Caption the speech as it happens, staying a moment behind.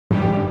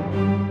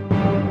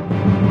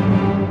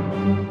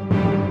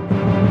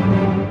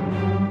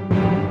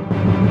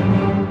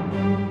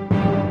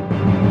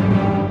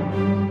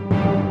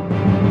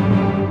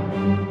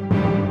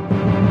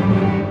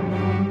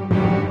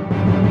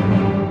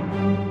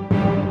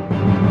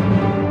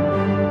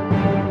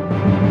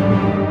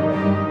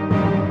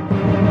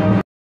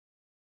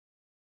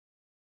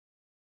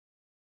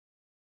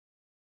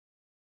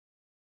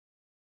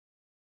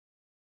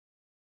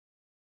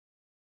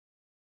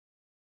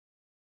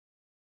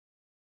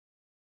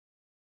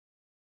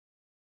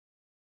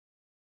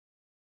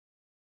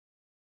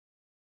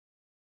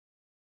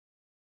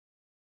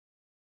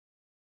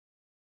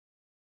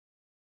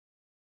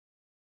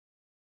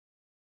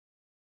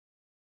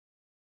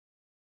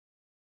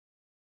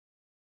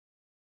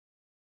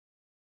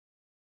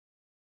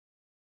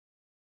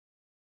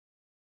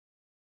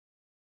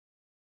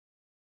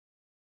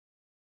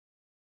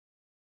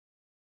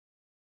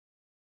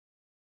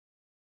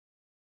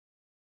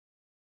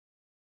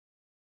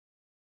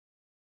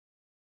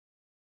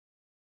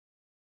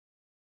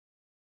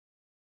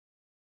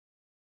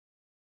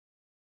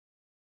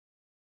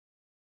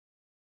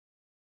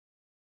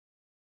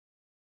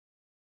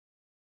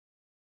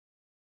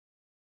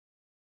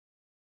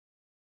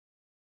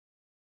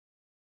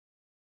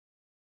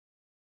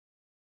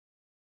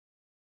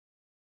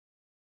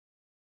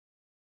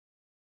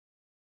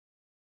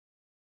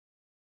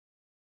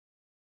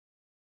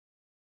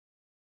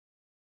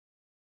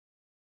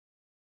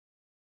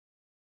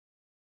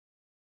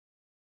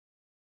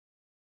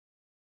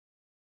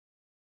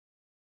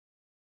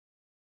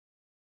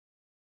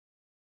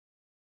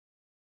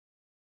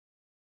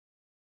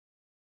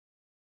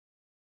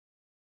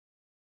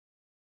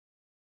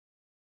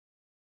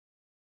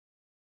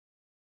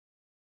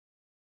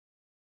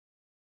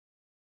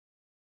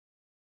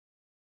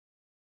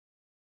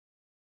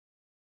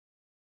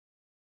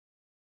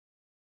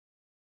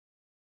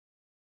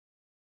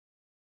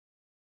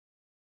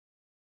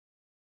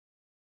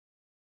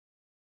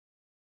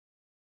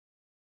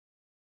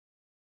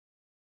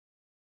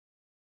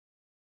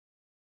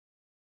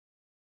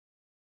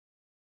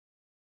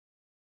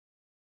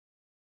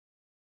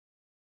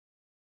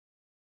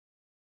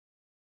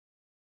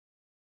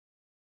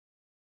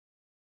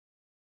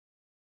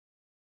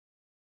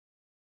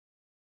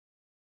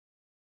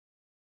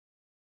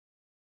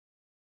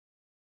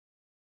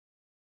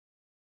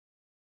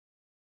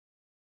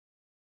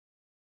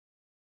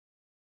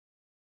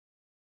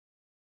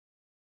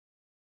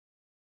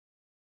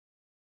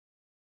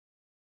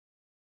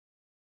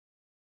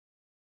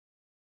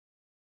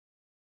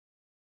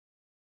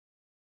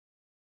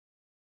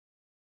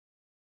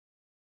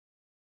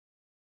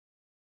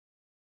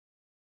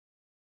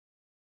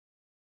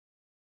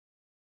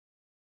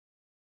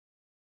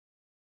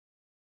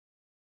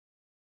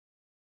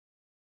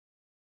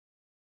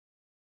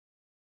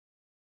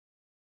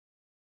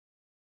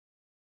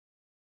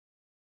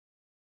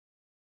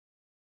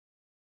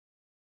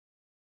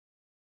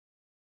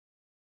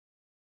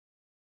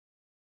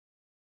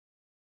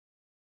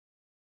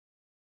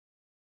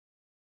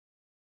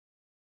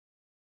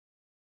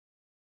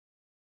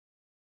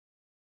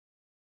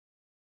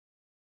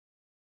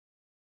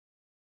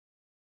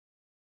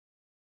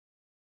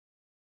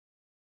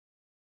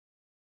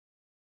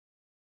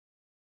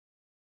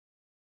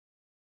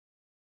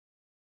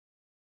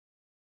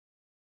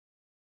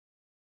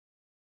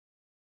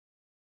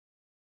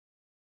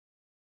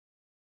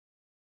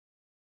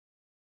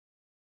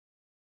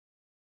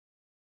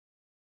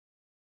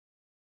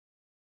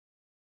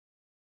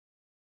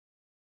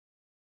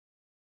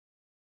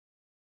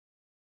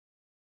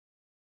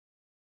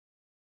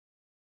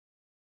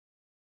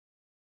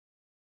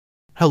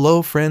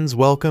Hello friends,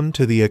 welcome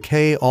to the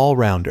AK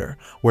All-Rounder,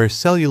 where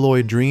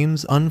celluloid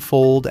dreams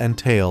unfold and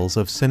tales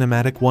of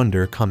cinematic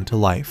wonder come to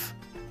life.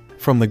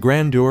 From the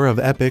grandeur of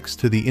epics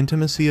to the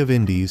intimacy of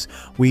indies,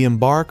 we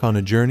embark on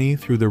a journey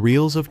through the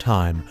reels of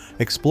time,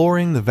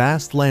 exploring the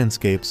vast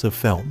landscapes of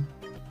film.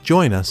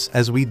 Join us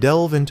as we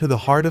delve into the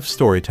heart of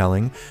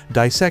storytelling,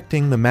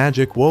 dissecting the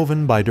magic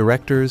woven by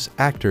directors,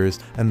 actors,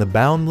 and the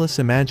boundless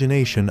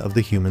imagination of the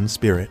human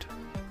spirit.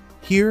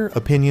 Here,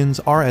 opinions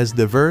are as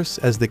diverse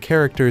as the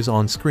characters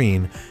on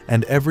screen,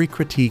 and every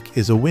critique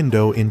is a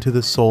window into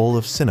the soul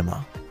of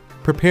cinema.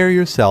 Prepare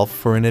yourself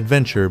for an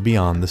adventure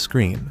beyond the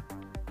screen.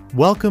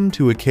 Welcome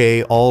to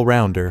AK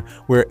All-Rounder,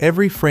 where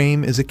every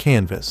frame is a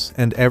canvas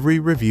and every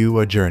review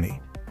a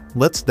journey.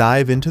 Let's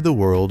dive into the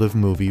world of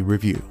movie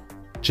review.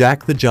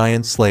 Jack the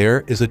Giant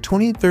Slayer is a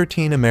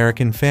 2013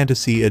 American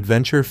fantasy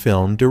adventure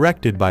film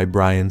directed by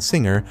Bryan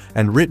Singer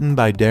and written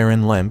by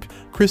Darren Lemke,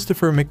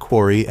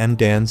 McQuarrie and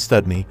Dan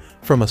Studney,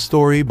 from a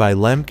story by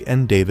Lemke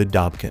and David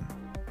Dobkin.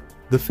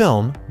 The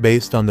film,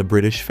 based on the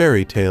British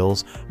fairy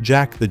tales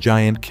Jack the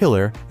Giant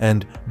Killer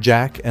and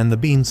Jack and the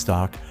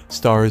Beanstalk,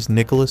 stars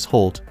Nicholas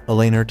Hoult,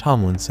 Eleanor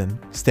Tomlinson,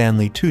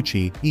 Stanley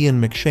Tucci, Ian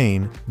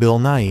McShane, Bill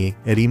Nighy,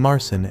 Eddie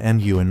Marsan,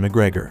 and Ewan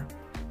McGregor.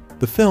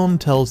 The film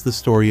tells the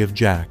story of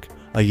Jack,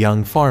 a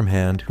young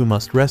farmhand who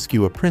must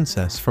rescue a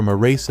princess from a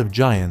race of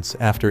giants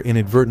after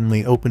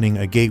inadvertently opening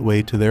a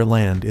gateway to their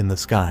land in the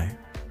sky.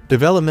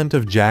 Development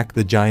of Jack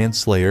the Giant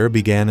Slayer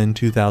began in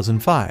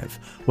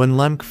 2005, when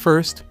Lemke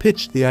first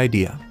pitched the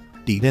idea.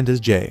 And as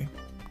J.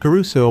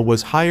 Caruso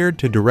was hired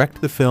to direct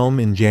the film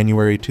in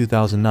January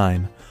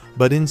 2009,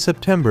 but in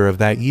September of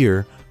that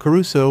year,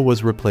 Caruso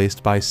was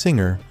replaced by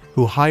Singer,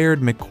 who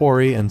hired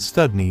McQuarrie and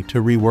Studney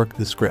to rework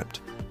the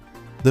script.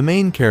 The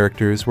main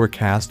characters were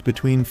cast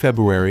between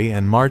February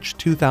and March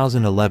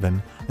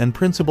 2011, and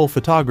principal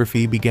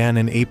photography began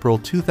in April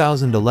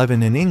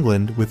 2011 in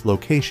England with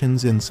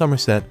locations in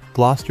Somerset,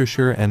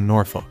 Gloucestershire, and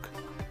Norfolk.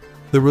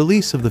 The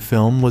release of the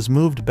film was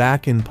moved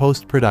back in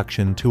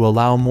post-production to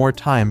allow more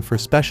time for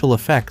special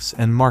effects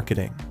and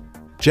marketing.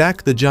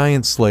 Jack the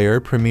Giant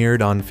Slayer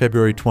premiered on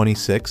February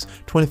 26,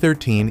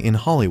 2013 in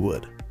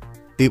Hollywood.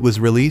 It was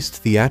released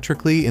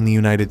theatrically in the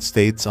United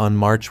States on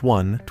March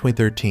 1,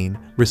 2013,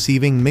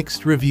 receiving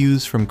mixed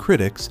reviews from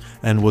critics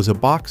and was a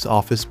box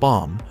office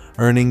bomb,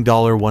 earning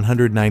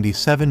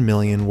 $197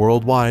 million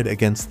worldwide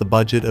against the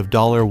budget of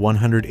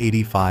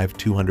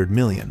 $185-200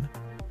 million.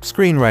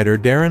 Screenwriter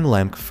Darren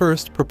Lemke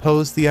first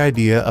proposed the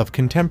idea of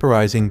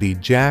contemporizing the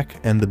Jack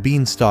and the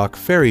Beanstalk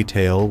fairy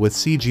tale with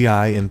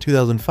CGI in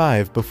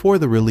 2005 before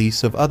the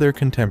release of other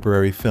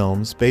contemporary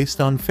films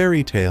based on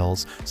fairy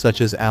tales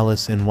such as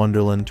Alice in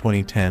Wonderland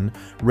 2010,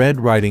 Red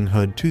Riding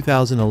Hood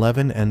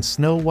 2011, and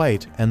Snow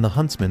White and the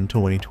Huntsman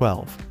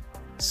 2012.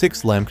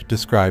 Lemke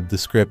described the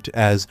script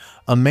as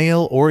a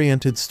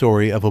male-oriented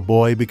story of a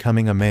boy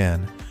becoming a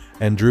man,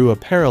 and drew a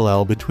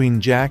parallel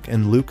between Jack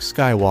and Luke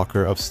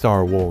Skywalker of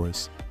Star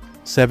Wars.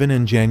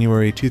 In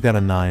January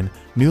 2009,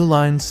 New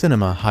Line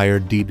Cinema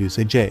hired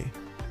J.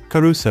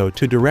 Caruso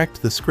to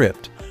direct the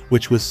script,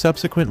 which was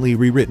subsequently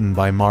rewritten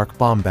by Mark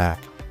Baumbach.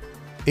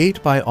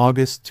 By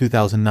August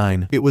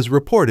 2009, it was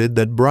reported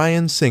that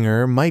Bryan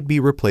Singer might be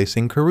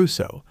replacing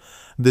Caruso.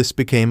 This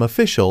became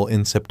official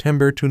in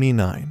September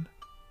 29,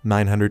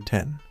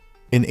 910.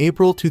 In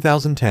April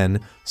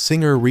 2010,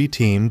 Singer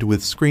reteamed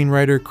with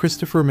screenwriter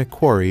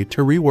McQuarrie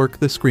to rework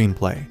the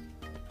screenplay.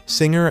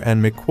 Singer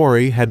and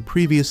McQuarrie had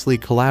previously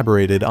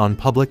collaborated on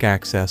Public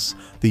Access,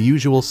 The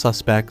Usual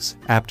Suspects,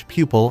 Apt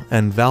Pupil,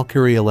 and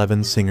Valkyrie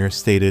 11. Singer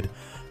stated,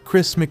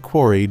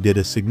 McQuarrie did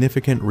a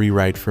significant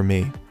rewrite for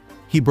me.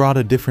 He brought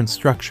a different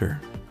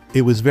structure.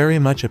 It was very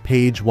much a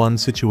page one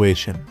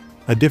situation,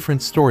 a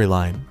different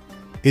storyline.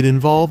 It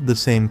involved the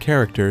same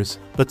characters,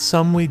 but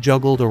some we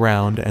juggled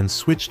around and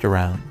switched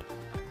around.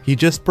 He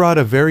just brought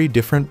a very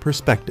different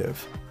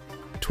perspective.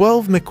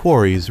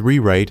 McQuarrie's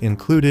rewrite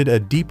included a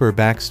deeper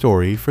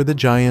backstory for the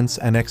giants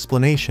and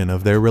explanation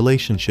of their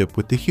relationship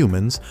with the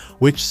humans,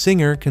 which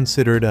Singer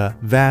considered a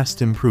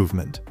vast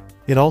improvement.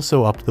 It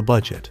also upped the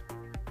budget.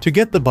 To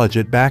get the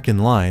budget back in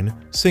line,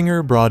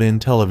 Singer brought in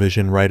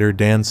television writer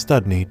Dan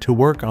Studney to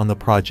work on the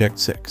Project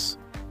 6.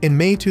 In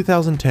May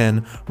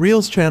 2010,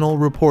 Reel's Channel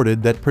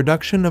reported that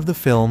production of the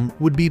film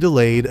would be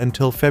delayed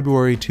until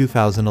February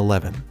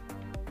 2011.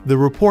 The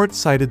report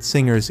cited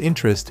Singer's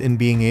interest in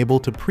being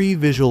able to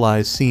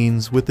pre-visualize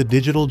scenes with the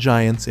digital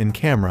giants in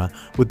camera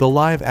with the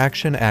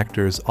live-action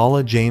actors a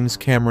la James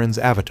Cameron's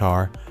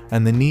Avatar,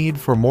 and the need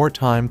for more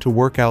time to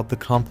work out the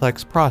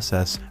complex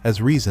process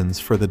as reasons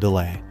for the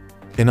delay.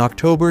 In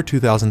October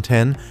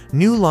 2010,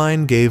 New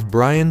Line gave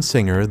Bryan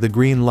Singer the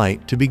green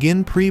light to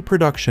begin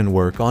pre-production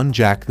work on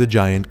Jack the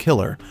Giant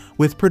Killer,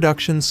 with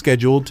production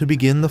scheduled to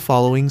begin the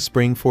following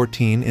spring.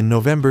 In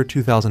November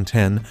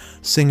 2010,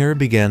 Singer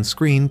began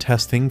screen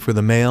testing for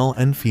the male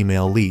and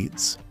female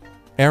leads.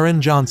 Aaron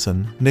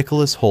Johnson,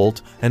 Nicholas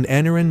Hoult, and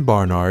Anirin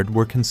Barnard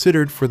were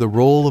considered for the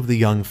role of the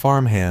young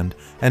farmhand,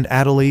 and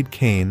Adelaide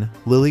Kane,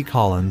 Lily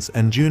Collins,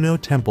 and Juno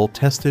Temple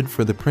tested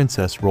for the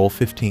princess role.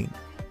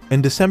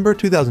 In December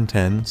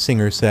 2010,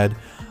 Singer said,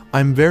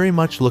 "I'm very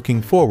much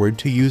looking forward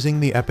to using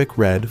the epic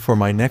red for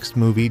my next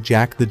movie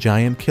Jack the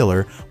Giant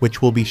Killer,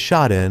 which will be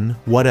shot in,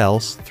 what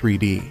else,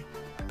 3D.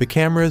 The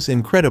camera's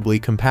incredibly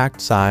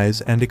compact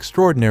size and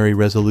extraordinary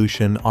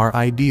resolution are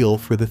ideal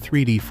for the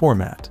 3D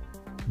format.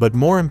 But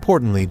more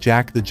importantly,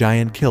 Jack the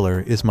Giant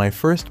Killer is my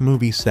first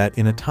movie set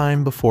in a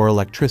time before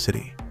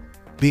electricity.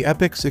 The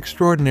epic's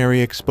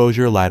extraordinary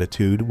exposure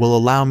latitude will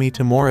allow me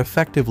to more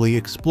effectively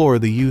explore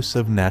the use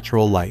of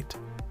natural light."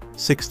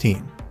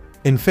 16.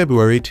 In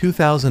February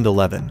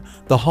 2011,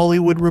 The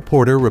Hollywood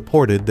Reporter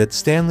reported that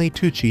Stanley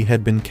Tucci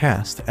had been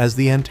cast as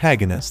the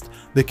antagonist,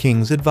 the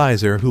king's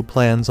advisor who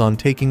plans on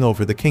taking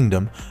over the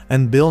kingdom,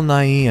 and Bill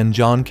Nighy and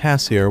John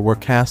Cassier were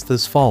cast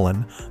as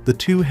Fallen, the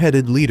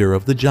two-headed leader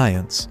of the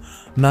giants.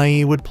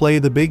 Nighy would play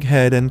the big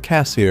head and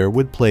Cassier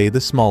would play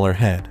the smaller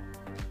head.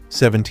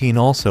 17.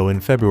 Also in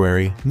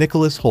February,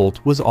 Nicholas Hoult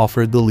was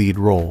offered the lead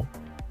role.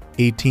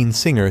 18.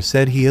 Singer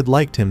said he had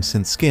liked him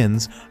since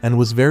Skins and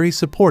was very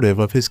supportive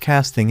of his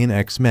casting in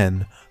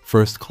X-Men: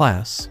 First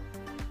Class.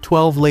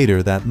 12.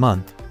 Later that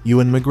month,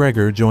 Ewan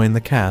McGregor joined the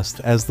cast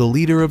as the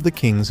leader of the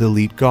King's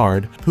elite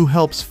guard who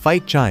helps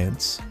fight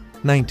giants.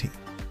 19.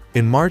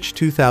 In March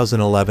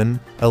 2011,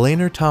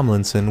 Eleanor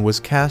Tomlinson was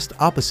cast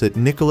opposite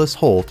Nicholas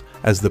Hoult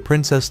as the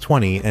Princess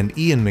 20, and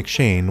Ian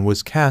McShane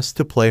was cast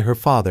to play her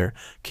father,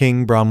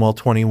 King Bromwell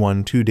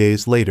 21. 2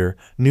 days later,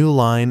 New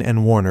Line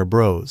and Warner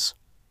Bros.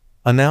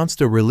 announced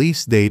a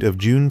release date of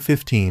June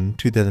 15,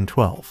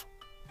 2012.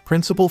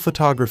 Principal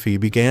photography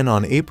began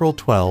on April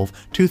 12,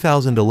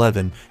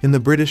 2011 in the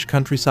British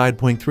countryside.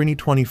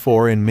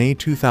 2024 in May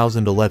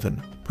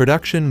 2011,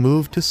 production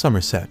moved to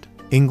Somerset,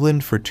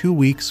 England for 2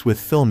 weeks with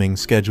filming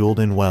scheduled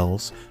in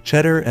Wells,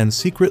 Cheddar and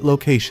secret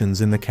locations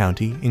in the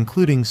county,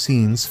 including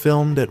scenes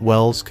filmed at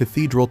Wells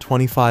Cathedral.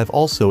 25.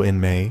 Also in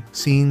May,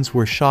 scenes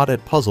were shot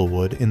at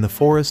Puzzlewood in the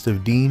Forest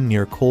of Dean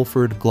near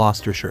Colford,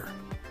 Gloucestershire.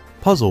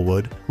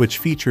 Puzzlewood, which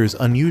features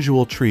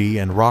unusual tree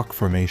and rock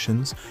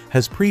formations,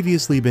 has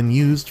previously been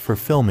used for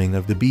filming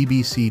of the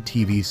BBC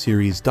TV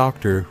series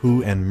Doctor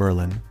Who and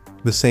Merlin.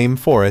 The same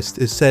forest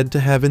is said to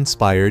have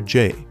inspired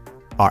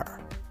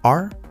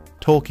J.R.R.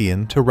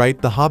 Tolkien to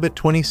write The Hobbit.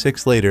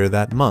 26. Later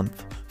that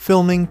month,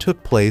 filming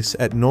took place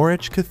at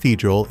Norwich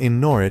Cathedral in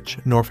Norwich,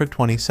 Norfolk.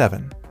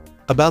 27.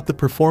 About the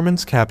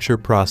performance capture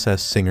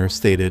process, Singer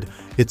stated,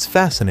 "It's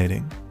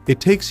fascinating. It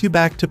takes you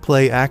back to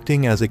play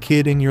acting as a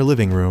kid in your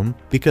living room,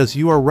 because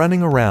you are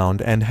running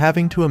around and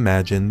having to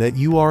imagine that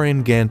you are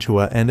in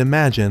Gantua and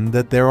imagine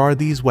that there are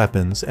these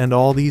weapons and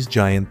all these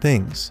giant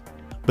things.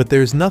 But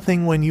there's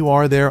nothing when you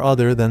are there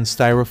other than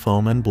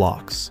styrofoam and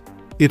blocks.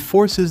 It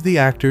forces the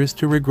actors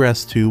to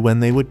regress to when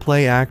they would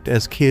play act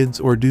as kids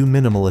or do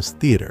minimalist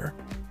theater.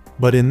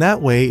 But in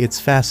that way it's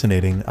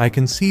fascinating. I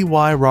can see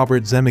why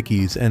Robert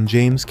Zemeckis and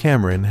James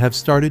Cameron have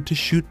started to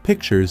shoot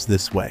pictures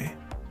this way."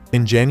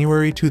 In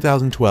January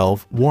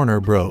 2012, Warner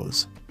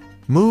Bros.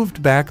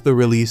 moved back the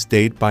release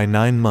date by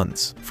 9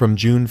 months, from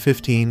June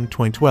 15,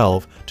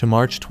 2012 to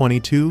March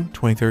 22,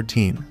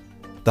 2013.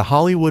 The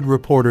Hollywood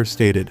Reporter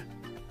stated,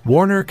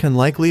 "Warner can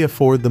likely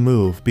afford the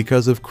move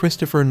because of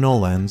Christopher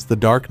Nolan's The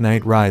Dark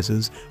Knight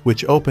Rises,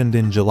 which opened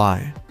in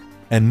July.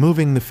 And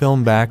moving the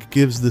film back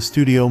gives the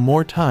studio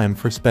more time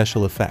for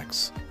special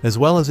effects, as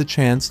well as a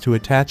chance to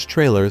attach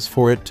trailers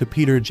for it to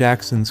Peter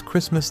Jackson's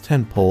Christmas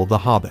tentpole The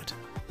Hobbit: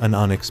 An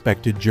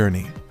Unexpected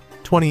Journey."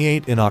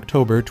 28. In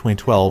October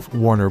 2012,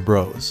 Warner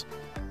Bros.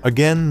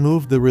 again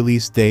moved the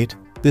release date,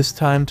 this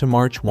time to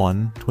March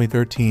 1,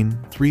 2013,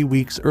 3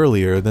 weeks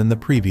earlier than the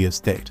previous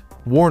date.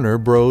 Warner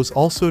Bros.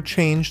 also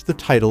changed the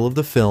title of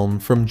the film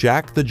from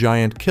Jack the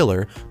Giant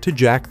Killer to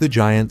Jack the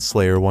Giant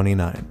Slayer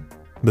 19.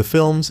 The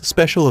film's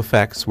special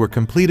effects were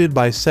completed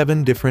by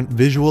 7 different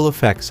visual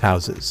effects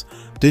houses: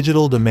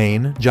 Digital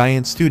Domain,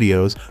 Giant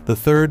Studios, The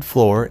Third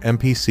Floor,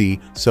 MPC,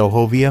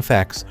 Soho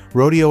VFX,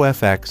 Rodeo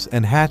FX,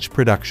 and Hatch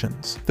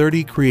Productions.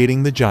 30.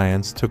 Creating the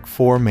giants took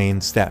 4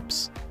 main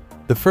steps.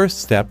 The first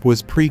step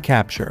was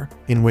pre-capture,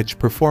 in which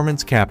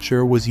performance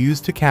capture was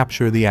used to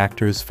capture the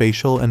actors'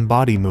 facial and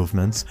body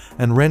movements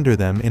and render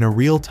them in a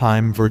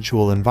real-time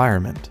virtual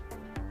environment.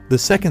 The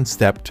second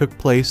step took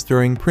place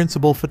during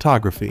principal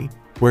photography,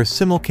 where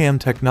simulcam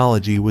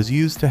technology was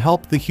used to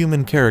help the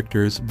human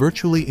characters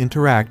virtually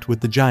interact with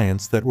the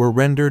giants that were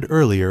rendered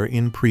earlier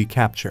in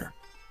pre-capture.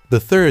 The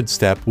third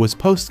step was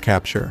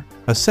post-capture,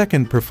 a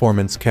second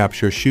performance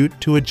capture shoot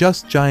to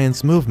adjust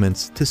giants'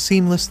 movements to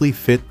seamlessly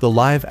fit the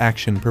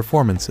live-action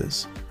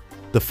performances.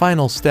 The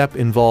final step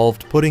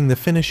involved putting the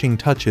finishing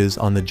touches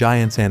on the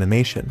giants'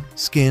 animation,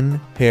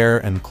 skin, hair,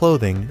 and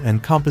clothing,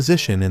 and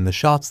composition in the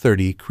shots.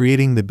 30.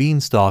 Creating the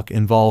Beanstalk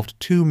involved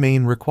 2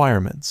 main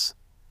requirements: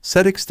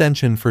 set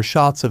extension for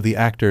shots of the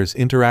actors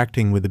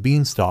interacting with the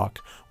beanstalk,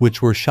 which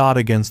were shot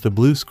against a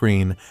blue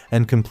screen,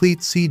 and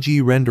complete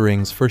CG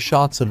renderings for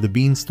shots of the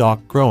beanstalk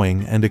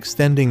growing and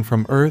extending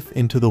from Earth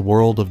into the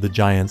world of the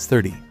giants.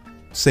 30.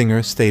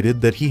 Singer stated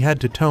that he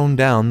had to tone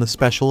down the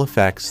special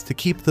effects to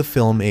keep the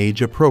film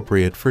age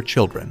appropriate for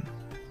children.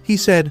 He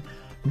said,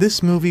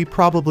 This movie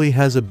probably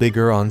has a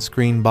bigger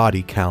on-screen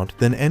body count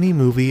than any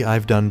movie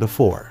I've done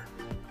before.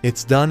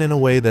 It's done in a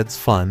way that's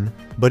fun,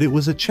 but it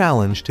was a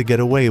challenge to get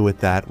away with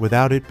that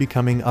without it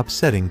becoming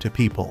upsetting to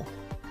people.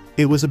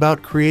 It was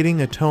about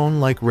creating a tone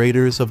like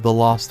Raiders of the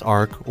Lost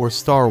Ark or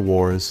Star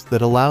Wars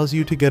that allows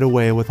you to get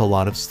away with a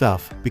lot of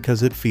stuff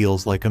because it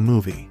feels like a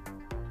movie.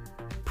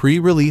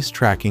 Pre-release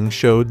tracking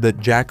showed that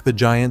Jack the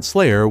Giant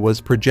Slayer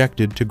was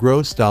projected to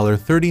gross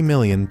 $30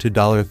 million to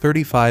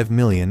 $35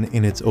 million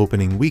in its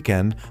opening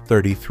weekend,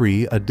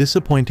 33, a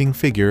disappointing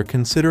figure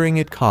considering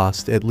it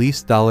cost at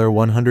least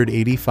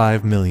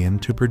 $185 million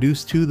to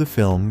produce. The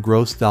film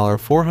grossed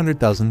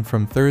 $400,000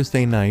 from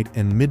Thursday night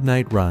and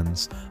midnight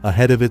runs,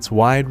 ahead of its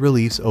wide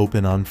release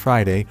open on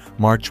Friday,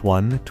 March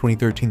 1,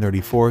 2013.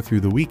 34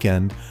 through the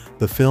weekend.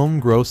 The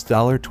film grossed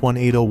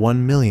 $281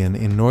 million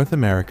in North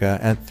America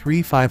at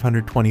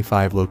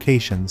 525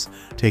 locations,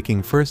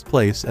 taking first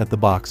place at the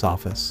box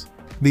office.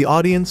 The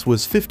audience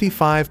was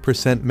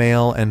 55%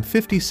 male and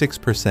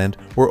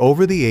 56% were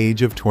over the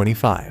age of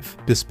 25,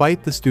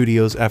 despite the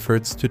studio's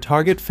efforts to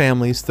target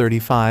families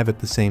 35 at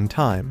the same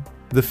time.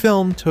 The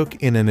film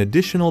took in an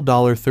additional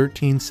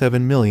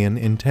 $13.7 million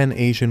in 10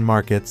 Asian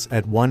markets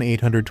at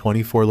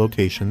 1,824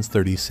 locations,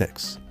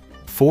 36.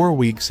 4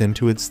 weeks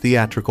into its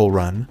theatrical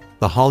run,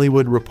 The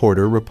Hollywood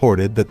Reporter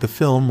reported that the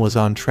film was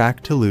on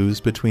track to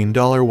lose between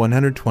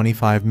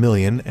 $125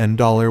 million and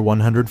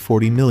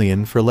 $140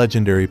 million for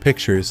Legendary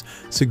Pictures,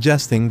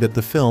 suggesting that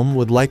the film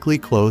would likely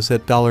close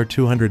at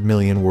 $200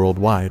 million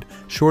worldwide,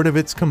 short of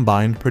its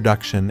combined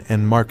production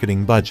and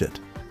marketing budget.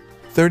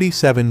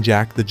 37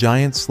 Jack the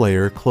Giant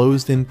Slayer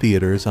closed in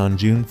theaters on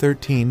June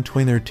 13,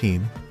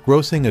 2013,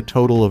 grossing a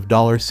total of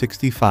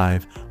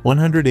 $65,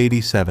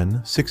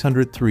 $187,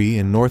 $603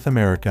 in North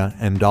America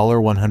and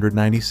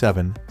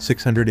 $197,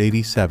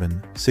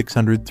 $687,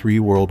 $603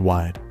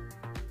 worldwide.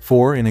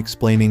 4. In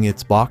explaining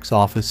its box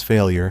office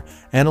failure,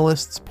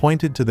 analysts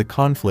pointed to the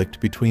conflict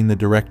between the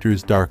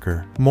director's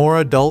darker, more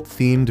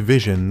adult-themed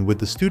vision with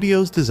the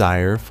studio's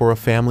desire for a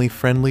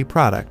family-friendly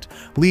product,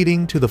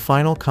 leading to the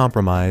final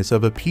compromise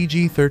of a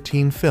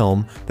PG-13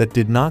 film that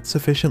did not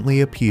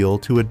sufficiently appeal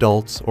to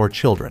adults or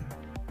children.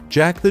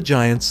 Jack the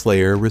Giant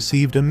Slayer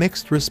received a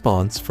mixed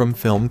response from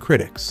film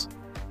critics.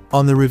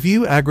 On the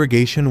review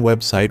aggregation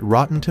website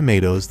Rotten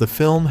Tomatoes, the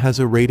film has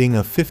a rating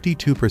of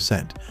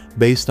 52%,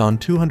 based on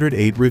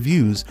 208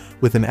 reviews,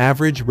 with an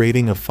average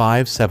rating of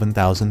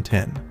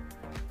 5/7,010.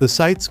 The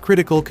site's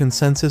critical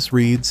consensus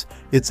reads,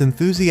 "It's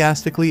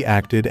enthusiastically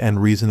acted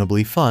and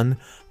reasonably fun,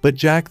 but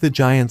Jack the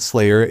Giant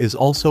Slayer is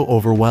also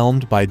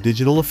overwhelmed by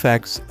digital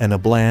effects and a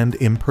bland,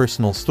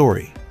 impersonal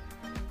story."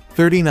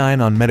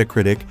 39 on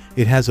Metacritic,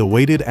 it has a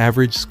weighted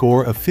average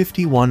score of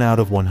 51 out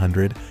of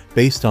 100,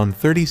 based on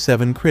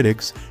 37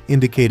 critics,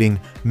 indicating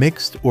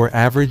mixed or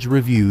average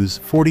reviews.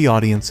 40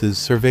 audiences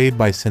surveyed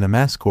by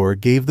CinemaScore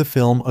gave the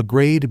film a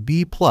grade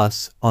B+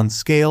 on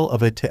scale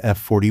of A to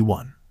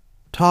F41.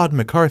 Todd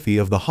McCarthy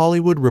of The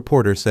Hollywood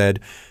Reporter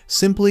said,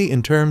 "Simply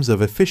in terms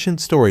of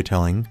efficient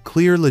storytelling,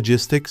 clear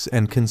logistics,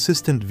 and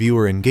consistent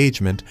viewer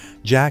engagement,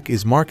 Jack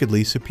is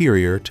markedly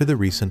superior to the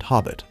recent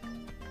Hobbit."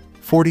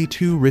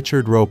 42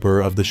 Richard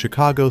Roper of the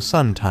Chicago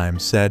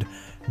Sun-Times said,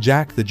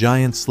 "Jack the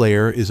Giant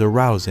Slayer is a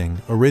rousing,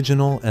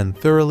 original, and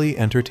thoroughly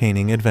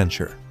entertaining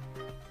adventure."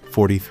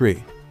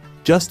 43.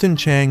 Justin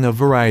Chang of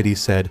Variety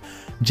said,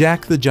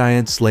 "Jack the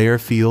Giant Slayer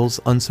feels,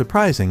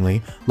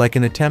 unsurprisingly, like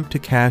an attempt to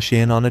cash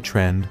in on a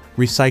trend,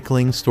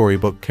 recycling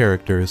storybook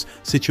characters,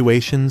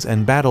 situations,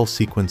 and battle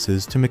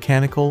sequences to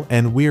mechanical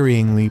and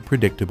wearyingly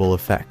predictable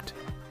effect."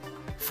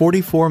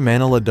 44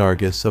 Manila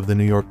Dargis of the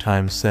New York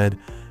Times said,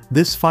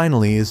 "This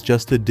finally is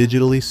just a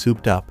digitally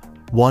souped-up,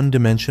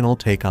 one-dimensional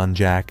take on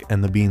Jack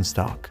and the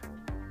Beanstalk."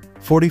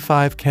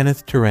 45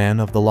 Kenneth Turan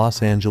of the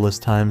Los Angeles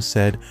Times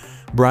said,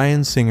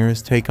 "Bryan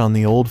Singer's take on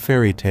the old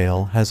fairy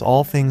tale has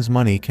all things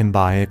money can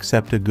buy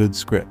except a good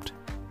script."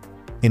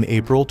 In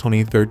April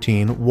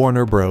 2013,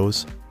 Warner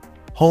Bros.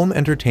 Home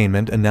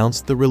Entertainment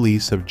announced the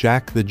release of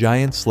Jack the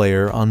Giant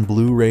Slayer on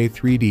Blu-ray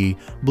 3D,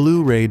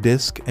 Blu-ray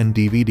disc, and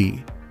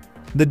DVD.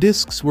 The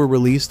discs were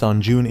released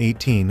on June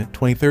 18,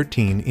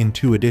 2013 in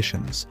 2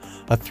 editions,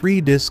 a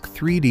 3-disc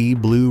 3D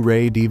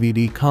Blu-ray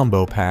DVD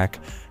combo pack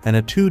and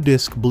a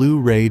 2-disc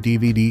Blu-ray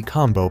DVD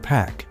combo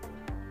pack.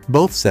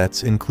 Both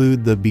sets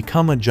include the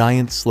Become a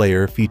Giant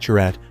Slayer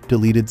featurette,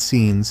 deleted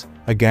scenes,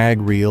 a gag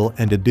reel,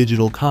 and a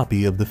digital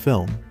copy of the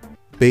film.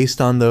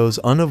 Based on those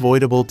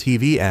unavoidable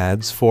TV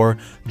ads for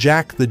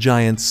Jack the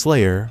Giant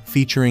Slayer,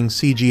 featuring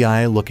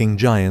CGI-looking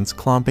giants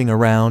clomping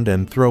around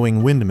and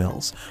throwing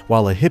windmills,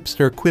 while a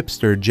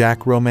hipster-quipster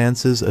Jack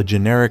romances a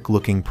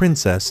generic-looking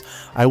princess,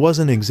 I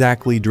wasn't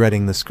exactly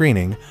dreading the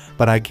screening,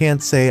 but I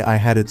can't say I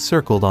had it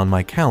circled on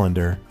my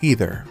calendar,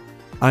 either.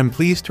 I'm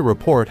pleased to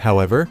report,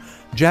 however,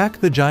 Jack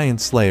the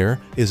Giant Slayer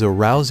is a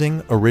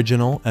rousing,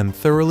 original, and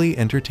thoroughly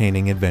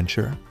entertaining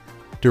adventure.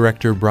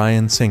 Director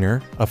Bryan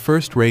Singer, a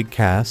first-rate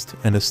cast,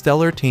 and a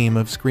stellar team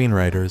of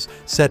screenwriters,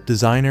 set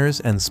designers,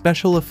 and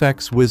special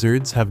effects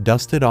wizards have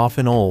dusted off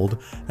an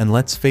old, and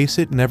let's face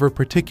it, never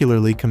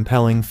particularly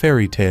compelling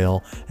fairy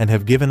tale, and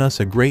have given us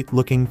a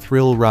great-looking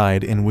thrill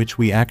ride in which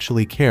we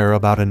actually care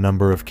about a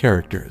number of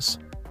characters.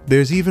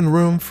 There's even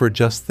room for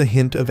just the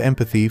hint of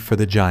empathy for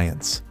the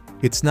giants.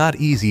 It's not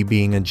easy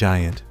being a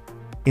giant.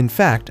 In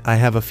fact, I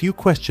have a few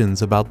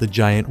questions about the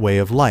giant way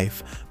of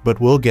life, but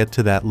we'll get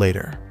to that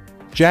later.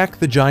 Jack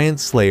the Giant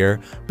Slayer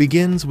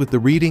begins with the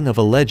reading of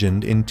a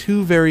legend in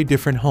two very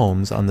different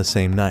homes on the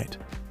same night.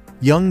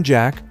 Young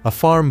Jack, a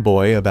farm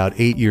boy about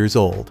 8 years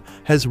old,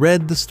 has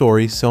read the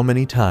story so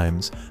many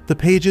times, the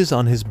pages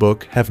on his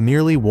book have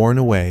nearly worn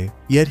away,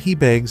 yet he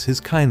begs his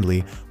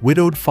kindly,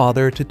 widowed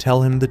father to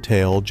tell him the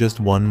tale just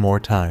one more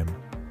time.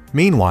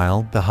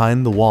 Meanwhile,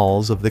 behind the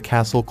walls of the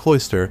castle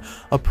cloister,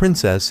 a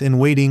princess in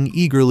waiting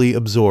eagerly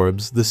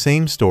absorbs the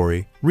same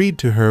story, read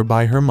to her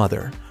by her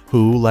mother,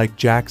 who, like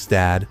Jack's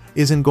dad,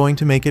 isn't going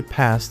to make it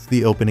past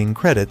the opening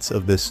credits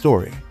of this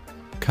story.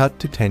 Cut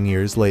to 10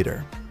 years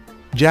later.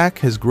 Jack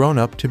has grown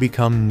up to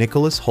become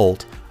Nicholas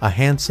Hoult, a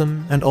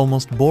handsome and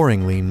almost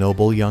boringly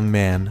noble young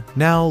man,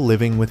 now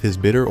living with his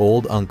bitter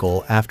old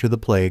uncle after the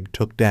plague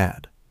took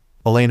Dad.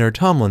 Eleanor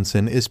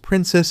Tomlinson is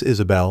Princess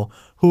Isabel,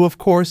 who of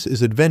course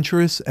is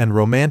adventurous and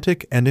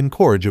romantic and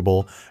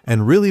incorrigible,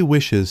 and really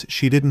wishes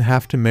she didn't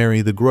have to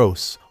marry the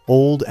gross,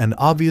 old and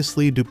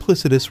obviously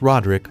duplicitous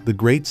Roderick the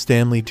Great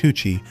Stanley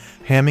Tucci,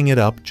 hamming it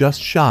up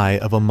just shy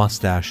of a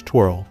mustache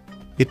twirl.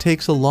 It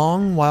takes a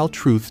long while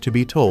truth to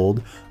be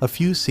told, a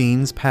few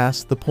scenes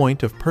past the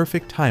point of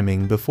perfect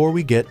timing before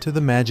we get to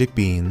the magic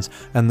beans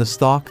and the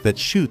stalk that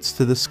shoots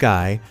to the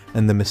sky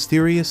and the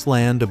mysterious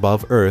land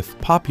above Earth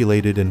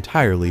populated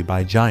entirely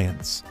by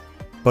giants.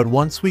 But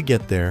once we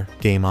get there,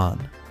 game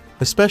on.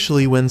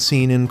 Especially when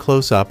seen in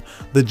close-up,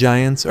 the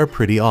giants are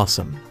pretty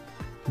awesome.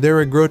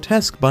 They're a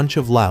grotesque bunch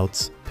of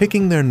louts,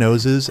 picking their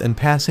noses and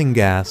passing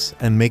gas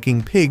and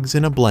making pigs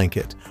in a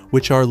blanket,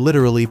 which are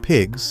literally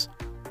pigs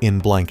in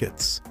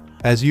blankets.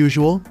 As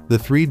usual, the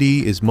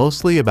 3D is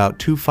mostly about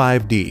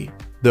 2.5D,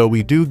 though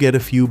we do get a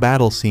few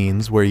battle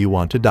scenes where you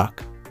want to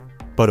duck.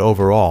 But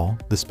overall,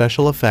 the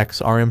special effects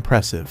are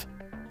impressive.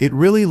 It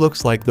really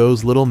looks like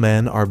those little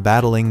men are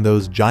battling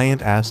those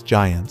giant-ass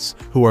giants,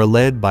 who are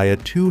led by a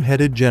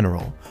two-headed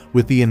general,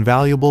 with the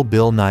invaluable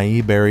Bill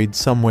Nighy buried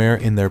somewhere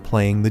in there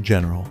playing the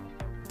general.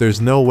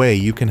 There's no way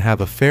you can have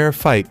a fair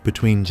fight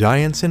between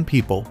giants and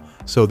people,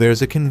 so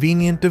there's a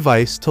convenient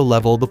device to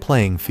level the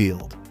playing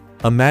field.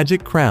 A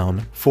magic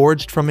crown,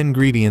 forged from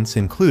ingredients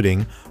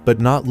including,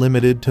 but not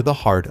limited to the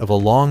heart of a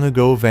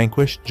long-ago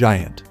vanquished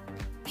giant.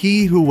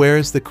 He who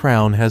wears the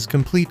crown has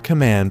complete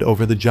command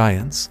over the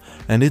giants,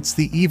 and it's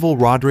the evil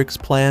Roderick's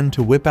plan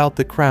to whip out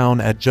the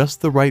crown at just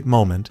the right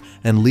moment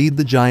and lead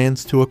the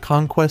giants to a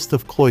conquest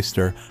of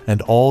Cloister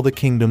and all the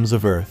kingdoms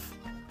of Earth.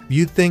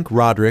 You'd think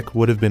Roderick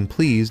would have been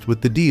pleased with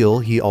the deal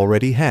he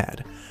already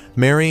had,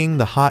 marrying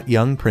the hot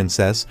young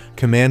princess,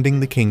 commanding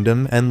the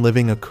kingdom, and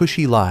living a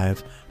cushy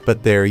life,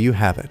 but there you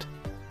have it.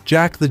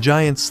 Jack the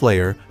Giant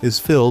Slayer is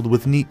filled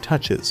with neat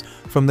touches,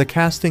 from the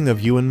casting of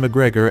Ewan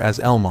McGregor as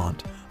Elmont,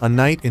 a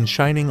knight in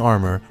shining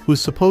armor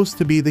who's supposed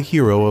to be the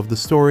hero of the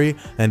story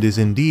and is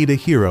indeed a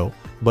hero,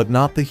 but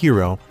not the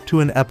hero,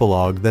 to an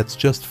epilogue that's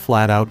just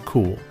flat-out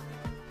cool.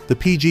 The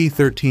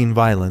PG-13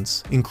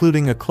 violence,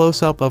 including a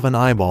close-up of an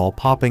eyeball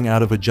popping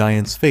out of a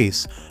giant's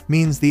face,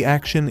 means the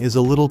action is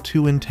a little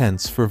too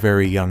intense for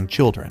very young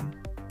children.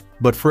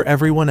 But for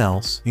everyone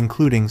else,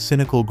 including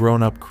cynical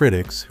grown-up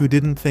critics who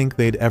didn't think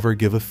they'd ever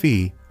give a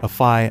fee, a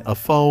fi, a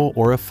foe,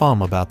 or a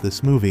fum about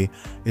this movie,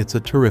 it's a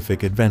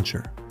terrific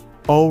adventure.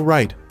 Oh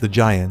right, the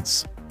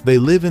giants. They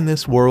live in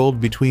this world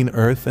between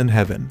Earth and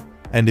Heaven,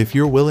 and if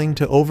you're willing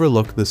to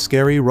overlook the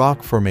scary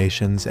rock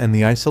formations and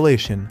the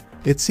isolation,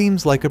 it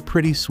seems like a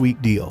pretty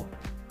sweet deal.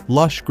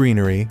 Lush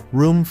greenery,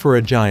 room for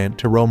a giant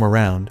to roam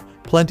around,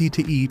 plenty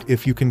to eat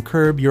if you can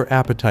curb your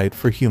appetite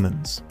for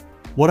humans.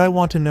 What I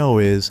want to know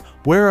is,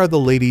 where are the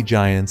lady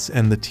giants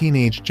and the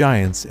teenage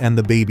giants and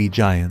the baby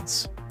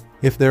giants?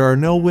 If there are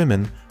no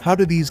women, how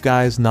do these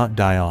guys not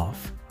die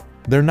off?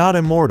 They're not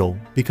immortal,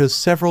 because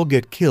several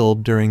get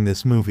killed during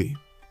this movie.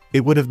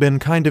 It would have been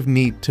kind of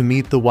neat to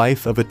meet the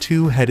wife of a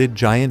two-headed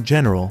giant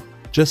general,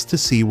 just to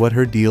see what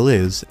her deal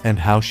is and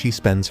how she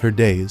spends her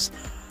days.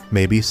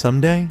 Maybe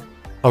someday?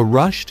 A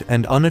rushed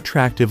and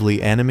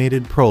unattractively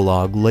animated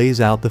prologue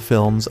lays out the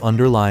film's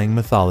underlying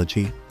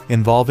mythology,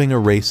 involving a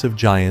race of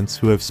giants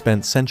who have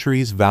spent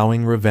centuries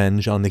vowing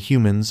revenge on the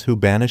humans who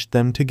banished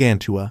them to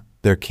Gantua,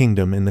 their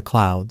kingdom in the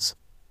clouds.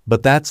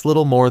 But that's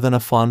little more than a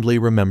fondly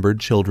remembered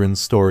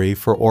children's story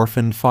for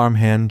orphaned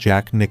farmhand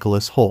Jack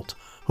Nicholas Hoult,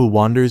 who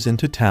wanders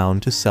into town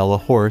to sell a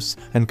horse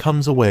and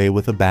comes away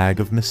with a bag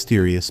of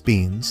mysterious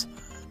beans.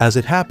 As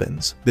it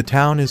happens, the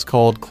town is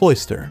called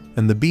Cloister,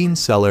 and the bean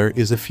seller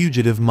is a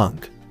fugitive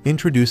monk,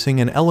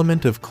 introducing an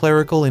element of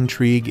clerical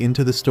intrigue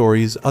into the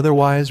story's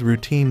otherwise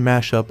routine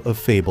mashup of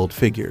fabled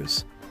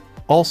figures.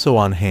 Also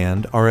on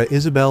hand are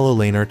Isabel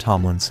Eleanor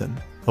Tomlinson,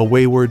 a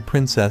wayward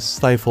princess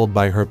stifled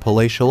by her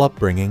palatial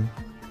upbringing;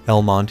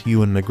 Elmont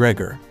Ewan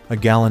McGregor, a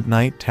gallant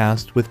knight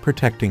tasked with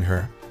protecting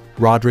her;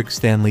 Roderick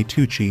Stanley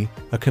Tucci,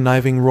 a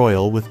conniving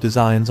royal with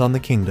designs on the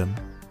kingdom;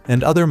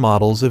 and other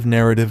models of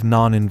narrative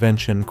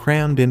non-invention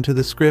crammed into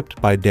the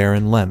script by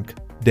Darren Lemke,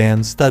 Dan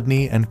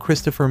Studney, and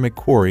Christopher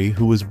McQuarrie,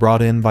 who was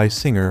brought in by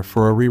Singer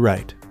for a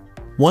rewrite.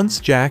 Once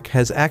Jack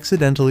has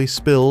accidentally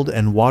spilled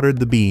and watered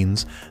the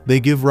beans, they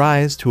give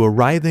rise to a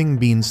writhing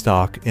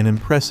beanstalk, an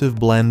impressive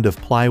blend of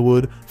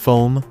plywood,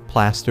 foam,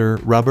 plaster,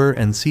 rubber,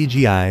 and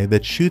CGI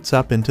that shoots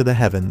up into the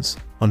heavens,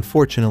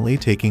 unfortunately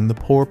taking the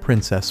poor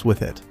princess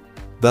with it.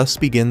 Thus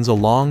begins a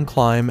long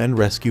climb and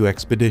rescue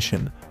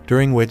expedition,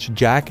 during which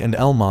Jack and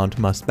Elmont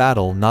must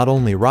battle not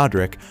only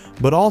Roderick,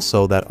 but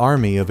also that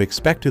army of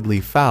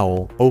expectedly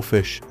foul,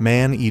 oafish,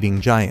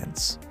 man-eating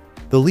giants.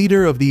 The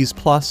leader of these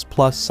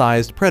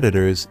plus-sized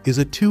predators is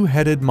a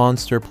two-headed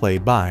monster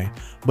played by,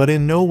 but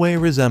in no way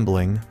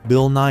resembling,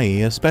 Bill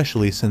Nighy,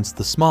 especially since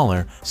the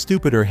smaller,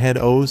 stupider head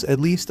owes at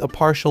least a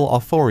partial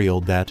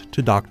authorial debt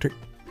to Dr.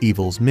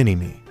 Evil's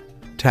Mini-Me.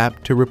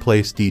 Tapped to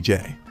replace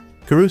DJ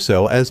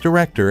Caruso as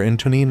director in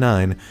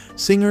 2009,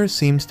 Singer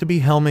seems to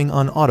be helming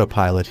on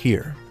autopilot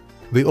here.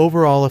 The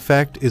overall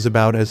effect is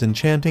about as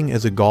enchanting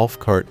as a golf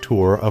cart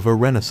tour of a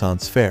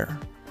Renaissance fair.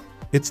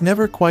 It's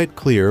never quite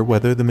clear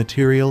whether the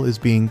material is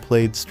being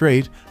played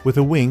straight, with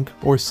a wink,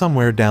 or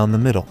somewhere down the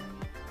middle.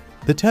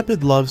 The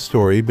tepid love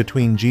story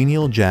between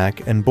genial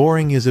Jack and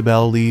boring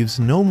Isabel leaves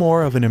no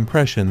more of an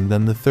impression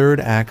than the third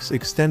act's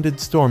extended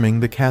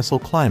storming the castle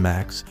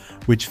climax,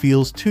 which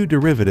feels too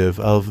derivative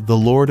of The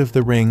Lord of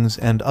the Rings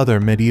and other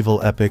medieval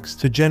epics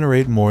to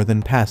generate more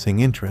than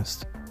passing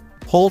interest.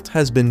 Hoult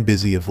has been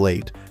busy of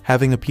late,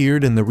 having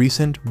appeared in the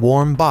recent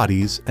Warm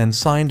Bodies and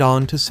signed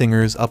on to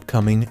Singer's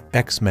upcoming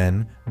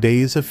X-Men: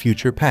 Days of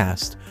Future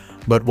Past.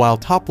 But while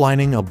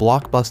top-lining a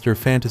blockbuster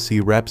fantasy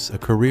reps a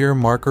career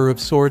marker of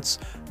sorts,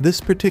 this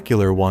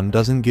particular one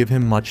doesn't give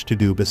him much to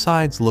do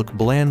besides look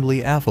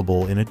blandly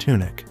affable in a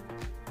tunic.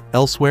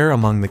 Elsewhere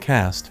among the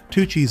cast,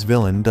 Tucci's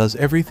villain does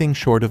everything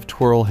short of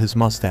twirl his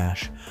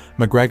mustache.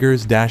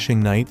 McGregor's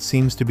dashing knight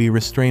seems to be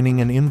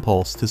restraining an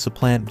impulse to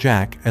supplant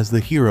Jack as the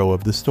hero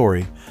of the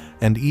story,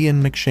 and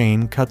Ian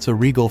McShane cuts a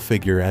regal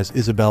figure as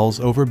Isabel's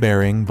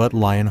overbearing but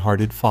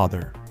lion-hearted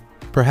father.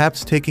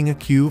 Perhaps taking a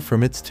cue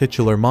from its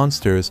titular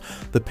monsters,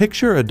 the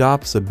picture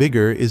adopts a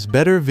bigger is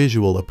better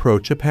visual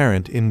approach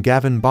apparent in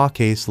Gavin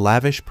Bocca's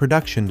lavish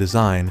production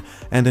design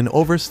and an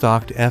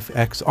overstocked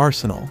FX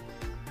arsenal.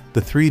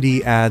 The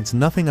 3D adds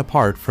nothing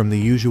apart from the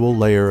usual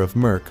layer of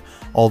murk,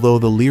 although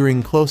the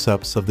leering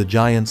close-ups of the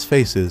giants'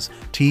 faces,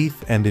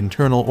 teeth, and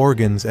internal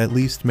organs at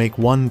least make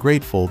one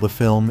grateful the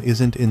film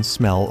isn't in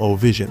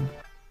smell-o-vision.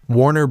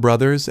 Warner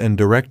Brothers and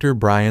director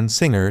Bryan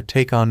Singer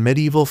take on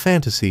medieval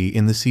fantasy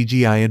in the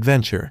CGI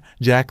adventure,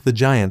 Jack the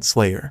Giant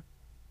Slayer.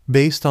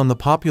 Based on the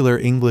popular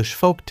English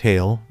folk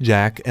tale,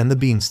 Jack and the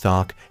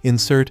Beanstalk,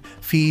 insert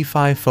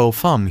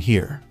fee-fi-fo-fum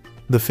here.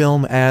 The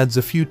film adds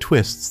a few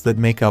twists that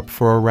make up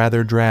for a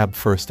rather drab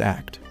first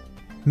act.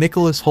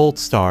 Nicholas Hoult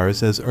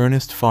stars as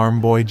earnest farm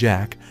boy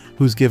Jack,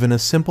 who's given a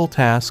simple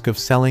task of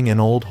selling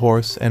an old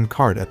horse and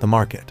cart at the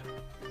market.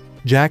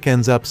 Jack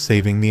ends up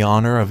saving the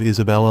honor of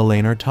Isabel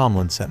Eleanor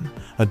Tomlinson,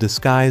 a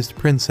disguised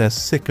princess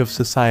sick of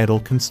societal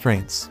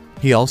constraints.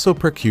 He also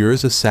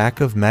procures a sack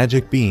of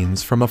magic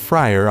beans from a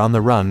friar on the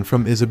run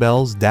from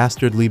Isabel's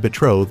dastardly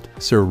betrothed,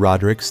 Sir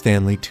Roderick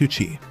Stanley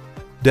Tucci.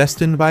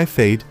 Destined by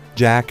fate,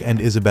 Jack and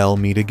Isabel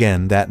meet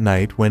again that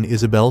night when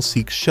Isabel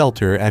seeks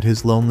shelter at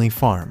his lonely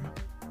farm.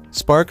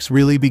 Sparks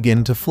really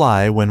begin to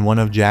fly when one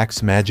of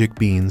Jack's magic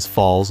beans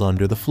falls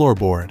under the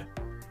floorboard.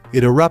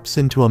 It erupts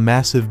into a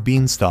massive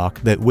beanstalk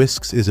that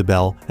whisks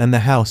Isabel and the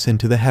house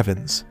into the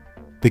heavens.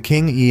 The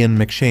King Ian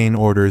McShane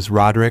orders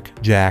Roderick,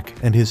 Jack,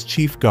 and his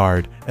chief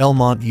guard,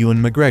 Elmont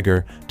Ewan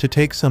McGregor, to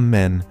take some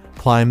men,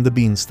 climb the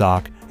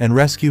beanstalk, and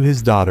rescue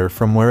his daughter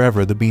from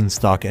wherever the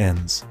beanstalk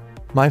ends.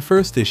 My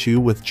first issue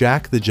with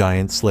Jack the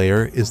Giant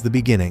Slayer is the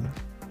beginning.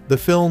 The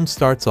film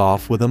starts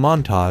off with a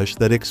montage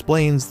that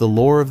explains the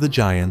lore of the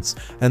giants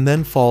and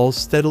then falls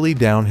steadily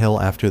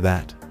downhill after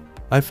that.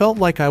 I felt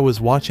like I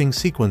was watching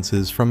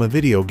sequences from a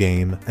video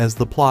game as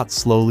the plot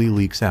slowly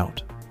leaks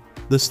out.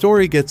 The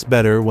story gets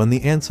better when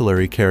the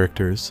ancillary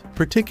characters,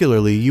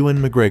 particularly Ewan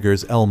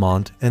McGregor's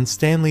Elmont and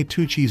Stanley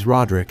Tucci's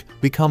Roderick,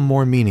 become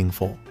more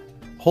meaningful.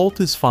 Hoult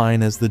is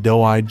fine as the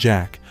doe-eyed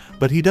Jack,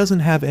 but he doesn't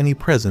have any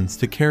presence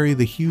to carry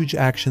the huge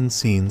action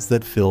scenes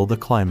that fill the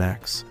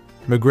climax.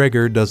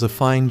 McGregor does a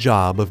fine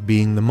job of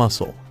being the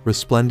muscle,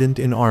 resplendent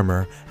in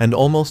armor, and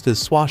almost as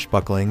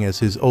swashbuckling as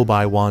his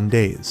Obi-Wan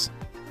days.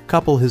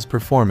 Couple his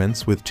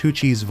performance with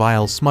Tucci's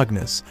vile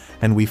smugness,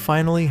 and we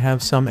finally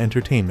have some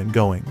entertainment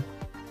going.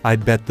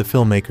 I'd bet the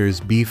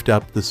filmmakers beefed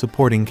up the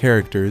supporting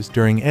characters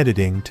during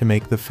editing to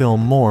make the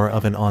film more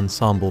of an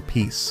ensemble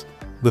piece.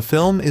 The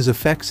film is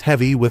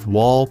effects-heavy with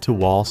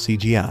wall-to-wall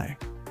CGI.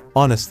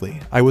 Honestly,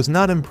 I was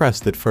not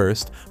impressed at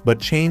first, but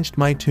changed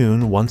my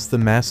tune once the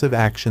massive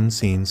action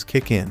scenes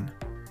kick in.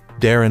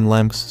 Darren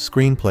Lemke's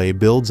screenplay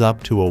builds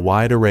up to a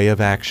wide array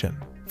of action.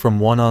 from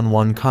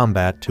one-on-one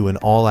combat to an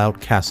all-out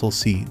castle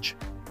siege.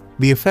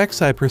 The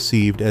effects I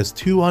perceived as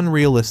too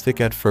unrealistic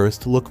at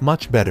first look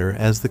much better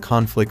as the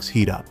conflicts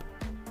heat up.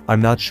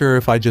 I'm not sure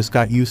if I just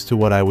got used to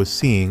what I was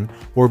seeing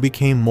or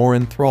became more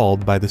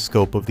enthralled by the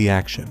scope of the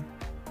action.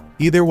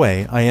 Either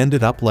way, I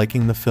ended up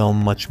liking the film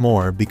much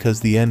more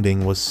because the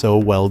ending was so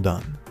well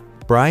done.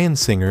 Bryan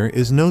Singer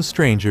is no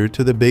stranger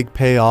to the big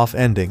payoff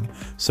ending,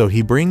 so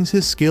he brings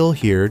his skill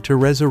here to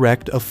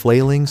resurrect a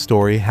flailing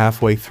story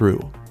halfway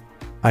through.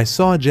 I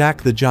saw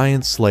Jack the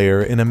Giant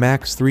Slayer in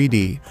IMAX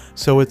 3D,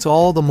 so it's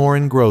all the more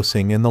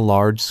engrossing in the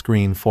large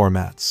screen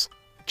formats.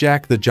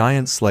 Jack the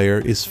Giant Slayer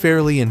is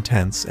fairly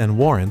intense and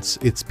warrants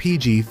its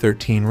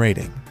PG-13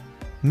 rating.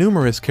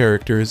 Numerous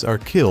characters are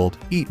killed,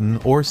 eaten,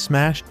 or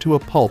smashed to a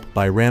pulp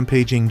by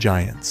rampaging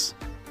giants.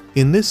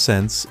 In this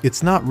sense,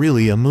 it's not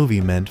really a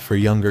movie meant for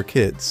younger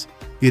kids.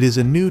 It is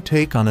a new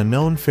take on a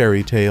known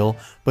fairy tale,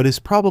 but is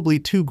probably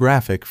too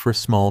graphic for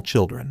small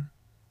children.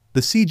 The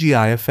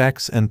CGI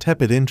effects and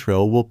tepid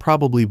intro will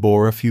probably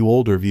bore a few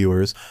older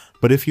viewers,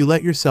 but if you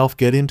let yourself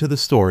get into the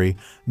story,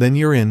 then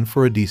you're in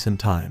for a decent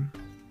time.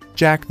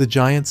 Jack the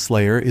Giant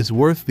Slayer is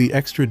worth the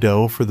extra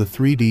dough for the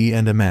 3D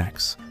and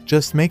IMAX.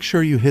 Just make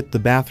sure you hit the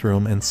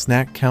bathroom and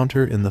snack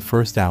counter in the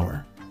first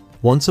hour.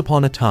 Once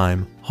upon a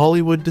time,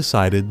 Hollywood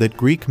decided that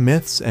Greek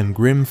myths and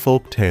grim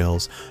folk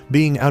tales,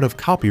 being out of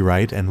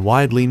copyright and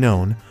widely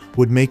known,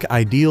 would make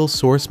ideal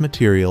source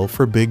material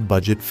for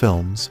big-budget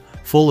films,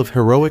 full of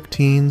heroic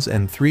teens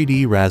and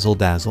 3D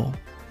razzle-dazzle.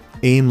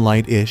 Aim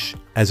light-ish,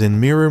 as in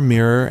Mirror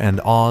Mirror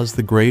and Oz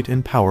the Great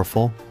and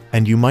Powerful,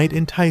 and you might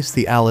entice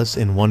the Alice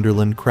in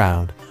Wonderland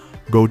crowd.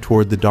 Go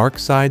toward the dark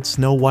side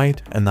Snow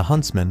White and the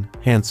Huntsman,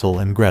 Hansel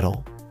and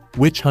Gretel.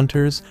 Witch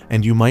hunters,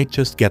 and you might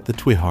just get the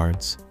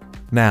Twihards.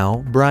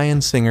 Now, Bryan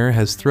Singer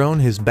has thrown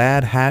his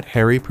Bad Hat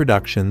Harry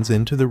Productions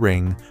into the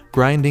ring,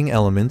 grinding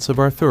elements of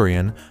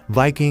Arthurian,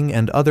 Viking,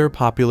 and other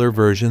popular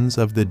versions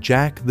of the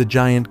Jack the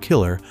Giant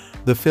Killer,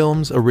 the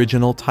film's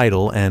original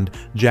title, and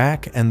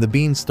Jack and the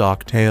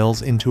Beanstalk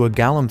tales into a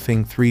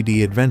galumphing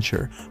 3D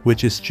adventure,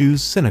 which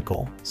eschews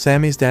cynical,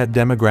 samizdat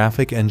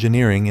demographic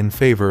engineering in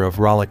favor of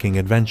rollicking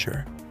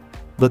adventure.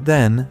 But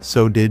then,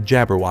 so did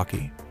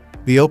Jabberwocky.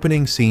 The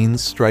opening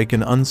scenes strike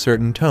an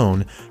uncertain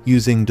tone,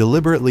 using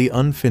deliberately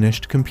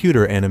unfinished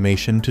computer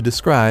animation to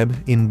describe,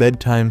 in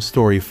bedtime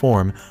story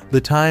form, the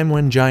time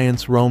when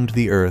giants roamed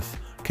the earth,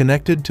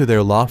 connected to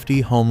their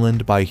lofty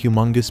homeland by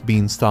humongous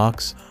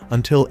beanstalks,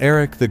 until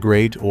Eric the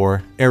Great,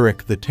 or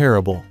Eric the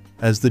Terrible,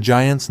 as the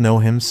giants know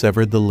him,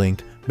 severed the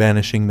link,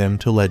 banishing them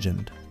to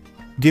legend.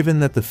 Given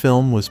that the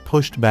film was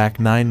pushed back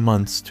 9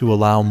 months to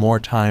allow more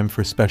time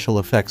for special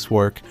effects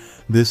work,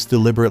 this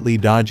deliberately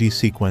dodgy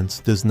sequence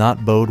does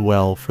not bode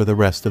well for the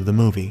rest of the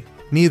movie.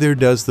 Neither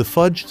does the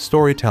fudged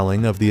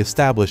storytelling of the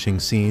establishing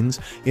scenes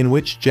in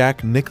which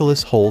Jack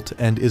Nicholas Hoult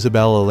and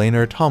Isabel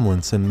Eleanor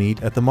Tomlinson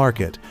meet at the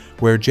market,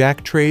 where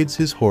Jack trades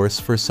his horse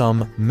for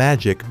some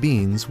magic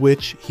beans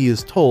which, he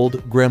is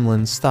told,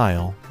 gremlin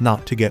style,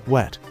 not to get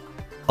wet.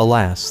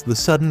 Alas, the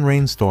sudden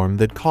rainstorm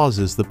that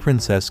causes the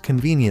princess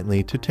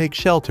conveniently to take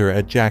shelter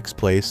at Jack's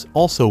place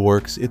also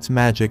works its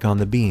magic on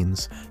the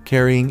beans,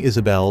 carrying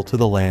Isabel to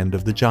the land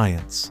of the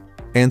giants.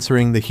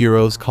 Answering the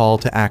hero's call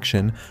to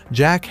action,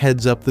 Jack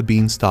heads up the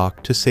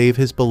beanstalk to save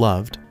his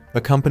beloved,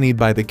 accompanied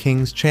by the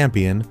king's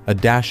champion, a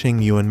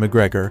dashing Ewan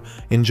McGregor,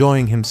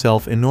 enjoying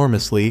himself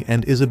enormously,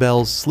 and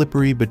Isabel's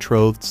slippery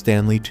betrothed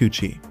Stanley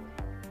Tucci.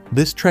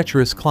 This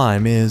treacherous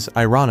climb is,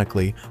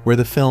 ironically, where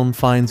the film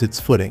finds its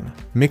footing,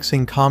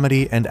 mixing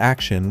comedy and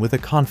action with a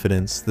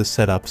confidence the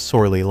setup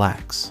sorely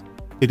lacks.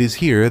 It is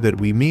here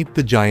that we meet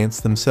the giants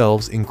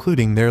themselves,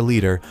 including their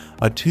leader,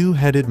 a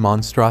two-headed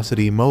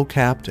monstrosity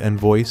mo-capped and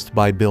voiced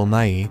by Bill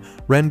Nighy,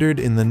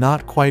 rendered in the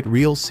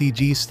not-quite-real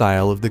CG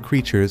style of the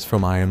creatures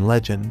from I Am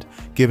Legend,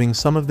 giving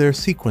some of their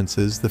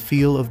sequences the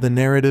feel of the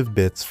narrative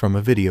bits from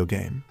a video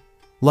game.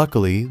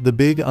 Luckily, the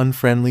big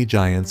unfriendly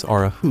giants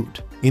are a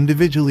hoot,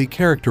 individually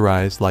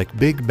characterized like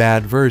big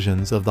bad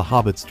versions of the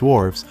Hobbit's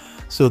dwarves,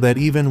 so that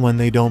even when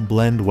they don't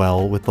blend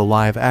well with the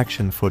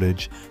live-action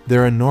footage,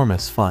 they're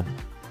enormous fun.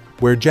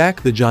 Where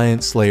Jack the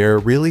Giant Slayer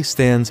really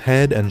stands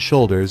head and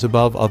shoulders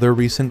above other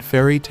recent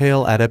fairy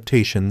tale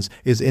adaptations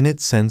is in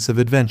its sense of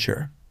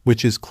adventure,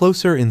 which is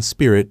closer in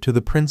spirit to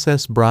The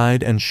Princess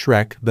Bride and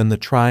Shrek than the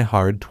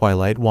try-hard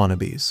Twilight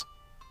wannabes.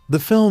 The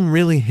film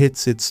really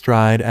hits its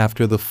stride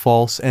after the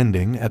false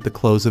ending at the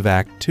close of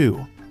Act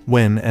 2,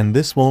 when, and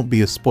this won't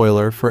be a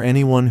spoiler for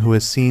anyone who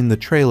has seen the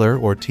trailer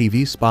or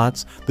TV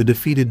spots, the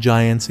defeated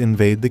giants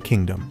invade the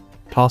kingdom,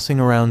 tossing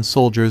around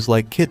soldiers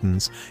like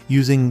kittens,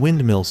 using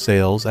windmill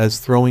sails as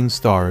throwing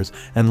stars,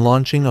 and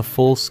launching a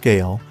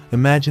full-scale,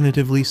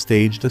 imaginatively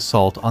staged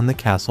assault on the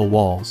castle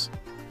walls.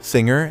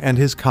 Singer and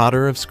his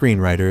cadre of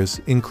screenwriters,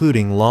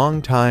 including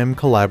longtime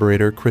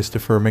collaborator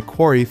Christopher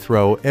McQuarrie,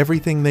 throw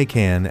everything they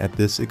can at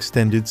this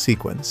extended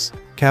sequence,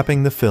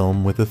 capping the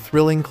film with a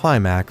thrilling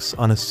climax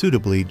on a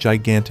suitably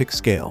gigantic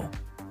scale.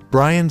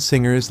 Bryan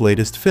Singer's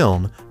latest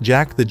film,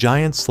 Jack the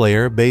Giant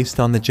Slayer, based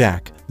on the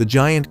Jack the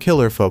Giant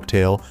Killer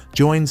folktale,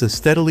 joins a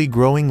steadily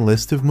growing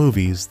list of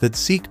movies that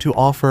seek to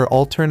offer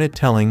alternate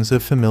tellings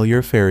of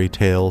familiar fairy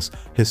tales,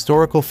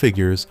 historical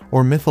figures,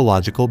 or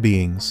mythological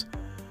beings.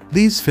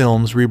 These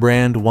films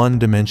rebrand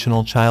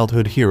one-dimensional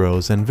childhood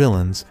heroes and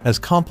villains as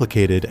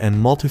complicated and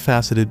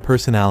multifaceted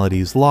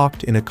personalities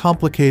locked in a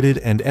complicated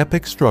and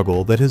epic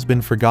struggle that has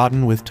been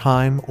forgotten with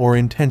time or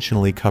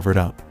intentionally covered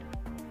up.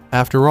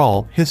 After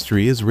all,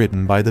 history is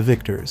written by the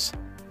victors.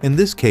 In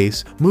this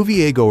case,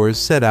 moviegoers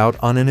set out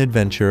on an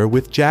adventure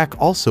with Jack,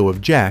 also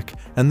of Jack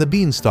and the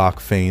Beanstalk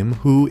fame,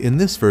 who, in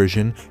this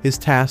version, is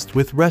tasked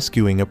with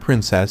rescuing a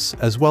princess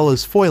as well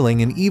as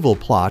foiling an evil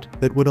plot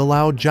that would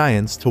allow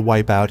giants to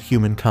wipe out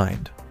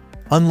humankind.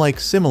 Unlike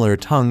similar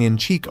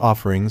tongue-in-cheek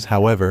offerings,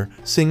 however,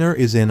 Singer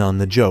is in on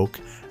the joke,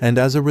 and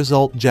as a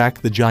result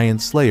Jack the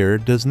Giant Slayer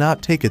does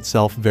not take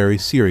itself very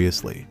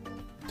seriously.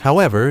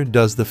 However,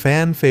 does the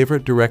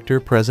fan-favorite director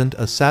present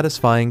a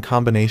satisfying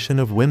combination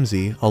of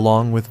whimsy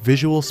along with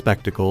visual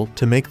spectacle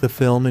to make the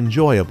film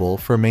enjoyable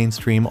for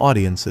mainstream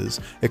audiences,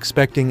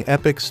 expecting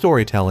epic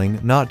storytelling,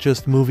 not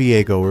just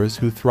moviegoers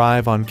who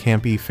thrive on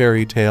campy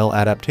fairy tale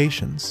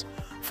adaptations?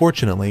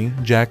 Fortunately,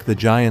 Jack the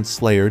Giant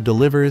Slayer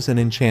delivers an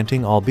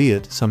enchanting,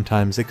 albeit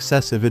sometimes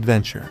excessive,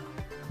 adventure.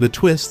 The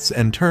twists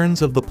and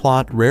turns of the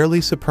plot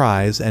rarely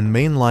surprise, and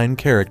mainline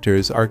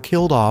characters are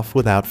killed off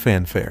without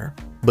fanfare.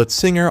 But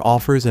Singer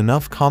offers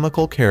enough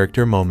comical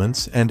character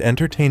moments and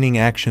entertaining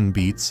action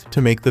beats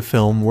to make the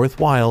film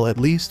worthwhile, at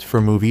least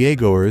for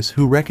moviegoers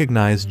who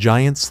recognize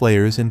Giant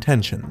Slayer's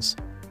intentions.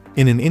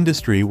 In an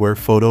industry where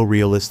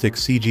photorealistic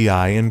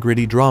CGI and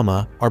gritty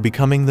drama are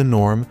becoming the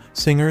norm,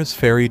 Singer's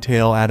fairy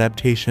tale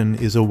adaptation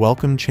is a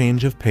welcome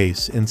change of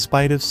pace in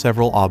spite of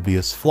several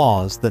obvious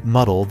flaws that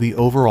muddle the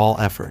overall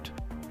effort.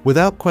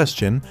 Without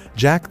question,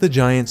 Jack the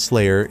Giant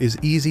Slayer is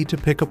easy to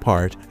pick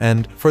apart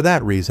and, for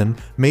that reason,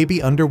 may be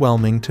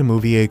underwhelming to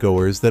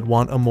moviegoers that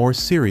want a more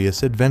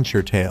serious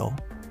adventure tale.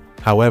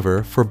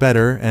 However, for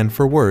better and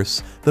for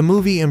worse, the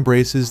movie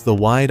embraces the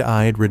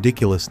wide-eyed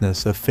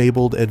ridiculousness of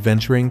fabled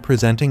adventuring,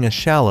 presenting a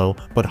shallow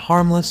but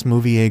harmless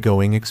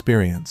moviegoing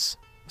experience.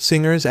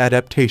 Singer's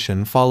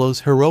adaptation follows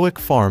heroic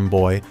farm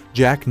boy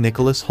Jack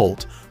Nicholas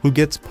Hoult, who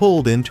gets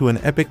pulled into an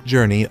epic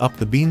journey up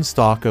the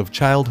beanstalk of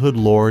childhood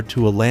lore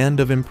to a land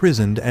of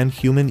imprisoned and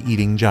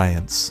human-eating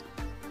giants.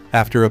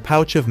 After a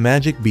pouch of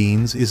magic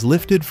beans is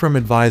lifted from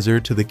advisor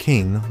to the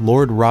king,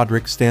 Lord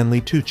Roderick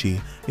Stanley Tucci,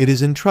 it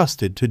is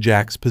entrusted to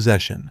Jack's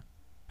possession.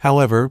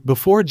 However,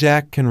 before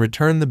Jack can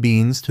return the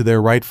beans to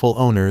their rightful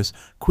owners,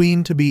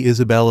 Queen-to-be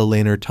Isabel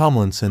Eleanor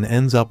Tomlinson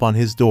ends up on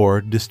his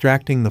door,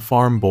 distracting the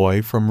farm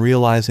boy from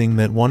realizing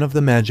that one of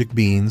the magic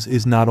beans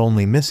is not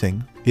only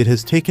missing, it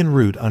has taken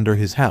root under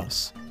his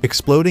house.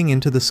 Exploding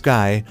into the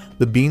sky,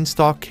 the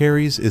beanstalk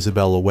carries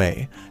Isabel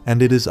away,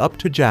 and it is up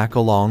to Jack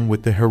along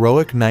with the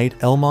heroic knight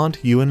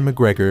Elmont Ewan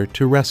McGregor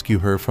to rescue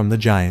her from the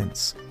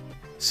giants.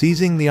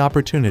 Seizing the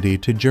opportunity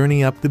to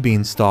journey up the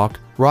beanstalk,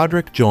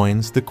 Roderick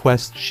joins the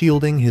quest,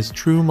 shielding his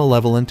true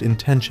malevolent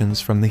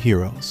intentions from the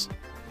heroes.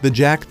 The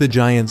Jack the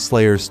Giant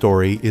Slayer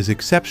story is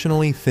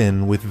exceptionally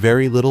thin with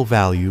very little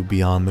value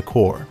beyond the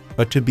core,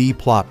 a to-be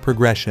plot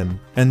progression,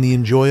 and the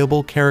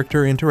enjoyable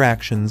character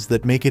interactions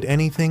that make it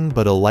anything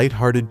but a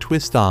light-hearted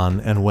twist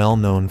on and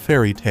well-known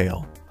fairy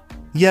tale.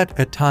 Yet,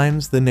 at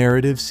times the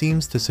narrative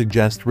seems to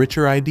suggest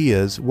richer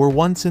ideas were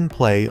once in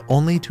play,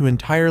 only to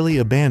entirely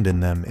abandon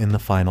them in the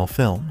final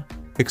film.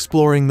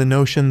 Exploring the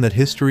notion that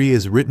history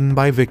is written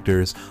by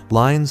victors,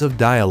 lines of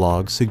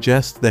dialogue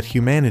suggest that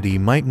humanity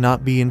might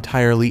not be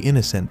entirely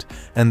innocent,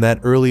 and that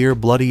earlier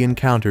bloody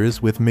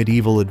encounters with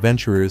medieval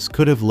adventurers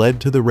could have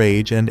led to the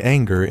rage and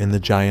anger in the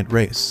giant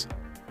race.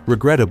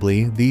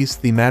 Regrettably, these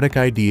thematic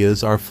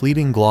ideas are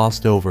fleeting,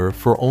 glossed over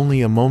for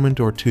only a moment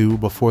or two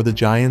before the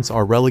giants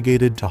are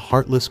relegated to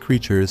heartless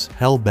creatures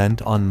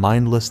hell-bent on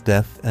mindless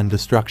death and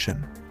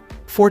destruction.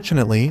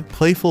 Fortunately,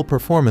 playful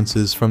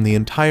performances from the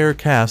entire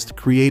cast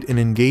create an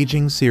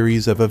engaging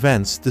series of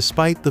events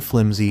despite the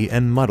flimsy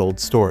and muddled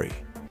story.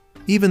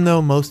 Even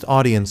though most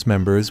audience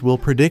members will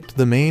predict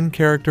the main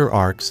character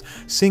arcs,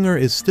 Singer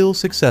is still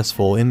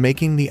successful in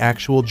making the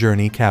actual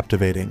journey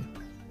captivating.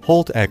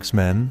 Hoult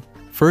X-Men,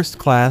 First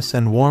Class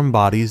and Warm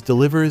Bodies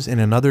delivers in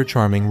another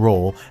charming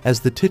role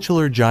as the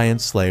titular giant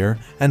slayer,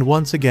 and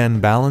once again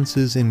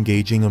balances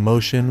engaging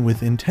emotion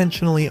with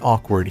intentionally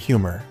awkward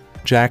humor.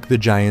 Jack the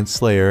Giant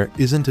Slayer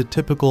isn't a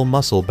typical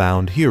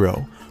muscle-bound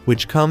hero,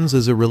 which comes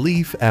as a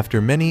relief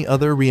after many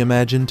other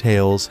reimagined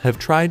tales have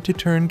tried to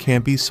turn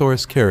campy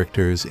source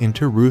characters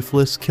into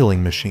ruthless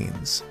killing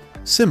machines.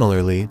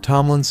 Similarly,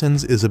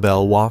 Tomlinson's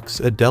Isabel walks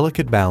a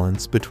delicate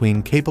balance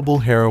between capable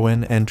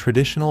heroine and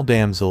traditional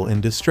damsel in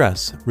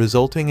distress,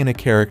 resulting in a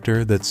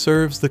character that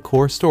serves the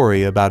core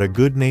story about a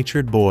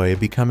good-natured boy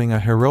becoming a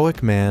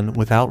heroic man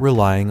without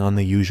relying on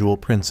the usual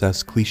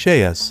princess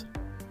clichés.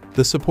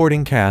 The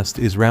supporting cast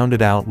is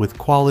rounded out with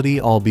quality,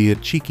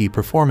 albeit cheeky,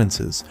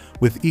 performances,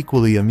 with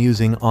equally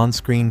amusing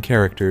on-screen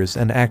characters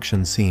and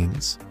action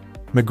scenes.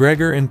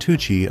 McGregor and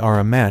Tucci are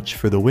a match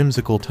for the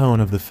whimsical tone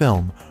of the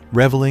film,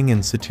 reveling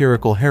in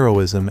satirical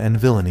heroism and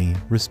villainy,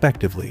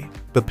 respectively.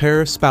 The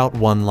pair spout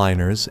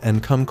one-liners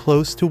and come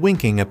close to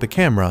winking at the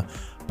camera,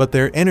 but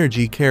their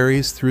energy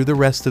carries through the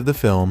rest of the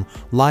film,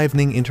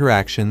 livening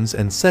interactions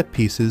and set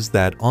pieces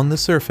that, on the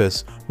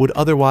surface, would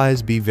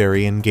otherwise be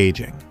very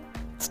engaging.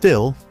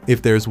 Still,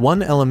 if there's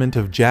one element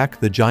of Jack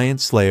the Giant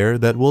Slayer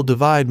that will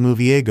divide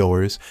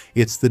moviegoers,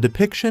 it's the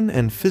depiction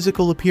and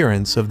physical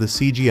appearance of the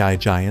CGI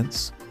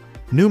giants.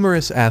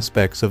 Numerous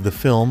aspects of the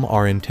film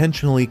are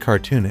intentionally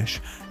cartoonish,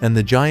 and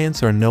the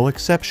giants are no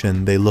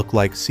exception. They look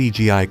like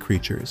CGI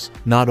creatures,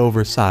 not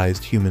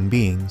oversized human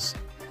beings.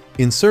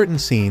 In certain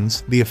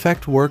scenes, the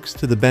effect works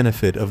to the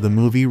benefit of the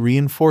movie,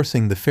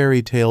 reinforcing the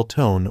fairy tale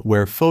tone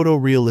where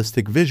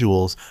photorealistic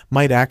visuals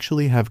might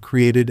actually have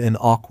created an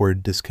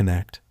awkward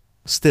disconnect.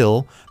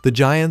 Still, the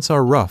giants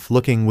are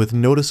rough-looking with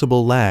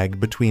noticeable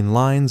lag between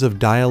lines of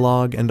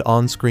dialogue and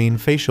on-screen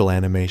facial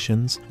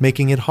animations,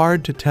 making it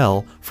hard to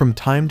tell, from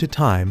time to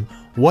time,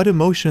 what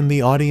emotion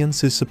the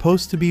audience is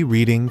supposed to be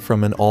reading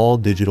from an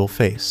all-digital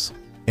face.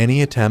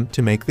 Any attempt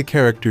to make the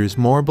characters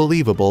more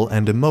believable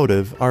and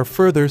emotive are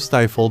further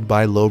stifled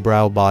by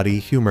lowbrow body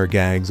humor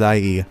gags,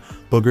 i.e.,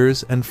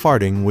 boogers and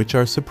farting, which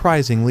are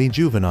surprisingly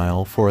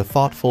juvenile for a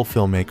thoughtful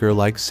filmmaker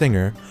like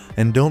Singer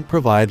and don't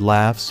provide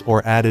laughs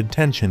or added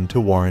tension to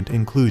warrant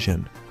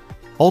inclusion.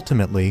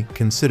 Ultimately,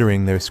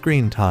 considering their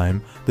screen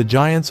time, the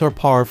giants are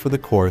par for the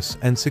course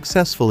and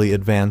successfully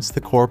advance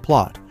the core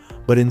plot,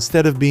 but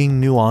instead of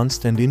being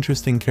nuanced and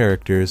interesting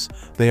characters,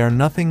 they are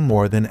nothing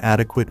more than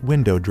adequate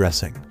window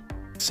dressing.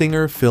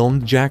 Singer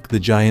filmed Jack the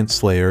Giant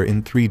Slayer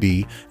in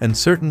 3D, and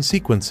certain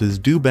sequences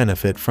do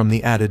benefit from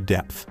the added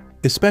depth,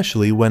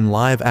 especially when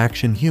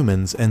live-action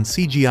humans and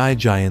CGI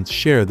giants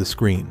share the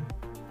screen.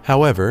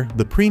 However,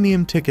 the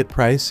premium ticket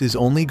price is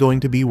only going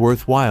to be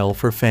worthwhile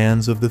for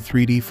fans of the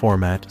 3D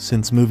format,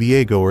 since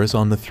moviegoers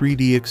on the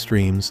 3D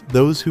extremes,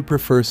 those who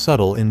prefer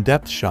subtle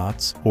in-depth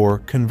shots, or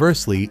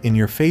conversely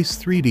in-your-face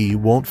 3D,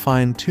 won't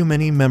find too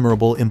many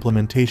memorable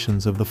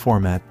implementations of the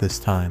format this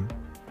time.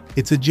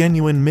 It's a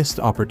genuine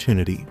missed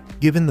opportunity,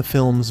 given the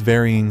film's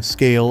varying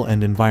scale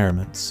and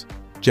environments.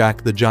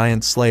 Jack the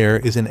Giant Slayer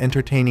is an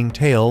entertaining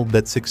tale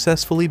that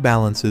successfully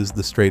balances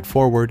the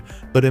straightforward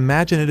but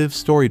imaginative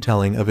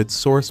storytelling of its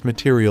source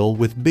material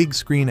with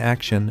big-screen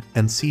action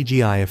and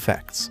CGI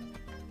effects.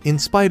 In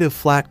spite of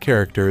flat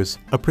characters,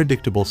 a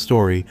predictable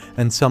story,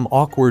 and some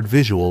awkward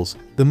visuals,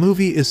 the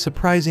movie is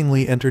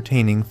surprisingly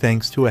entertaining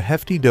thanks to a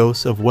hefty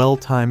dose of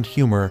well-timed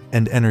humor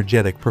and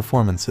energetic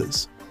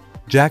performances.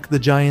 Jack the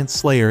Giant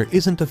Slayer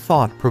isn't a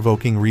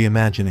thought-provoking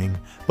reimagining,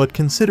 but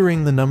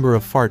considering the number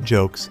of fart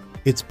jokes,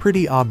 it's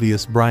pretty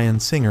obvious Bryan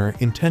Singer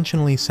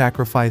intentionally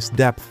sacrificed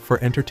depth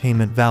for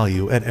entertainment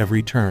value at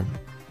every turn.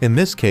 In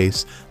this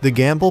case, the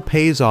gamble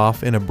pays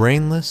off in a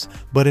brainless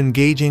but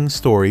engaging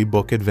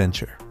storybook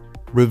adventure.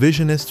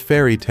 Revisionist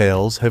fairy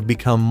tales have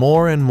become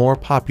more and more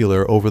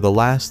popular over the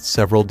last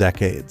several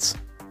decades.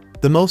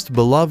 The most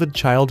beloved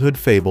childhood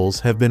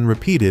fables have been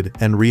repeated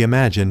and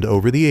reimagined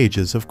over the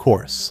ages, of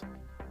course.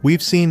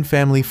 We've seen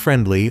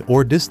family-friendly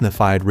or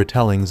Disneyfied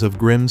retellings of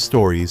grim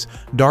stories,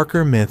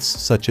 darker myths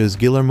such as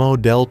Guillermo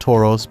del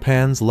Toro's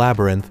Pan's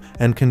Labyrinth,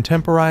 and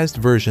contemporized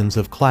versions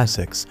of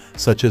classics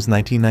such as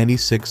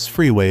 1996's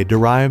Freeway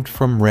derived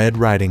from Red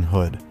Riding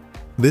Hood.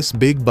 This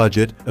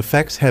big-budget,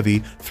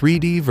 effects-heavy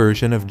 3D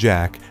version of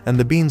Jack and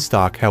the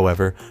Beanstalk,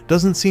 however,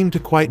 doesn't seem to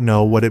quite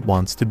know what it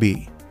wants to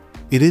be.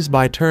 It is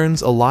by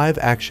turns a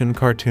live-action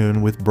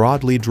cartoon with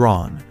broadly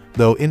drawn,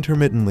 though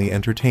intermittently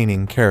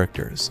entertaining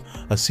characters,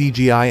 a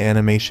CGI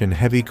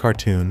animation-heavy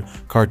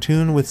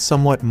cartoon with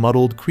somewhat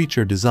muddled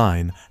creature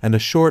design, and a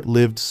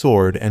short-lived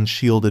sword and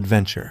shield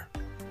adventure.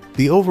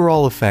 The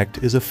overall effect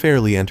is a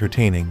fairly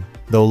entertaining,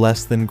 though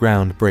less than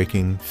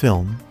groundbreaking,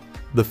 film.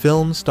 The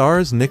film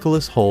stars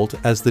Nicholas Hoult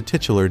as the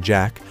titular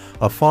Jack,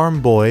 a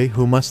farm boy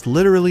who must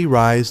literally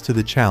rise to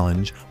the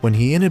challenge when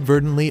he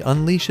inadvertently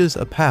unleashes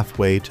a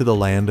pathway to the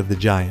land of the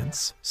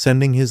giants,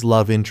 sending his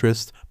love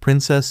interest,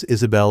 Princess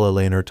Isabel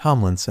Eleanor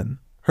Tomlinson,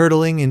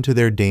 hurtling into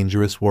their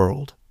dangerous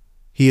world.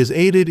 He is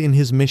aided in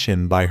his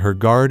mission by her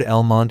guard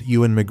Elmont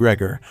Ewan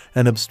McGregor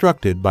and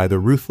obstructed by the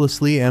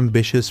ruthlessly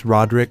ambitious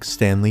Roderick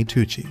Stanley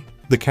Tucci.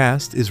 The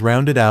cast is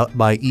rounded out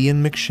by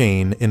Ian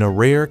McShane in a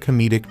rare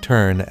comedic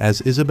turn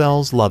as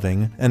Isabel's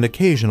loving and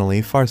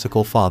occasionally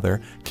farcical father,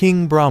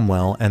 King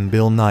Bromwell, and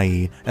Bill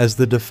Nighy as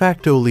the de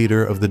facto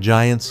leader of the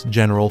Giants,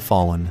 General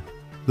Fallen.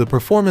 The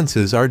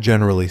performances are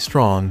generally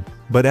strong,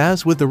 but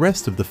as with the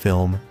rest of the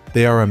film,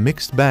 they are a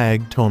mixed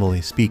bag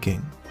tonally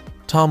speaking.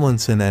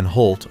 Tomlinson and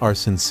Hoult are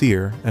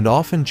sincere and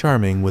often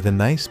charming, with a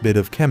nice bit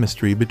of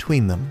chemistry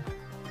between them.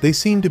 They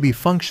seem to be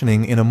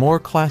functioning in a more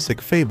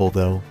classic fable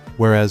though,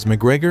 whereas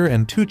McGregor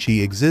and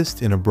Tucci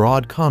exist in a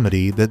broad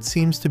comedy that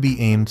seems to be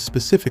aimed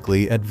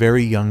specifically at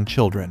very young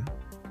children.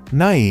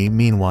 Nighy,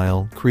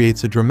 meanwhile,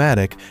 creates a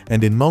dramatic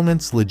and in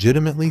moments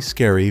legitimately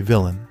scary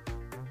villain.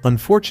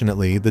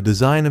 Unfortunately, the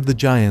design of the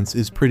giants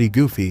is pretty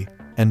goofy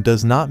and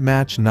does not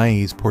match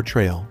Nighy's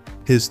portrayal.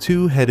 His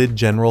two-headed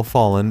General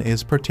Fallen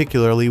is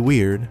particularly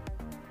weird.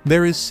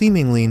 There is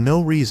seemingly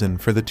no reason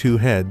for the two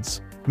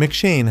heads.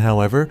 McShane,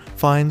 however,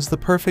 finds the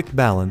perfect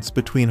balance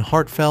between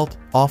heartfelt,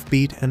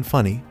 offbeat, and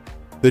funny.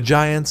 The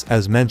giants,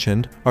 as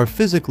mentioned, are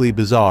physically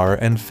bizarre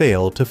and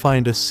fail to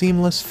find a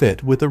seamless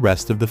fit with the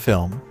rest of the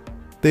film.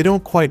 They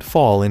don't quite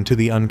fall into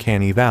the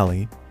uncanny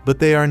valley, but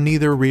they are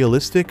neither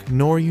realistic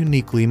nor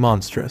uniquely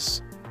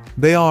monstrous.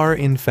 They are,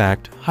 in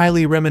fact,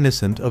 highly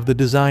reminiscent of the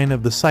design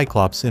of the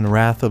Cyclops in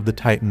Wrath of the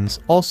Titans,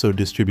 also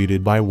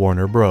distributed by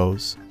Warner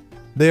Bros.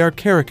 They are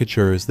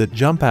caricatures that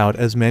jump out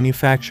as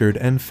manufactured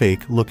and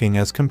fake-looking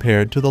as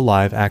compared to the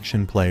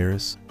live-action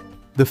players.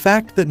 The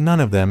fact that none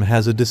of them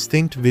has a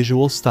distinct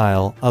visual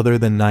style other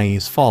than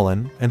Nai's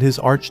Fallen and his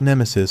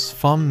arch-nemesis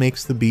Fum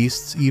makes the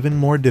beasts even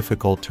more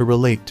difficult to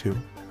relate to.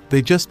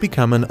 They just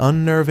become an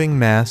unnerving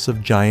mass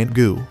of giant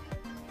goo.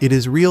 It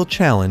is a real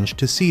challenge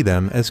to see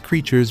them as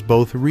creatures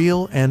both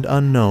real and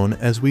unknown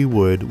as we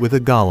would with a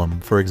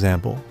golem, for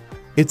example.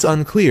 It's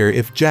unclear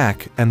if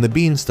Jack and the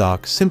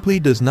Beanstalk simply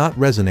does not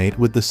resonate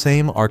with the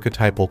same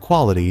archetypal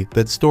quality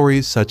that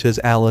stories such as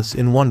Alice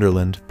in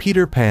Wonderland,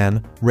 Peter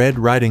Pan, Red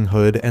Riding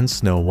Hood, and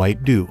Snow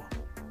White do.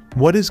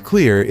 What is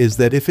clear is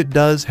that if it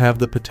does have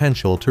the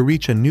potential to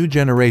reach a new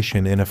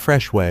generation in a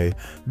fresh way,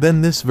 then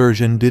this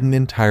version didn't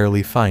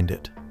entirely find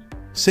it.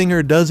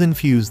 Singer does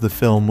infuse the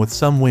film with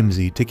some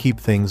whimsy to keep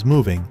things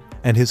moving,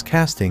 and his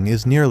casting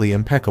is nearly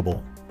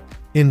impeccable.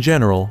 In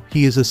general,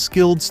 he is a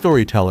skilled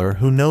storyteller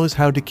who knows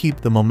how to keep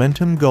the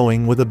momentum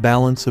going with a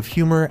balance of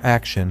humor,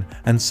 action,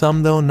 and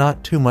some though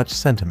not too much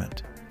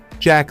sentiment.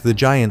 Jack the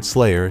Giant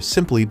Slayer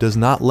simply does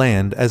not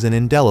land as an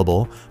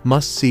indelible,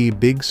 must-see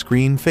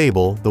big-screen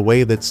fable the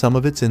way that some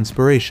of its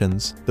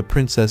inspirations, The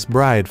Princess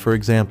Bride for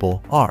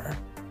example, are.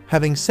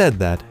 Having said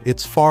that,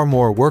 it's far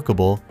more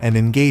workable and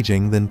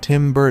engaging than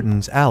Tim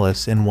Burton's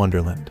Alice in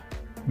Wonderland.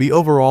 The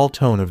overall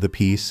tone of the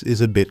piece is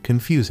a bit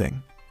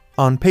confusing.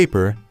 On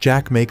paper,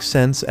 Jack makes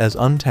sense as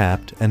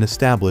untapped and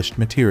established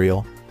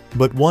material,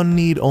 but one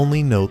need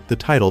only note the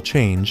title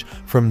change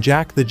from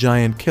Jack the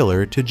Giant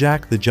Killer to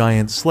Jack the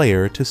Giant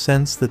Slayer to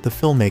sense that the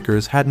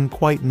filmmakers hadn't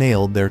quite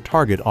nailed their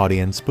target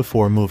audience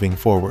before moving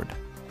forward.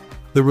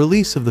 The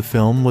release of the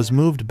film was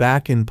moved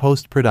back in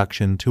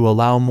post-production to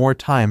allow more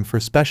time for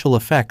special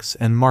effects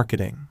and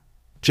marketing.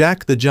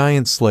 Jack the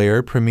Giant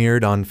Slayer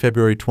premiered on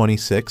February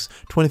 26,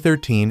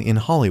 2013 in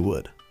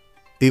Hollywood.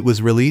 It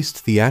was released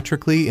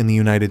theatrically in the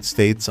United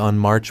States on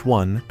March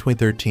 1,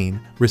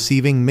 2013,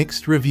 receiving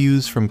mixed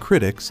reviews from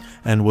critics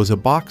and was a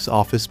box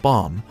office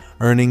bomb,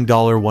 earning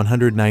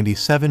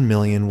 $197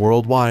 million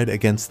worldwide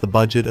against the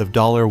budget of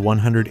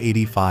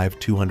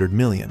 $185-200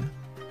 million.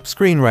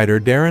 Screenwriter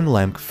Darren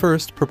Lemke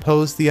first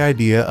proposed the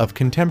idea of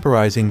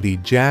contemporizing the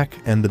Jack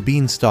and the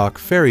Beanstalk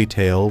fairy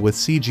tale with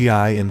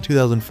CGI in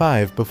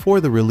 2005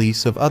 before the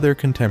release of other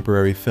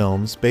contemporary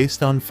films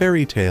based on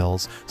fairy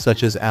tales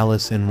such as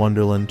Alice in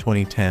Wonderland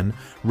 2010,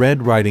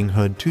 Red Riding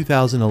Hood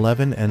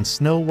 2011, and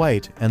Snow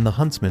White and the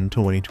Huntsman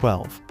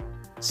 2012.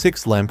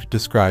 Lemke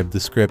described the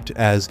script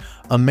as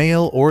a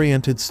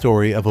male-oriented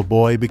story of a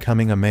boy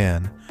becoming a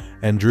man,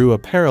 and drew a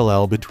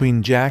parallel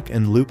between Jack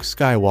and Luke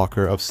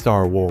Skywalker of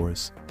Star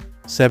Wars.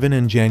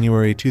 In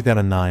January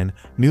 2009,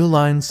 New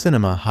Line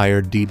Cinema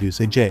hired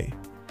J.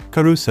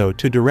 Caruso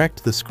to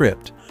direct the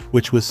script,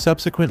 which was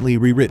subsequently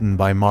rewritten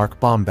by Mark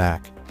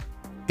Baumbach.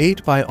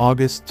 By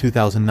August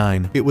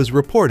 2009, it was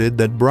reported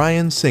that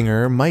Bryan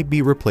Singer might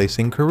be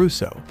replacing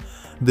Caruso.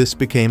 This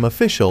became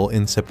official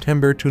in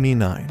September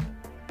 29,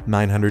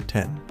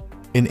 910.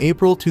 In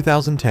April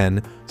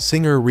 2010,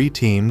 Singer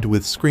re-teamed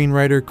with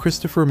screenwriter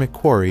Christopher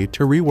McQuarrie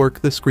to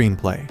rework the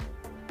screenplay.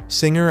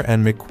 Singer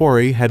and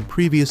McQuarrie had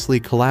previously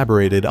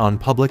collaborated on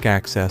Public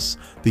Access,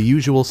 The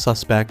Usual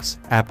Suspects,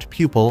 Apt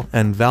Pupil,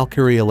 and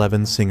Valkyrie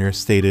 11. Singer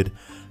stated,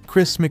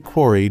 "Chris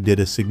McQuarrie did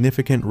a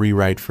significant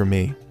rewrite for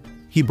me.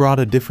 He brought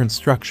a different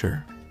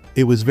structure.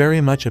 It was very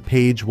much a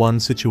page one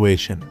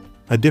situation,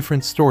 a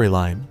different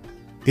storyline.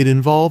 It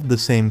involved the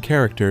same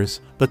characters,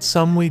 but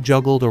some we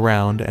juggled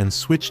around and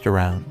switched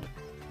around.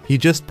 He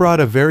just brought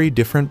a very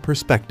different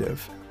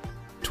perspective."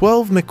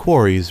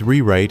 McQuarrie's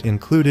rewrite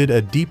included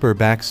a deeper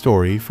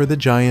backstory for the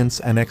giants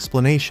and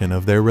explanation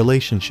of their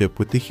relationship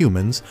with the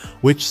humans,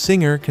 which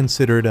Singer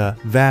considered a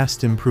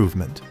vast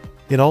improvement.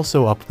 It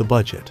also upped the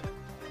budget.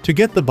 To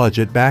get the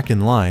budget back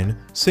in line,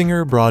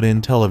 Singer brought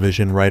in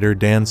television writer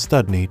Dan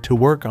Studney to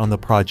work on the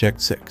Project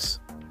 6.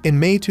 In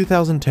May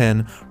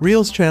 2010,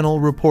 Reel's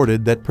Channel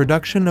reported that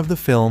production of the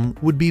film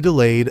would be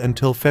delayed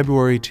until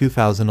February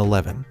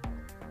 2011.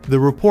 The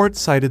report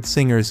cited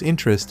Singer's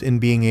interest in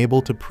being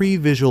able to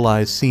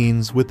pre-visualize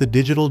scenes with the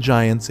digital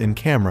giants in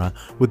camera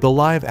with the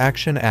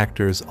live-action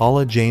actors a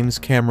la James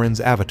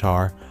Cameron's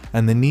Avatar,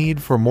 and the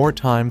need for more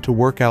time to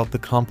work out the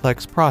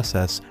complex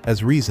process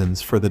as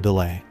reasons for the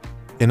delay.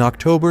 In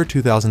October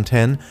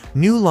 2010,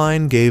 New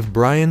Line gave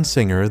Bryan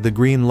Singer the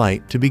green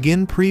light to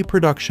begin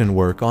pre-production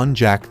work on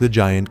Jack the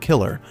Giant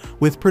Killer,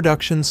 with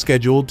production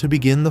scheduled to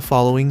begin the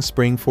following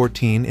spring.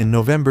 In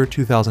November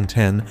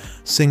 2010,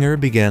 Singer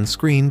began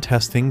screen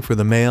testing for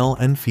the male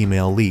and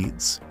female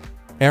leads.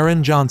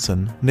 Aaron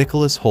Johnson,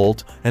 Nicholas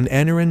Hoult, and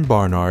Aneurin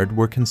Barnard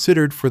were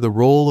considered for the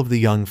role of the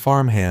young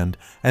farmhand,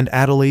 and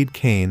Adelaide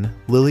Kane,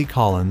 Lily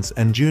Collins,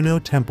 and Juno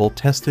Temple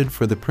tested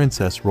for the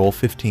princess role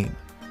 15.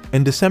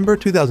 In December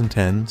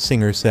 2010,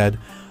 Singer said,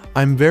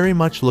 "I'm very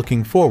much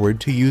looking forward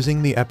to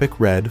using the epic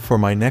Red for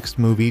my next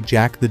movie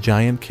Jack the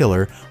Giant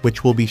Killer,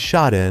 which will be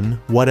shot in,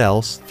 what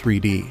else,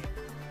 3D.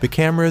 The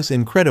camera's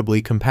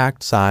incredibly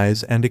compact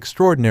size and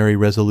extraordinary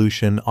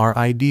resolution are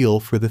ideal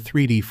for the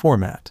 3D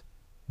format.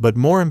 But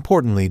more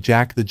importantly,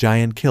 Jack the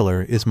Giant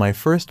Killer is my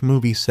first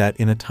movie set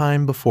in a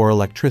time before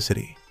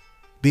electricity.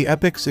 The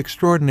epic's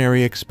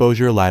extraordinary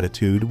exposure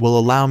latitude will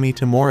allow me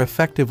to more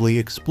effectively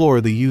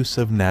explore the use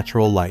of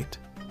natural light."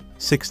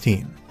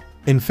 16.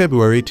 In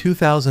February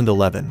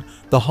 2011,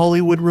 The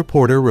Hollywood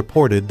Reporter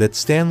reported that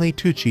Stanley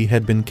Tucci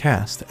had been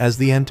cast as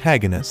the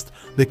antagonist,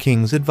 the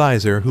king's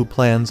advisor who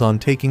plans on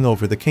taking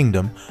over the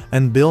kingdom,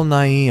 and Bill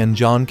Nighy and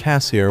John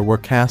Cassier were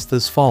cast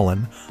as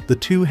Fallen, the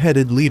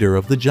two-headed leader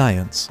of the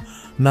giants.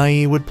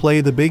 Nighy would play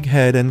the big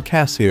head and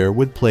Cassier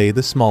would play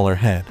the smaller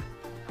head.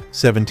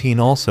 17.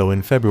 Also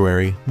in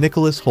February,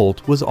 Nicholas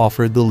Hoult was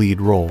offered the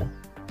lead role.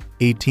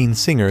 18.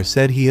 Singer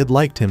said he had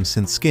liked him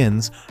since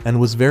Skins and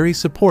was very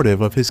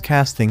supportive of his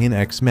casting in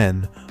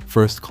X-Men: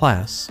 First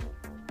Class.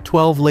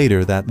 12.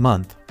 Later that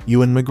month,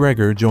 Ewan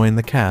McGregor joined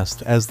the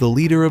cast as the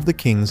leader of the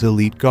King's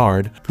elite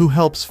guard who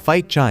helps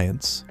fight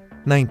giants.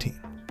 19.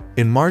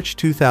 In March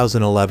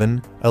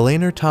 2011,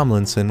 Eleanor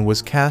Tomlinson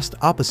was cast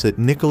opposite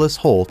Nicholas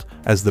Hoult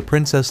as the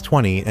Princess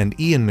 20, and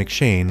Ian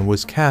McShane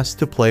was cast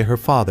to play her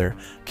father,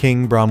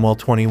 King Bromwell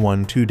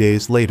 21. 2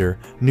 days later,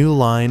 New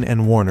Line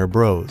and Warner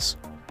Bros.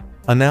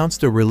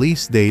 announced a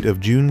release date of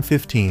June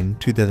 15,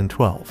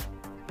 2012.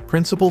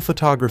 Principal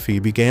photography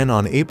began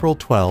on April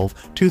 12,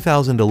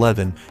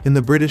 2011 in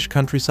the British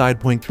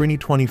countryside.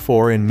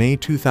 324 in May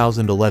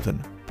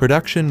 2011,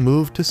 production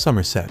moved to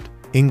Somerset,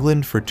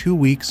 England for 2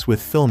 weeks with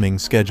filming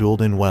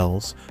scheduled in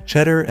Wells,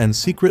 Cheddar and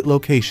secret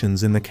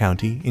locations in the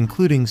county,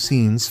 including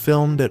scenes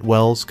filmed at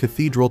Wells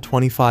Cathedral.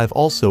 25.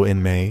 Also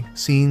in May,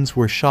 scenes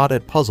were shot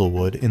at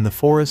Puzzlewood in the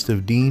Forest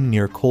of Dean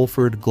near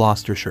Colford,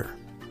 Gloucestershire.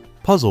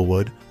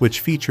 Puzzlewood,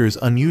 which features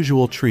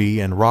unusual tree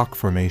and rock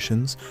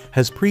formations,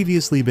 has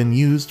previously been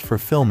used for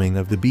filming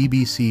of the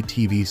BBC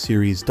TV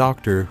series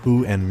Doctor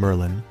Who and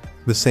Merlin.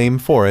 The same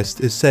forest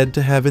is said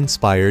to have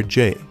inspired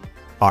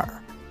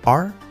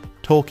J.R.R.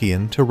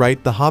 Tolkien to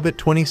write The Hobbit.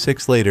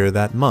 26. Later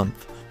that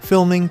month,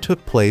 filming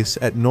took place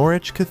at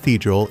Norwich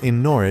Cathedral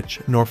in Norwich,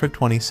 Norfolk.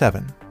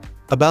 27.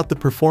 About the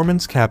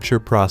performance capture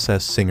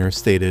process, Singer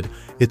stated,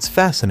 "It's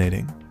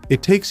fascinating.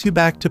 It takes you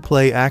back to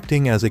play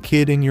acting as a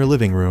kid in your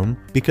living room,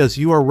 because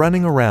you are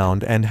running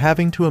around and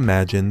having to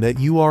imagine that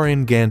you are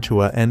in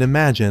Gantua and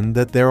imagine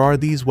that there are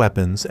these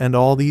weapons and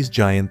all these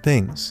giant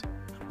things.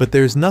 But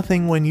there's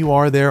nothing when you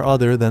are there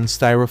other than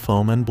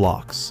styrofoam and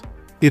blocks.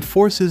 It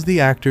forces the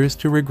actors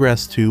to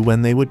regress to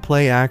when they would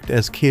play act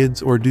as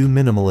kids or do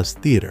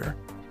minimalist theater.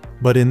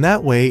 But in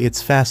that way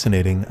it's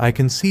fascinating. I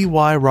can see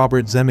why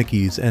Robert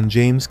Zemeckis and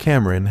James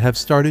Cameron have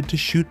started to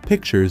shoot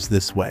pictures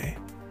this way."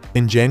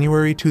 In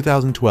January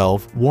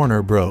 2012,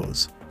 Warner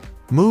Bros.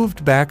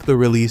 moved back the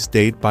release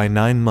date by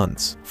 9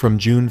 months, from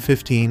June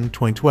 15,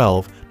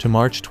 2012 to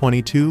March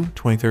 22,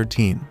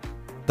 2013.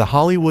 The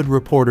Hollywood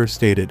Reporter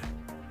stated,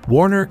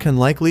 "Warner can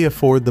likely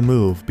afford the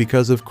move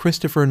because of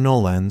Christopher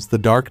Nolan's The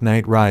Dark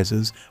Knight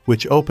Rises,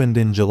 which opened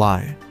in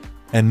July.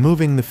 And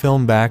moving the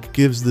film back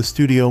gives the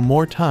studio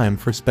more time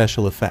for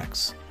special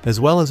effects, as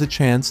well as a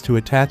chance to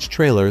attach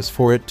trailers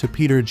for it to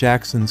Peter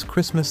Jackson's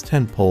Christmas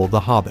tentpole The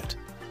Hobbit: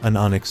 An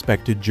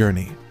Unexpected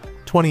Journey."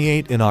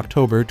 28. In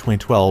October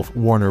 2012,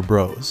 Warner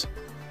Bros.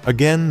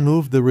 again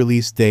moved the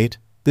release date,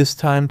 this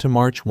time to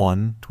March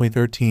 1,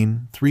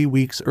 2013, 3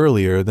 weeks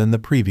earlier than the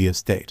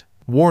previous date.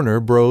 Warner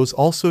Bros.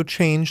 Also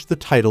changed the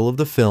title of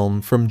the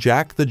film from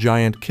Jack the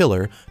Giant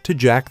Killer to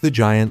Jack the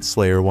Giant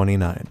Slayer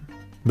 19.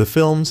 The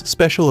film's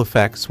special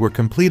effects were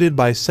completed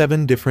by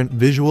 7 different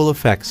visual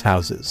effects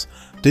houses: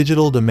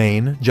 Digital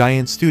Domain,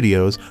 Giant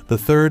Studios, The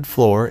Third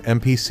Floor,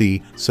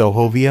 MPC,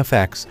 Soho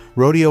VFX,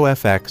 Rodeo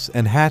FX,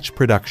 and Hatch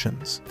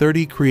Productions.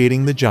 30.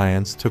 Creating the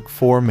Giants took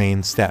 4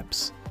 main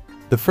steps.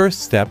 The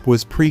first step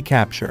was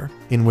pre-capture,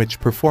 in which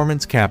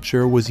performance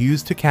capture was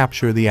used to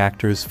capture the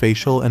actors'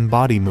 facial and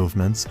body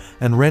movements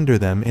and render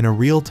them in a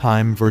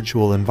real-time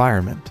virtual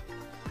environment.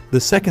 The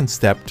second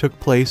step took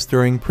place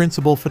during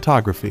principal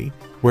photography,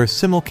 where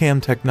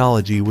simulcam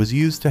technology was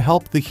used to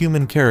help the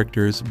human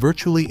characters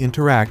virtually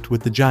interact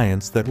with the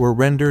giants that were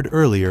rendered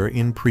earlier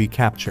in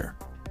pre-capture.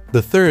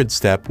 The third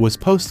step was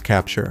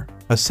post-capture,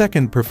 a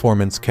second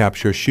performance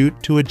capture shoot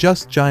to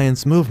adjust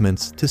giants'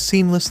 movements to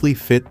seamlessly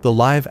fit the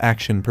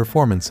live-action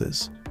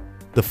performances.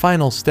 The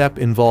final step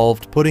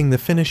involved putting the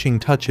finishing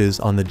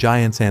touches on the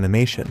giants'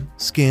 animation,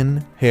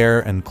 skin, hair,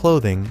 and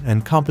clothing,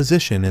 and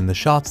composition in the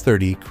shots.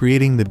 30.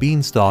 Creating the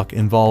Beanstalk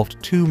involved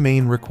 2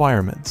 main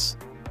requirements.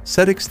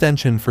 Set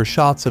extension for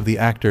shots of the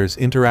actors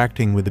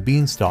interacting with the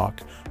Beanstalk,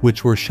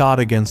 which were shot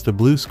against a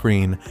blue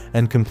screen,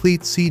 and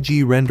complete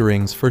CG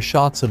renderings for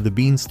shots of the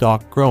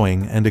Beanstalk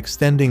growing and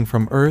extending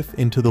from Earth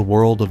into the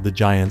world of the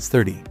Giants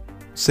 30.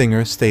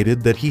 Singer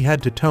stated that he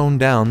had to tone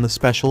down the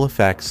special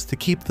effects to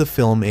keep the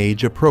film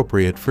age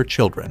appropriate for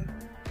children.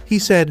 He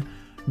said,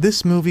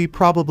 "This movie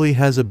probably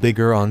has a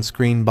bigger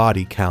on-screen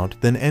body count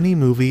than any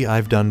movie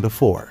I've done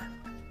before.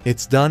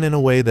 It's done in a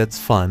way that's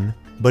fun,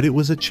 but it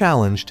was a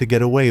challenge to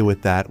get away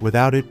with that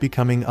without it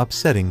becoming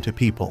upsetting to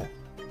people.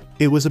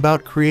 It was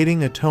about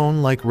creating a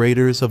tone like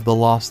Raiders of the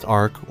Lost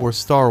Ark or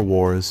Star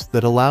Wars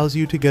that allows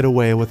you to get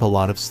away with a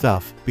lot of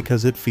stuff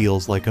because it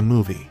feels like a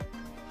movie."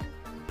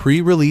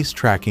 Pre-release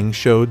tracking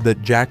showed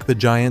that Jack the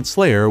Giant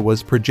Slayer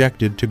was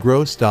projected to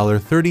gross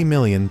 $30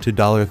 million to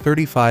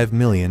 $35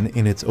 million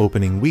in its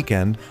opening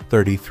weekend,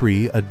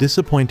 33, a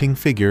disappointing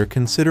figure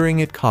considering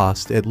it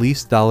cost at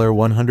least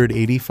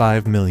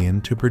 $185 million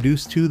to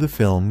produce. The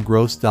film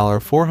grossed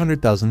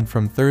 $400,000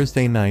 from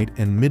Thursday night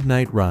and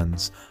midnight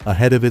runs,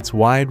 ahead of its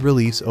wide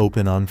release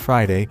open on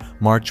Friday,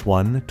 March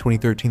 1,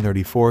 2013.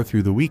 34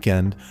 through the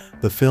weekend,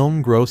 the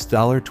film grossed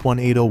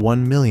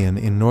 $28.01 million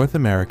in North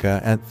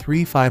America at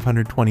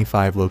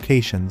 525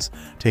 locations,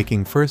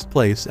 taking first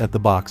place at the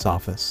box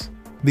office.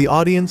 The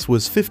audience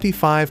was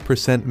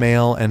 55%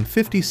 male and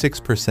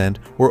 56%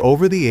 were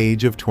over the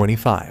age of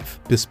 25.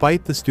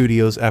 Despite the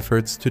studio's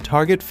efforts to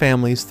target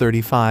families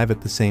 35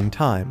 at the same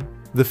time,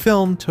 the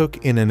film took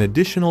in an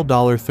additional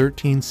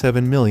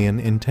 $13.7 million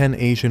in 10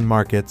 Asian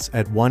markets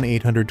at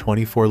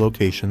 824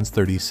 locations,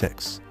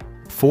 36.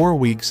 4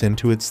 weeks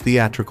into its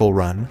theatrical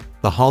run,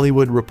 The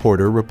Hollywood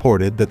Reporter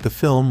reported that the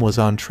film was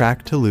on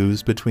track to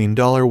lose between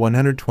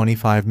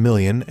 $125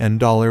 million and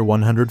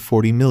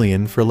 $140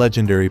 million for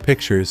Legendary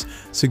Pictures,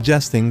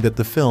 suggesting that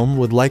the film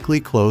would likely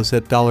close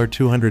at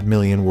 $200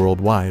 million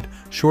worldwide,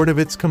 short of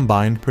its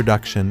combined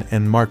production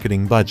and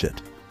marketing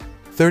budget.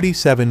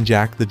 37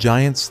 Jack the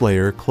Giant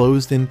Slayer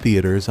closed in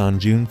theaters on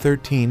June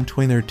 13,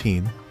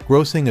 2013,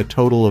 grossing a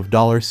total of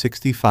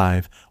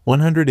 $65,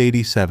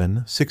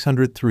 $187,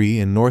 $603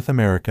 in North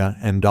America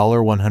and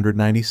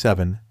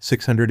 $197,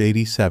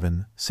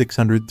 $687,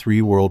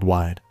 $603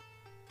 worldwide.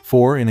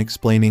 4. In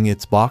explaining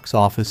its box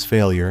office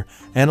failure,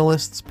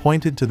 analysts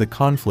pointed to the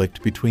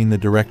conflict between the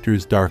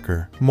director's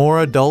darker,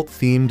 more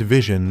adult-themed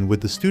vision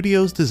with the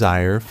studio's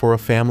desire for a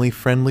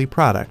family-friendly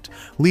product,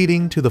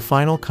 leading to the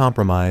final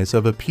compromise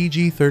of a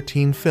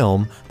PG-13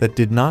 film that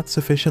did not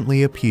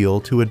sufficiently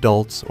appeal to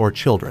adults or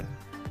children.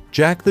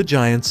 Jack the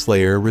Giant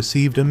Slayer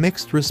received a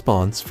mixed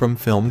response from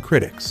film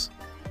critics.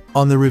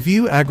 On the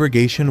review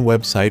aggregation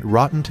website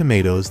Rotten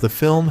Tomatoes, the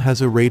film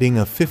has a rating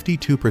of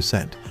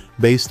 52%,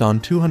 based on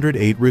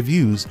 208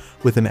 reviews,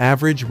 with an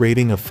average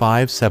rating of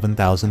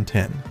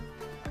 5/7,010.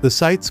 The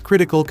site's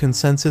critical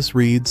consensus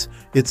reads,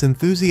 "It's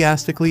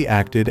enthusiastically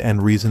acted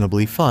and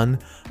reasonably fun,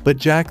 but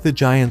Jack the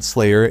Giant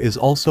Slayer is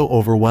also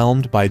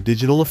overwhelmed by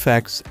digital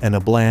effects and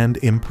a bland,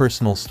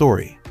 impersonal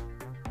story."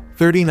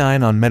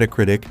 39 on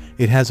Metacritic,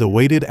 it has a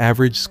weighted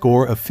average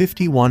score of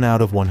 51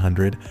 out of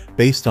 100,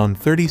 based on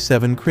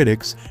 37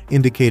 critics,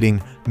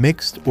 indicating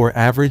mixed or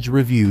average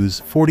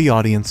reviews. 40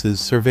 audiences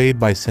surveyed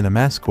by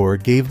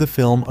CinemaScore gave the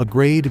film a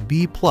grade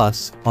B+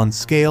 on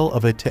scale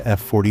of A to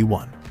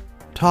F41.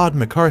 Todd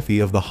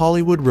McCarthy of The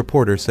Hollywood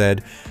Reporter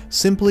said,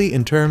 "Simply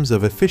in terms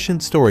of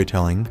efficient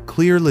storytelling,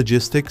 clear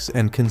logistics,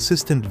 and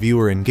consistent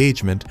viewer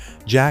engagement,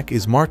 Jack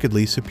is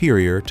markedly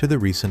superior to the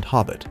recent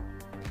Hobbit."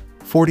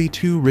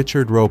 42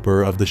 Richard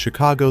Roper of the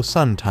Chicago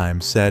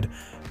Sun-Times said,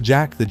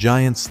 "Jack the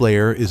Giant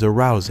Slayer is a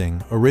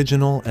rousing,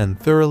 original, and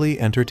thoroughly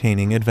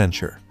entertaining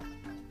adventure."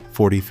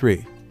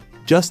 43.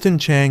 Justin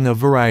Chang of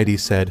Variety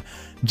said,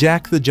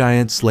 "Jack the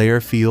Giant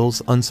Slayer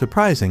feels,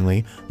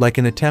 unsurprisingly, like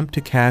an attempt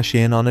to cash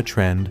in on a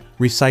trend,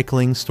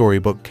 recycling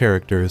storybook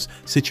characters,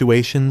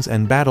 situations,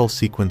 and battle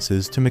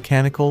sequences to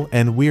mechanical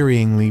and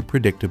wearyingly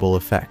predictable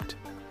effect."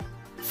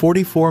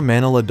 44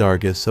 Manila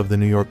Dargis of the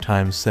New York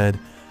Times said,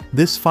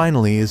 "This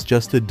finally is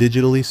just a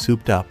digitally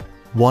souped-up,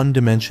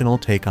 one-dimensional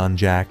take on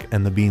Jack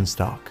and the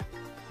Beanstalk."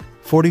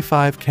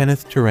 45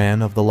 Kenneth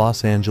Turan of the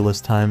Los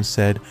Angeles Times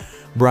said,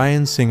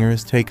 "Bryan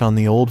Singer's take on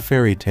the old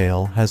fairy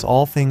tale has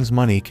all things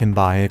money can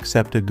buy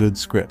except a good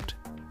script."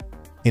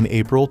 In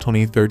April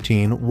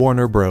 2013,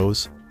 Warner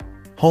Bros.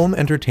 Home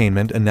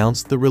Entertainment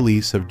announced the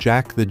release of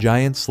Jack the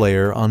Giant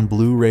Slayer on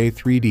Blu-ray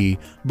 3D,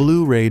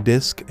 Blu-ray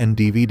disc, and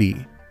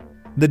DVD.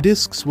 The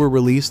discs were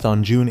released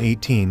on June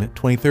 18,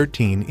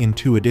 2013 in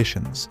 2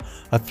 editions,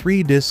 a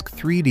 3-disc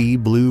 3D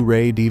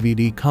Blu-ray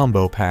DVD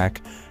combo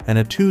pack and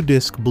a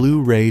 2-disc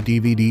Blu-ray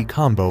DVD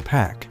combo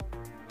pack.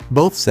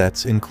 Both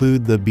sets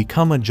include the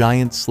Become a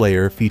Giant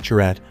Slayer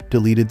featurette,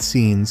 deleted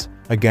scenes,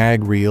 a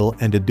gag reel,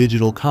 and a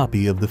digital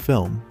copy of the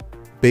film.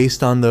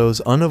 Based on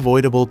those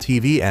unavoidable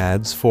TV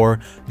ads for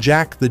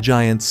Jack the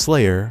Giant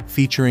Slayer,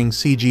 featuring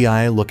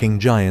CGI-looking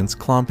giants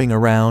clomping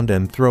around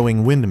and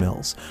throwing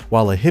windmills,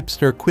 while a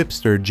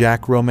hipster-quipster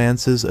Jack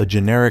romances a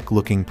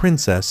generic-looking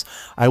princess,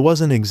 I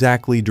wasn't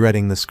exactly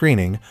dreading the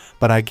screening,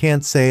 but I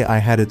can't say I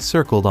had it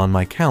circled on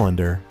my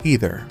calendar,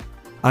 either.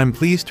 I'm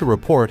pleased to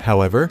report,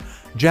 however,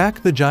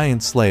 Jack the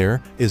Giant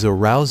Slayer is a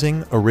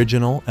rousing,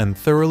 original, and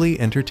thoroughly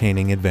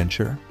entertaining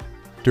adventure.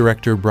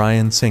 Director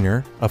Bryan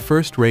Singer, a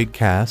first-rate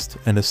cast,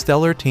 and a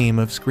stellar team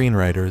of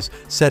screenwriters,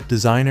 set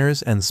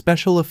designers, and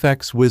special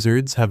effects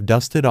wizards have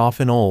dusted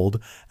off an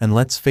old, and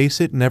let's face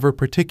it, never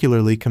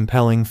particularly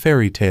compelling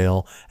fairy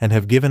tale, and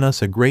have given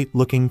us a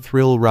great-looking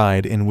thrill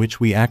ride in which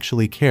we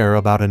actually care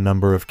about a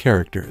number of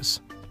characters.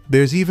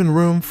 There's even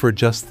room for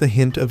just the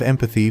hint of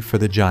empathy for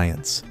the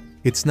giants.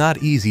 It's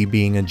not easy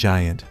being a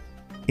giant.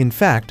 In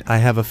fact, I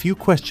have a few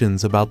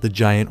questions about the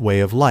giant way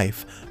of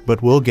life,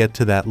 but we'll get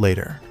to that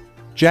later.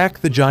 Jack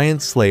the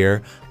Giant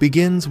Slayer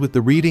begins with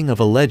the reading of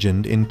a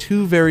legend in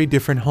two very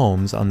different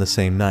homes on the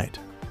same night.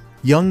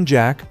 Young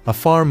Jack, a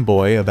farm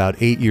boy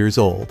about 8 years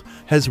old,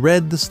 has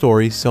read the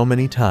story so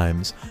many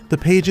times, the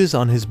pages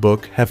on his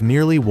book have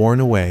nearly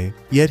worn away,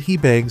 yet he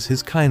begs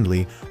his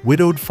kindly,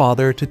 widowed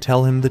father to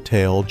tell him the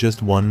tale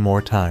just one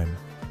more time.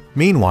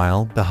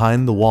 Meanwhile,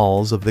 behind the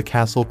walls of the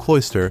castle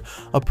cloister,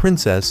 a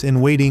princess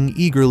in waiting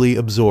eagerly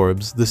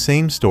absorbs the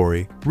same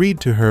story read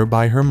to her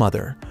by her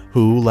mother,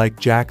 who, like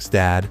Jack's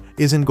dad,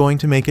 isn't going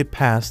to make it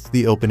past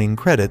the opening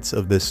credits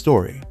of this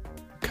story.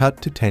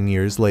 Cut to 10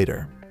 years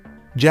later.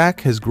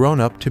 Jack has grown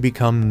up to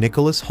become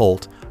Nicholas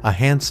Hoult, a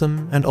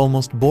handsome and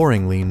almost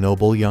boringly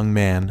noble young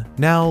man,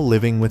 now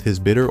living with his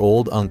bitter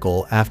old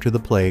uncle after the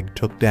plague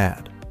took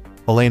Dad.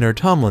 Eleanor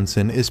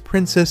Tomlinson is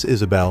Princess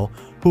Isabel,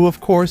 who of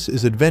course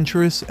is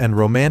adventurous and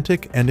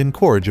romantic and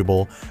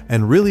incorrigible,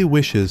 and really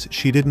wishes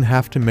she didn't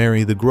have to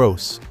marry the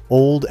gross,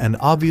 old and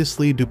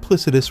obviously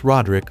duplicitous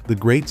Roderick the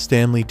Great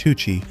Stanley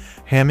Tucci,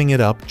 hamming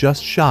it up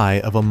just shy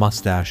of a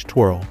mustache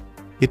twirl.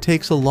 It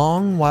takes a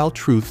long while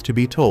truth to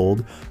be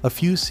told, a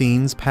few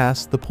scenes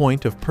past the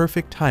point of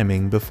perfect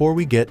timing before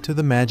we get to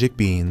the magic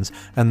beans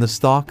and the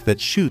stalk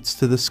that shoots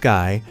to the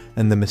sky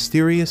and the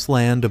mysterious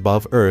land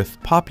above Earth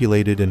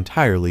populated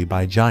entirely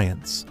by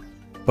giants.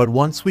 But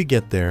once we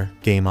get there,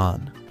 game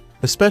on.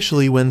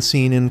 Especially when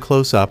seen in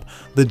close-up,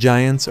 the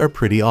giants are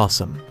pretty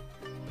awesome.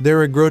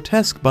 They're a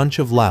grotesque bunch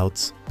of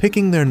louts,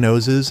 picking their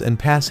noses and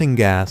passing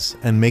gas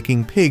and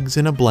making pigs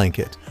in a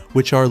blanket,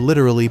 which are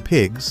literally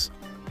pigs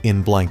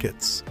in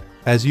blankets.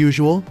 As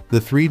usual, the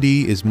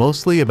 3D is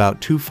mostly about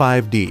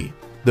 2.5D,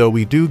 though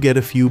we do get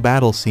a few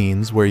battle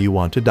scenes where you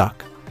want to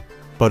duck.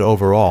 But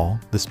overall,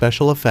 the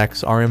special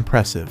effects are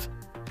impressive.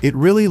 It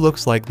really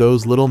looks like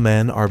those little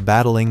men are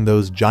battling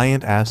those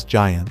giant-ass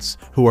giants,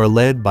 who are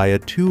led by a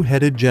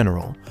two-headed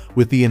general,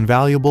 with the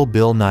invaluable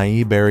Bill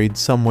Nighy buried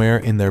somewhere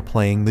in there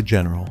playing the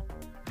general.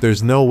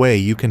 There's no way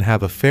you can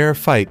have a fair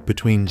fight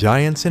between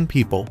giants and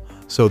people,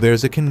 so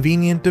there's a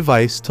convenient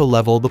device to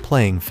level the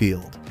playing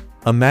field.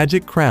 A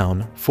magic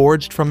crown,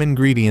 forged from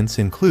ingredients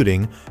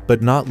including,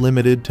 but not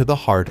limited to the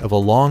heart of a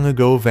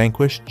long-ago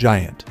vanquished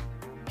giant.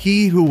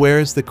 He who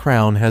wears the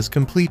crown has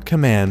complete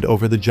command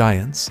over the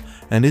giants,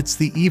 and it's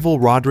the evil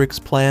Roderick's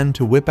plan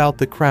to whip out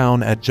the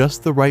crown at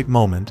just the right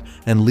moment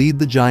and lead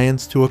the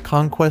giants to a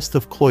conquest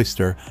of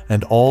Cloister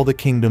and all the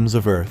kingdoms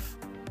of Earth.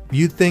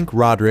 You'd think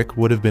Roderick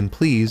would have been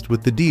pleased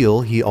with the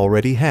deal he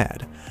already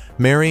had,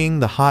 marrying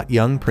the hot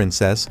young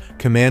princess,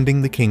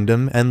 commanding the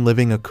kingdom, and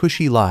living a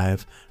cushy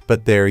life,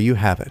 but there you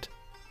have it.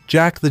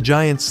 Jack the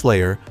Giant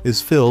Slayer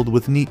is filled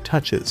with neat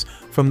touches,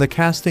 from the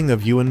casting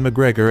of Ewan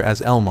McGregor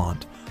as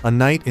Elmont, a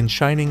knight in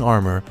shining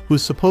armor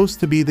who's supposed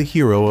to be the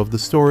hero of the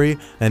story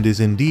and is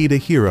indeed a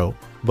hero,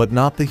 but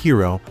not the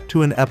hero,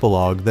 to an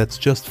epilogue that's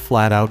just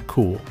flat out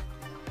cool.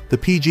 The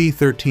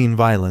PG-13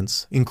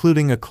 violence,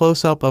 including a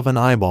close-up of an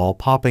eyeball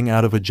popping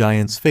out of a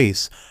giant's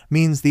face,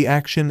 means the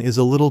action is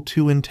a little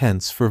too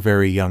intense for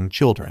very young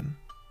children.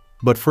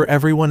 But for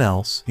everyone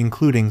else,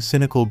 including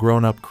cynical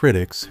grown-up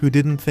critics who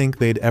didn't think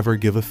they'd ever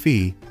give a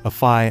fee, a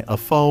fi, a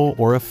foe,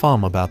 or a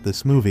fum about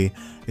this movie,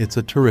 it's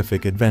a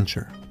terrific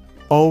adventure.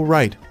 Oh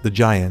right, the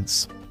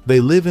giants. They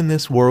live in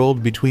this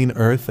world between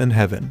Earth and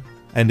heaven,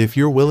 and if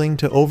you're willing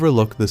to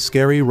overlook the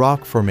scary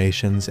rock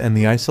formations and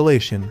the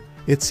isolation,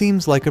 it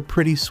seems like a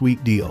pretty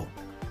sweet deal.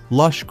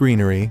 Lush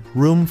greenery,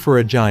 room for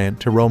a giant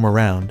to roam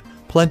around,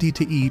 plenty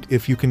to eat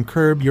if you can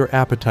curb your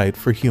appetite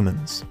for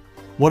humans.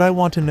 What I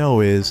want to know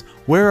is,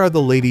 where are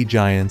the lady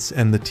giants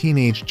and the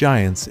teenage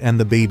giants and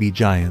the baby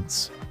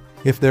giants?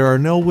 If there are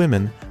no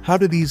women, how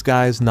do these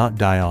guys not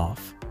die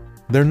off?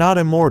 They're not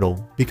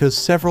immortal, because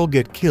several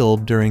get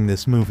killed during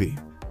this movie.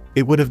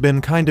 It would have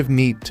been kind of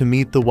neat to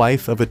meet the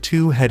wife of a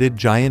two-headed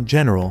giant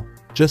general,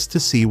 just to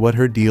see what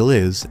her deal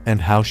is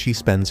and how she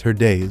spends her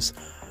days.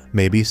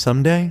 Maybe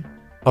someday?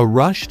 A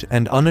rushed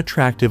and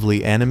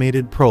unattractively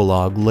animated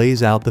prologue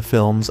lays out the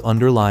film's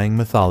underlying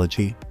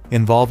mythology,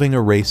 involving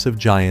a race of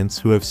giants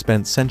who have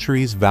spent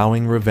centuries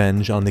vowing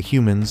revenge on the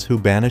humans who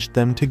banished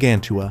them to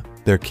Gantua,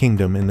 their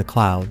kingdom in the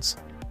clouds.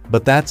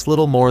 But that's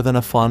little more than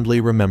a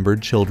fondly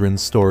remembered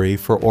children's story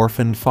for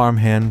orphaned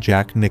farmhand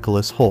Jack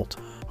Nicholas Hoult,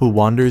 who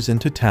wanders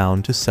into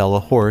town to sell a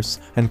horse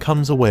and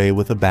comes away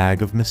with a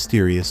bag of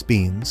mysterious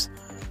beans.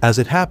 As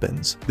it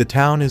happens, the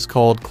town is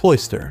called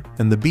Cloister,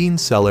 and the bean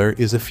seller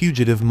is a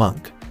fugitive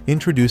monk,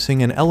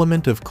 introducing an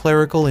element of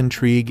clerical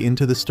intrigue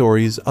into the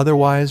story's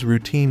otherwise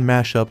routine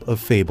mashup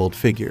of fabled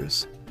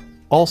figures.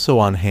 Also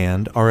on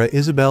hand are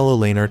Isabel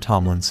Eleanor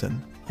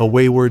Tomlinson, a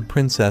wayward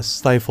princess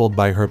stifled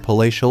by her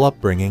palatial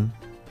upbringing,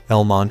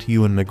 Elmont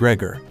Ewan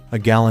McGregor, a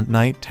gallant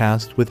knight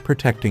tasked with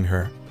protecting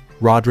her,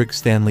 Roderick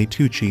Stanley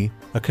Tucci,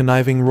 a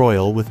conniving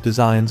royal with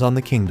designs on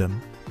the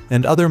kingdom,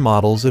 and other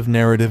models of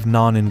narrative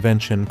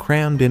non-invention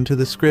crammed into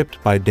the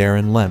script by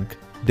Darren Lemke,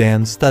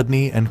 Dan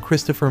Studney, and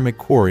Christopher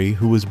McQuarrie,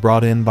 who was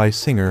brought in by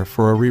Singer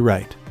for a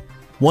rewrite.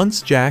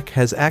 Once Jack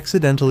has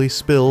accidentally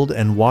spilled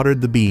and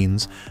watered the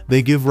beans,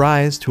 they give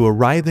rise to a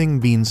writhing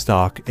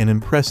beanstalk, an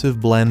impressive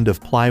blend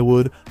of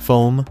plywood,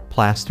 foam,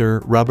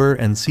 plaster, rubber,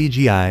 and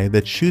CGI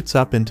that shoots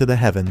up into the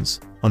heavens,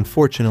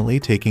 unfortunately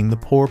taking the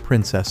poor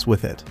princess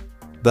with it.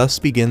 Thus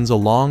begins a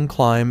long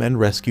climb and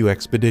rescue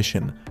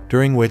expedition,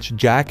 during which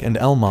Jack and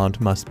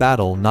Elmont must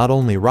battle not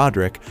only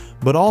Roderick,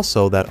 but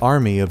also that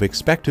army of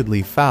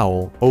expectedly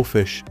foul,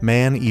 oafish,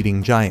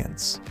 man-eating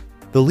giants.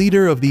 The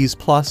leader of these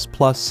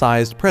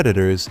plus-sized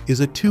predators is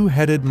a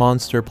two-headed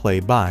monster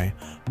played by,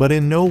 but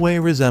in no way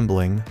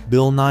resembling,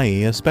 Bill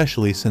Nighy,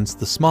 especially since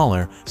the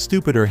smaller,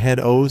 stupider head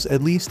owes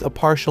at least a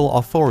partial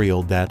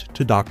authorial debt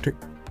to Dr.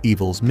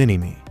 Evil's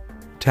Mini-Me.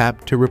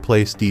 Tapped to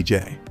replace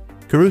DJ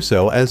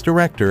Caruso as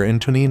director in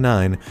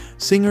 2009,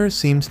 Singer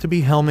seems to be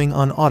helming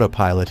on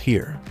autopilot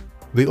here.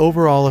 The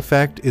overall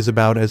effect is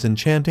about as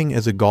enchanting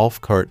as a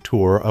golf cart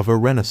tour of a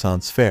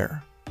Renaissance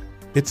fair.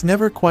 It's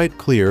never quite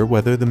clear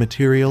whether the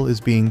material is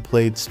being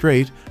played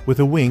straight, with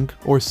a wink,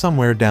 or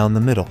somewhere down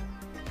the middle.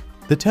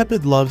 The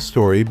tepid love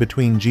story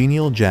between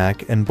genial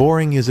Jack and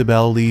boring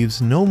Isabel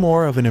leaves no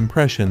more of an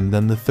impression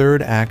than the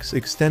third act's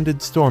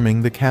extended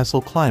storming the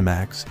castle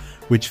climax,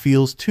 which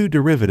feels too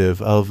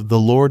derivative of The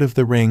Lord of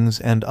the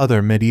Rings and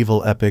other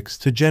medieval epics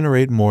to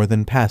generate more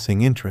than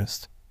passing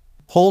interest.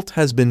 Hoult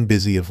has been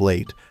busy of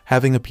late,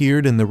 having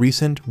appeared in the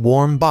recent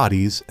Warm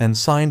Bodies and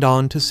signed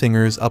on to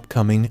Singer's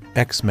upcoming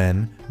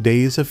X-Men: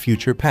 Days of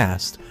Future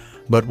Past,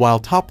 but while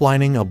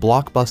top-lining a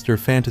blockbuster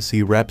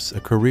fantasy reps a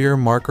career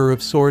marker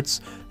of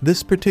sorts,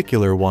 this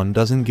particular one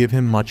doesn't give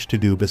him much to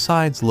do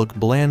besides look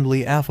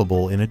blandly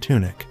affable in a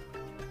tunic.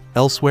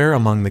 Elsewhere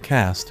among the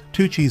cast,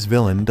 Tucci's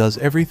villain does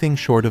everything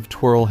short of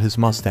twirl his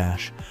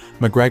mustache.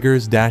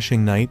 McGregor's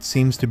dashing knight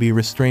seems to be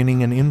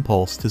restraining an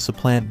impulse to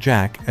supplant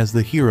Jack as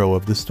the hero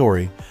of the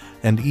story,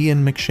 and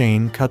Ian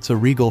McShane cuts a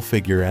regal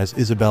figure as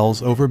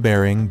Isabel's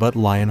overbearing but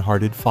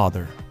lion-hearted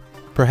father.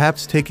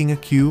 Perhaps taking a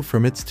cue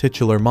from its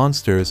titular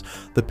monsters,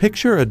 the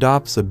picture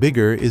adopts a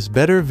bigger is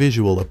better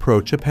visual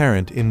approach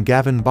apparent in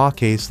Gavin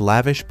Bocquet's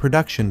lavish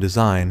production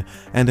design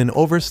and an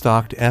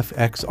overstocked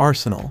FX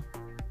arsenal.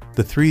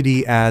 The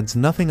 3D adds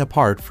nothing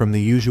apart from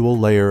the usual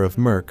layer of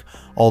murk,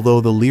 although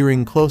the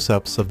leering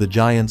close-ups of the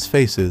giants'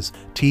 faces,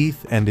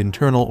 teeth, and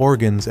internal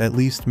organs at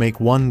least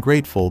make one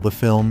grateful the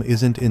film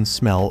isn't in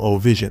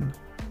smell-o-vision.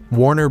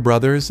 Warner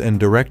Brothers and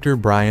director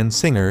Bryan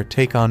Singer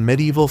take on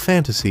medieval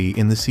fantasy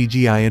in the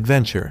CGI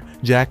adventure,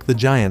 Jack the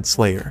Giant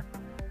Slayer.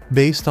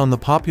 Based on the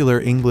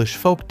popular English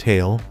folk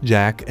tale,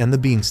 Jack and the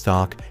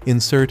Beanstalk,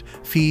 insert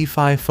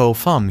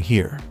fee-fi-fo-fum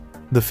here.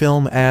 The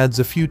film adds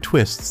a few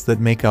twists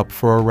that make up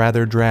for a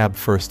rather drab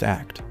first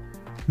act.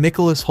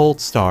 Nicholas Hoult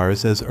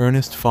stars as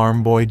earnest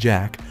farm boy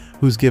Jack,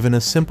 who's given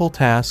a simple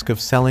task of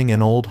selling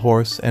an old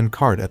horse and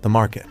cart at the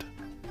market.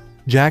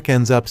 Jack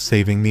ends up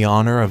saving the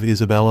honor of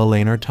Isabel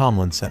Eleanor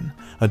Tomlinson,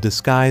 a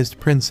disguised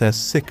princess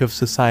sick of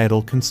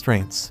societal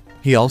constraints.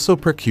 He also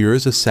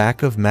procures a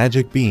sack of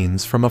magic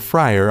beans from a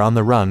friar on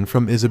the run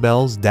from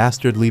Isabel's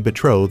dastardly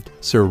betrothed,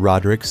 Sir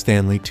Roderick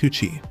Stanley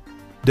Tucci.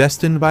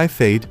 Destined by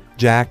fate,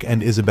 Jack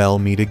and Isabel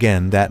meet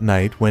again that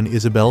night when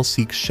Isabel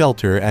seeks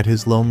shelter at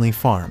his lonely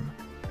farm.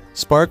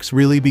 Sparks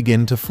really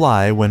begin to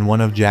fly when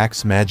one of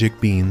Jack's magic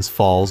beans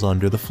falls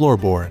under the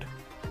floorboard.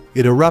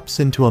 It erupts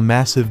into a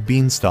massive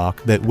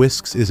beanstalk that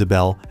whisks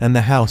Isabel and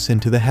the house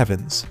into the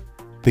heavens.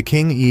 The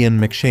King Ian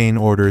McShane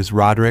orders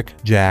Roderick,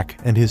 Jack,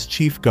 and his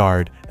chief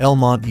guard,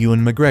 Elmont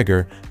Ewan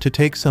McGregor, to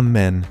take some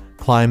men,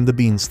 climb the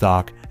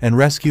beanstalk, and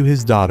rescue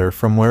his daughter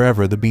from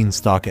wherever the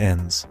beanstalk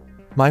ends.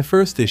 My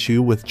first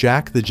issue with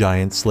Jack the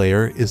Giant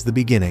Slayer is the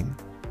beginning.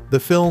 The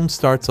film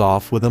starts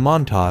off with a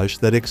montage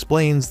that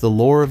explains the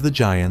lore of the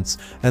giants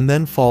and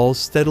then falls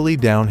steadily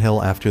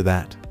downhill after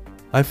that.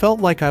 I felt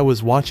like I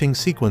was watching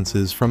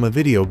sequences from a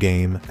video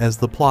game as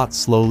the plot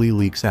slowly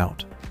leaks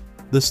out.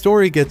 The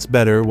story gets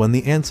better when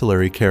the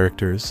ancillary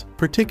characters,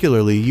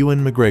 particularly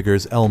Ewan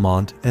McGregor's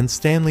Elmont and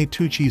Stanley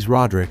Tucci's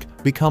Roderick,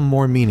 become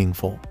more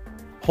meaningful.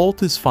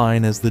 Hoult is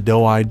fine as the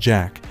doe-eyed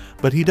Jack,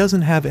 but he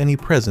doesn't have any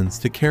presence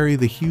to carry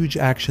the huge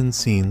action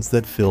scenes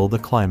that fill the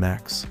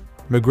climax.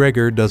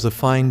 McGregor does a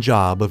fine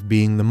job of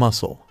being the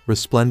muscle,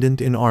 resplendent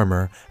in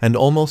armor, and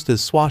almost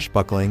as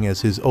swashbuckling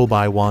as his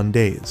Obi-Wan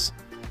days.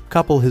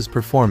 Couple his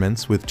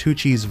performance with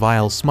Tucci's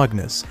vile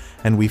smugness,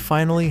 and we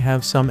finally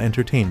have some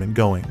entertainment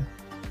going.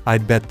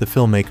 I'd bet the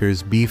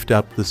filmmakers beefed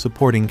up the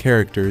supporting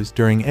characters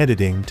during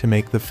editing to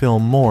make the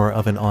film more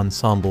of an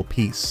ensemble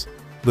piece.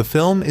 The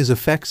film is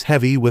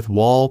effects-heavy with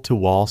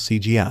wall-to-wall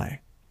CGI.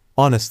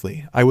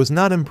 Honestly, I was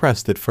not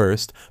impressed at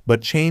first,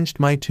 but changed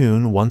my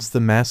tune once the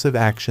massive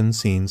action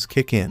scenes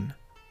kick in.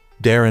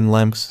 Darren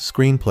Lemke's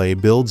screenplay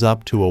builds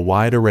up to a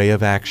wide array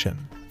of action,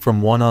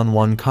 from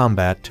one-on-one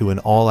combat to an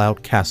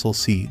all-out castle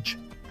siege.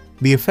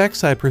 The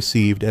effects I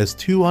perceived as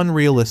too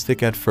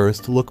unrealistic at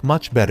first look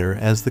much better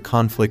as the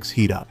conflicts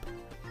heat up.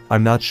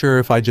 I'm not sure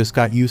if I just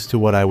got used to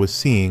what I was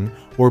seeing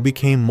or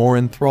became more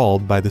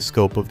enthralled by the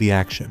scope of the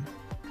action.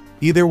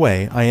 Either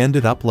way, I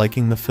ended up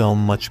liking the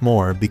film much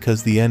more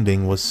because the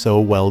ending was so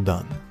well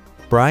done.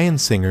 Bryan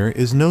Singer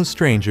is no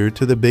stranger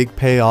to the big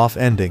payoff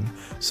ending,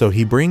 so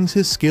he brings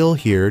his skill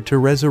here to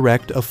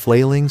resurrect a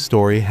flailing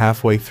story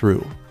halfway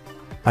through.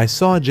 I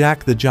saw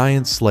Jack the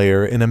Giant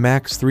Slayer in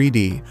IMAX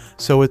 3D,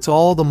 so it's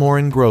all the more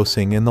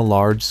engrossing in the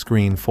large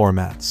screen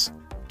formats.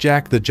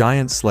 Jack the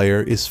Giant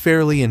Slayer is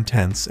fairly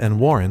intense and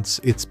warrants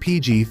its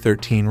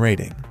PG-13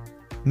 rating.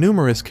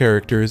 Numerous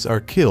characters are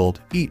killed,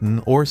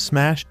 eaten, or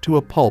smashed to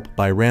a pulp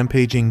by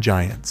rampaging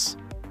giants.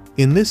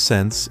 In this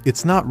sense,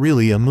 it's not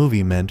really a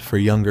movie meant for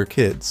younger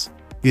kids.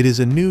 It is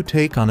a new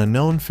take on a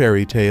known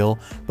fairy tale,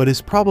 but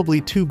is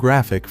probably too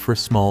graphic for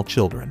small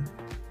children.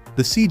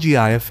 The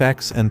CGI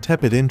effects and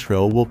tepid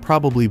intro will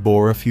probably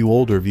bore a few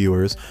older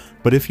viewers,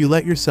 but if you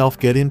let yourself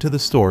get into the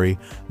story,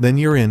 then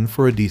you're in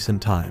for a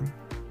decent time.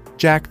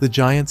 Jack the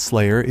Giant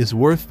Slayer is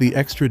worth the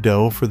extra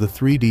dough for the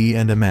 3D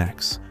and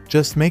IMAX.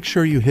 Just make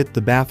sure you hit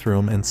the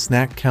bathroom and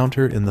snack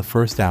counter in the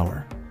first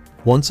hour.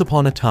 Once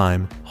upon a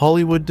time,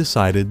 Hollywood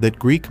decided that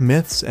Greek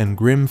myths and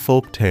grim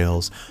folk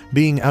tales,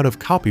 being out of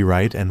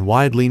copyright and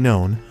widely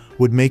known,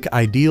 would make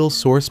ideal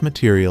source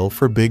material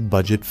for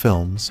big-budget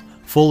films,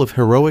 full of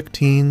heroic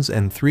teens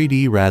and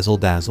 3D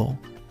razzle-dazzle.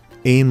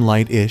 Aim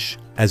light-ish,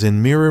 as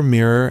in Mirror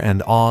Mirror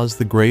and Oz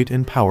the Great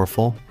and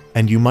Powerful,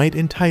 and you might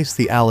entice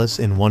the Alice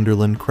in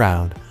Wonderland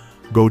crowd.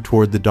 Go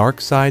toward the dark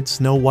side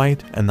Snow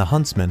White and the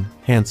Huntsman,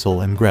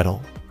 Hansel and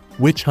Gretel.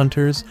 Witch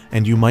hunters,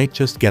 and you might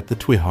just get the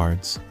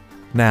Twihards.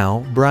 Now,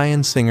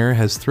 Bryan Singer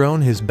has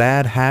thrown his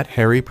bad hat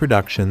Harry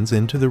Productions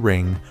into the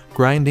ring,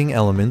 grinding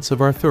elements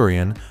of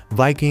Arthurian,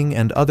 Viking,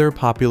 and other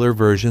popular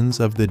versions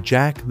of the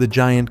Jack the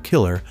Giant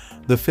Killer,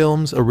 the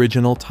film's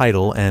original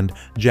title, and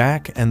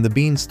Jack and the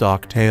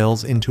Beanstalk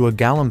tales into a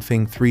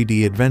galumphing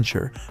 3D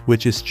adventure,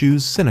 which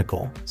eschews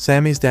cynical,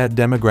 samizdat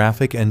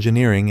demographic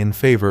engineering in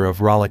favor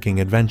of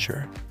rollicking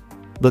adventure.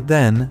 But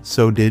then,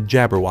 so did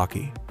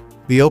Jabberwocky.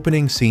 The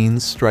opening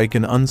scenes strike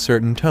an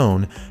uncertain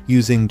tone,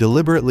 using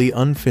deliberately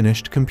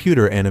unfinished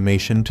computer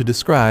animation to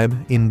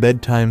describe, in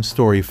bedtime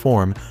story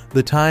form,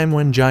 the time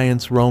when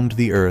giants roamed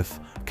the earth,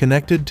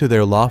 connected to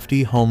their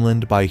lofty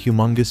homeland by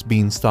humongous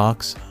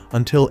beanstalks,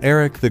 until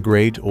Eric the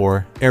Great,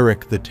 or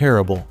Eric the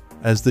Terrible,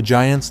 as the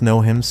giants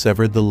know him,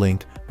 severed the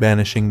link,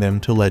 banishing them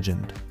to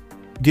legend.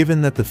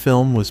 Given that the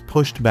film was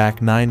pushed back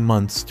 9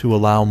 months to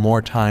allow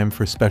more time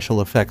for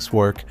special effects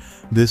work,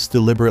 this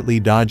deliberately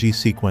dodgy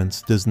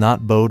sequence does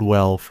not bode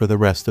well for the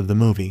rest of the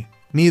movie.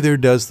 Neither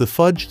does the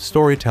fudged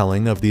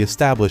storytelling of the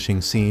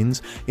establishing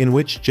scenes in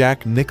which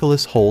Jack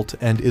Nicholas Hoult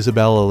and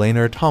Isabel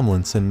Eleanor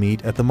Tomlinson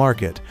meet at the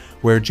market,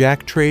 where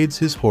Jack trades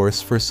his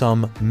horse for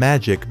some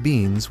magic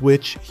beans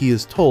which, he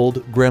is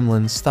told,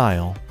 gremlin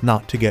style,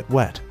 not to get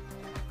wet.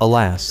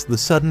 Alas, the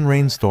sudden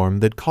rainstorm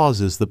that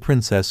causes the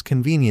princess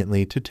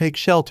conveniently to take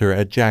shelter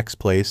at Jack's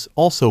place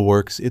also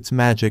works its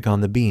magic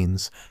on the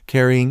beans,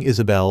 carrying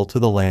Isabel to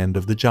the land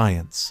of the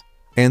giants.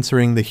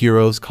 Answering the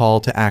hero's call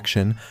to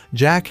action,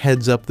 Jack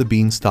heads up the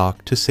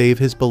beanstalk to save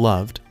his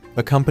beloved,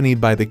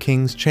 accompanied by the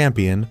king's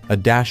champion, a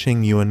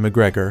dashing Ewan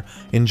McGregor,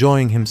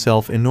 enjoying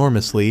himself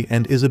enormously,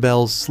 and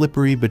Isabel's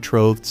slippery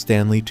betrothed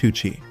Stanley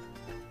Tucci.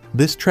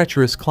 This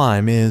treacherous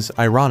climb is,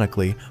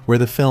 ironically, where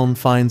the film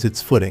finds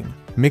its footing,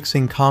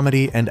 mixing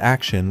comedy and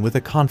action with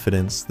a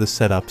confidence the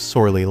setup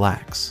sorely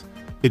lacks.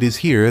 It is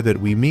here that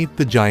we meet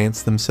the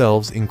giants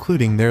themselves,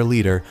 including their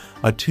leader,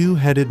 a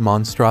two-headed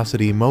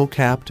monstrosity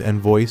mo-capped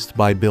and voiced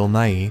by Bill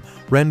Nighy,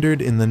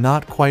 rendered in the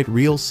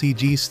not-quite-real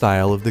CG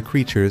style of the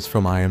creatures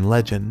from I Am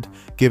Legend,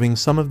 giving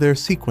some of their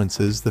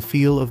sequences the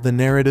feel of the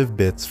narrative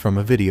bits from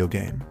a video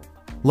game.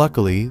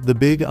 Luckily, the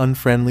big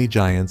unfriendly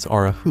giants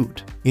are a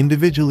hoot,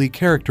 individually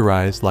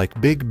characterized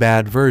like big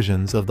bad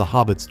versions of the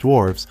Hobbit's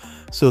dwarves,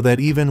 so that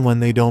even when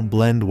they don't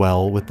blend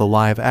well with the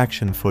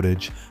live-action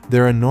footage,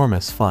 they're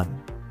enormous fun.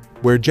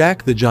 Where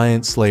Jack the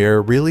Giant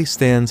Slayer really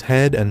stands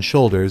head and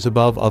shoulders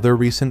above other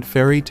recent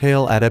fairy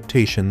tale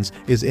adaptations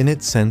is in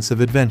its sense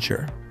of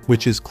adventure,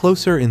 which is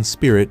closer in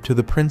spirit to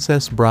The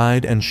Princess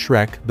Bride and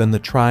Shrek than the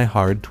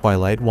try-hard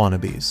Twilight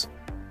wannabes.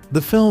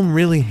 The film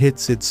really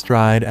hits its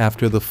stride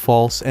after the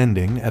false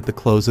ending at the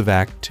close of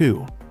Act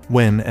 2,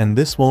 when, and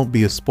this won't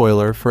be a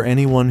spoiler for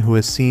anyone who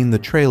has seen the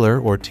trailer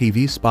or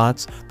TV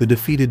spots, the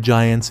defeated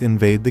giants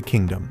invade the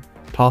kingdom,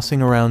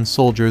 tossing around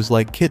soldiers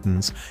like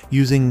kittens,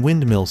 using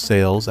windmill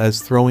sails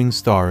as throwing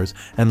stars,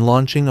 and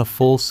launching a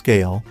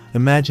full-scale,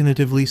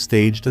 imaginatively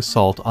staged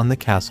assault on the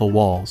castle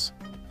walls.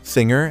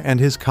 Singer and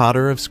his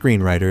cadre of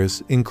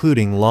screenwriters,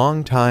 including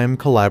longtime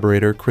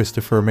collaborator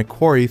Christopher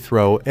McQuarrie,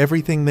 throw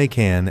everything they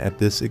can at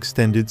this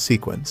extended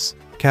sequence,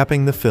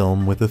 capping the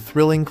film with a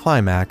thrilling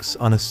climax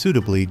on a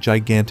suitably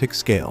gigantic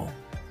scale.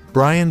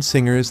 Bryan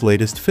Singer's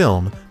latest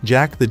film,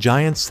 Jack the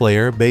Giant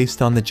Slayer,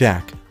 based on the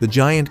Jack the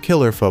Giant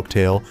Killer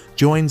folktale,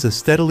 joins a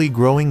steadily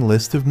growing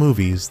list of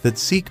movies that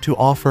seek to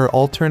offer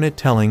alternate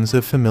tellings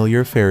of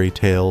familiar fairy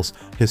tales,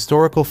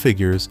 historical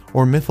figures,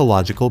 or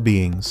mythological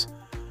beings.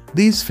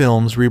 These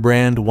films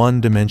rebrand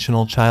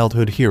one-dimensional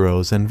childhood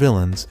heroes and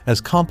villains as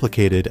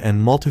complicated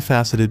and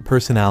multifaceted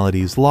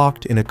personalities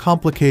locked in a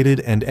complicated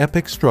and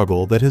epic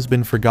struggle that has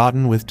been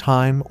forgotten with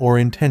time or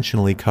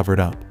intentionally covered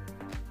up.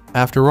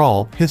 After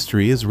all,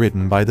 history is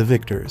written by the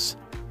victors.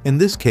 In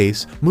this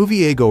case,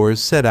 moviegoers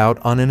set out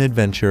on an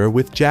adventure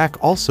with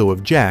Jack, also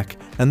of Jack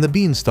and the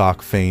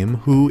Beanstalk fame,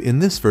 who, in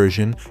this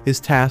version, is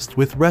tasked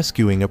with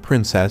rescuing a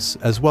princess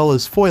as well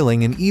as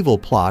foiling an evil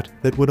plot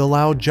that would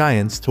allow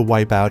giants to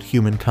wipe out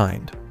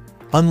humankind.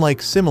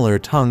 Unlike similar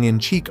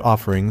tongue-in-cheek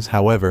offerings,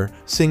 however,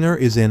 Singer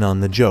is in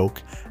on the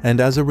joke, and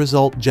as a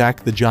result,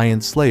 Jack the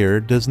Giant Slayer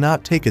does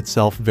not take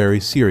itself very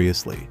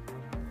seriously.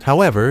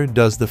 However,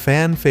 does the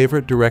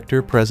fan-favorite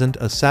director present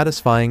a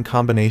satisfying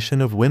combination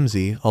of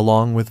whimsy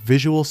along with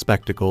visual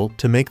spectacle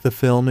to make the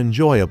film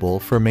enjoyable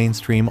for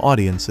mainstream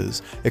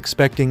audiences,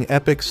 expecting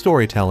epic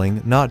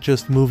storytelling, not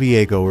just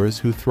moviegoers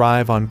who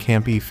thrive on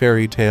campy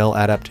fairy tale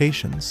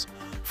adaptations?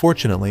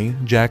 Fortunately,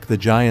 Jack the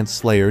Giant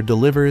Slayer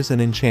delivers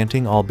an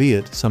enchanting,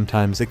 albeit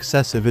sometimes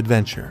excessive,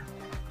 adventure.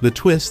 The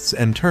twists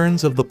and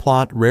turns of the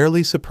plot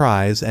rarely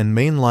surprise, and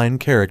mainline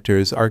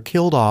characters are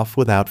killed off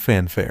without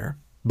fanfare.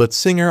 But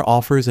Singer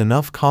offers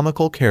enough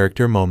comical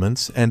character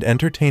moments and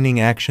entertaining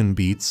action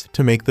beats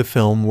to make the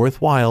film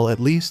worthwhile, at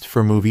least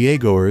for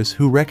moviegoers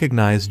who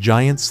recognize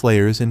Giant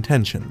Slayer's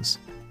intentions.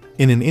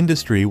 In an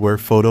industry where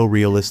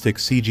photorealistic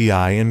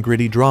CGI and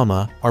gritty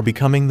drama are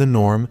becoming the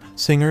norm,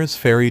 Singer's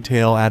fairy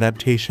tale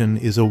adaptation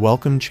is a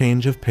welcome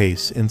change of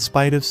pace in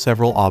spite of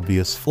several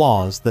obvious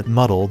flaws that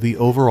muddle the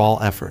overall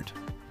effort.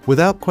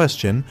 Without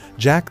question,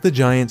 Jack the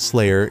Giant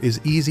Slayer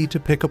is easy to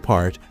pick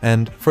apart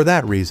and, for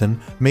that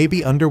reason, may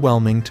be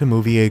underwhelming to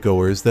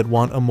moviegoers that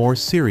want a more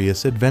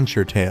serious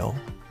adventure tale.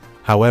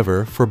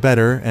 However, for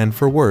better and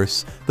for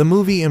worse, the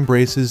movie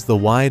embraces the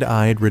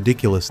wide-eyed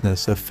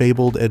ridiculousness of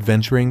fabled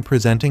adventuring,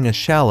 presenting a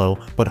shallow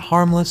but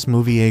harmless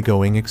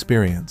moviegoing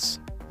experience.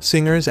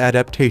 Singer's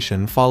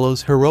adaptation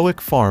follows heroic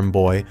farm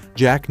boy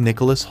Jack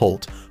Nicholas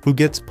Hoult, who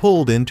gets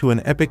pulled into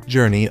an epic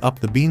journey up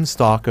the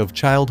beanstalk of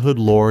childhood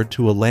lore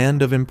to a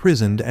land of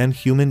imprisoned and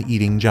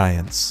human-eating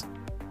giants.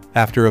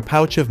 After a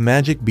pouch of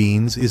magic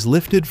beans is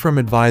lifted from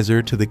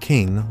advisor to the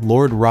king,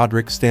 Lord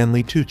Roderick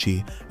Stanley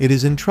Tucci, it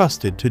is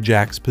entrusted to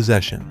Jack's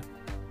possession.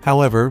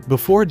 However,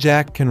 before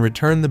Jack can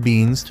return the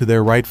beans to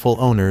their rightful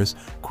owners,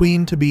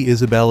 Queen-to-be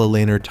Isabel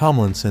Eleanor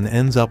Tomlinson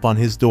ends up on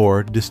his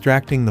door,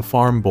 distracting the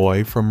farm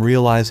boy from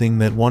realizing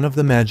that one of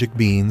the magic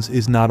beans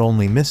is not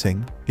only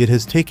missing, it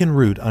has taken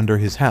root under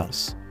his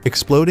house.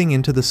 Exploding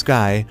into the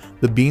sky,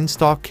 the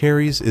beanstalk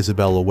carries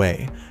Isabel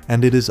away,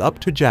 and it is up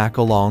to Jack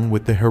along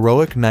with the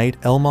heroic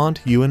knight Elmont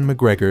Ewan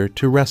McGregor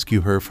to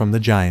rescue her from the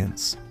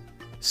giants.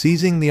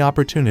 Seizing the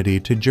opportunity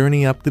to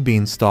journey up the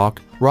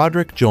beanstalk,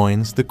 Roderick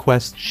joins the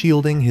quest,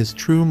 shielding his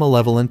true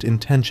malevolent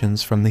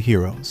intentions from the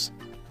heroes.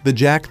 The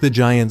Jack the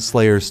Giant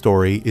Slayer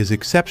story is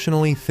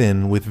exceptionally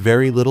thin with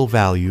very little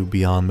value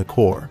beyond the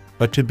core,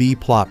 but to be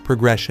plot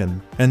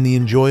progression, and the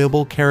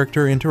enjoyable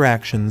character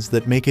interactions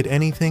that make it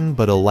anything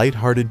but a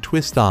light-hearted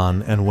twist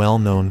on and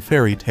well-known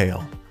fairy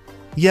tale.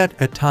 Yet,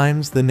 at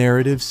times the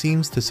narrative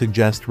seems to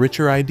suggest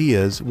richer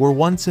ideas were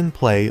once in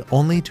play,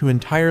 only to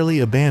entirely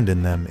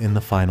abandon them in the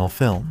final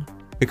film.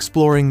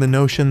 Exploring the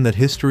notion that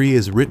history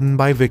is written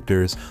by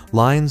victors,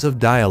 lines of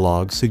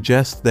dialogue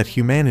suggest that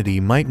humanity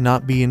might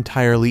not be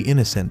entirely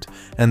innocent,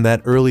 and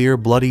that earlier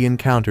bloody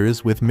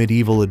encounters with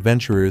medieval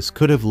adventurers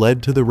could have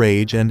led to the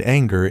rage and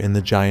anger in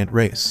the giant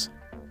race.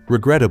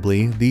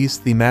 Regrettably, these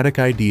thematic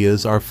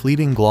ideas are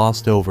fleeting,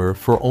 glossed over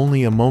for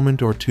only a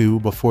moment or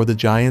two before the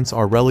giants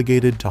are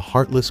relegated to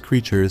heartless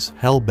creatures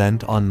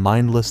hell-bent on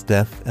mindless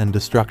death and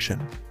destruction.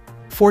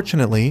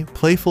 Fortunately,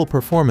 playful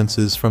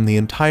performances from the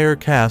entire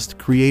cast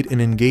create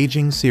an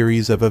engaging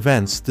series of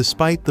events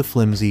despite the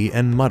flimsy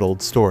and muddled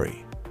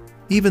story.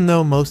 Even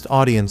though most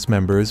audience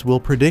members will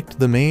predict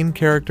the main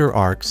character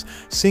arcs,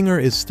 Singer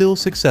is still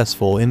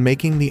successful in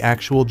making the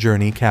actual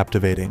journey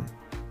captivating.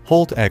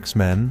 Hoult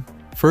X-Men,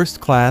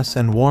 First Class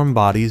and Warm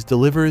Bodies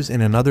delivers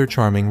in another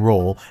charming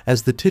role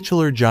as the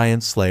titular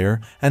giant slayer,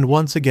 and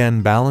once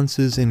again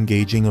balances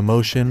engaging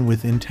emotion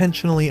with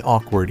intentionally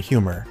awkward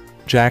humor.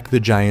 Jack the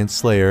Giant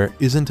Slayer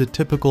isn't a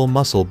typical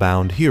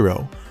muscle-bound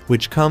hero,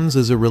 which comes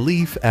as a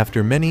relief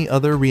after many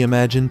other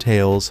reimagined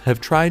tales have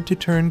tried to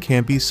turn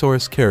campy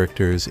source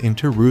characters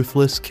into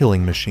ruthless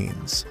killing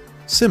machines.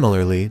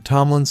 Similarly,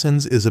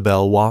 Tomlinson's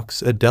Isabel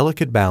walks a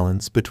delicate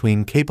balance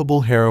between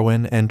capable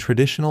heroine and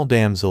traditional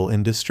damsel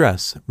in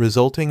distress,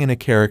 resulting in a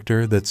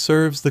character that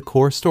serves the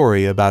core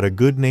story about a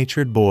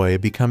good-natured boy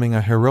becoming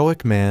a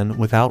heroic man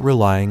without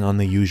relying on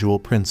the usual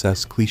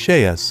princess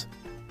clichés.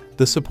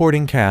 The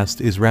supporting cast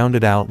is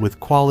rounded out with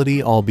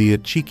quality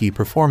albeit cheeky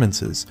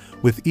performances,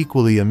 with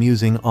equally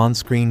amusing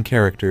on-screen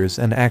characters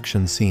and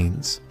action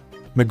scenes.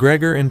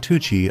 McGregor and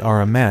Tucci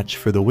are a match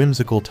for the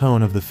whimsical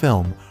tone of the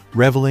film,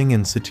 reveling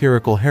in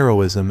satirical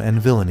heroism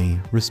and villainy,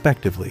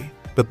 respectively.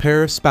 The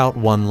pair spout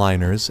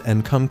one-liners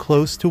and come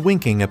close to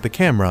winking at the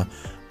camera,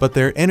 but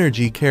their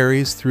energy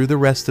carries through the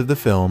rest of the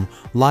film,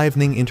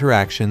 livening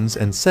interactions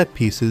and set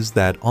pieces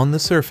that, on the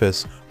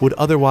surface, would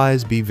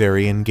otherwise be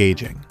very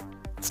engaging.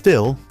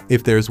 Still,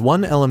 if there's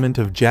one element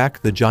of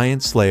Jack the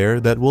Giant Slayer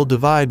that will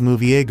divide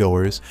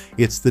moviegoers,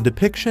 it's the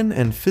depiction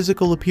and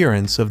physical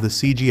appearance of the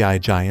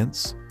CGI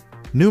giants.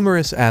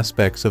 Numerous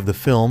aspects of the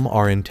film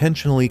are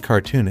intentionally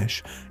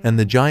cartoonish, and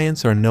the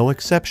giants are no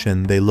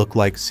exception. They look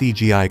like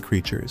CGI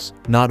creatures,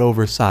 not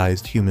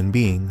oversized human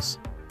beings.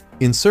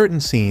 In certain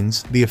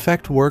scenes, the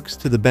effect works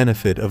to the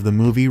benefit of the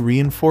movie,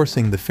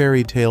 reinforcing the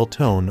fairy tale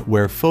tone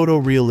where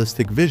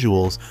photorealistic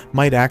visuals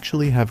might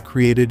actually have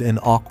created an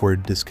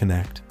awkward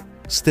disconnect.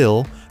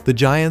 Still, the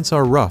giants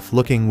are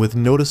rough-looking with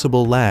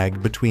noticeable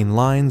lag between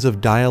lines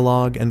of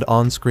dialogue and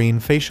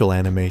on-screen facial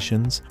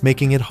animations,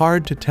 making it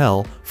hard to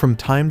tell, from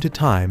time to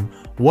time,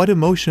 what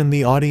emotion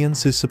the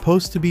audience is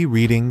supposed to be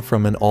reading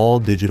from an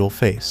all-digital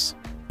face.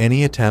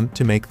 Any attempt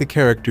to make the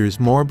characters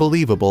more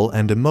believable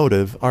and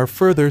emotive are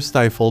further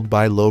stifled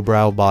by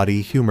lowbrow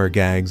body humor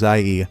gags,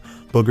 i.e.,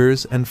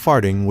 boogers and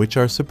farting, which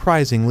are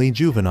surprisingly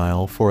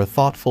juvenile for a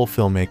thoughtful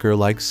filmmaker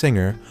like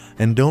Singer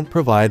and don't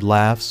provide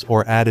laughs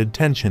or added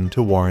tension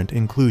to warrant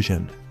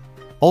inclusion.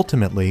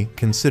 Ultimately,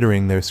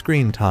 considering their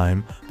screen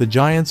time, the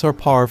giants are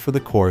par for the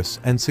course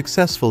and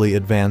successfully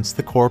advance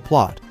the core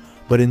plot,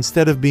 but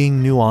instead of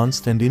being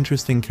nuanced and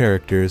interesting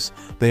characters,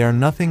 they are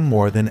nothing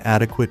more than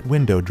adequate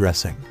window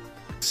dressing.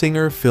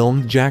 Singer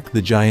filmed Jack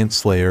the Giant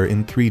Slayer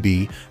in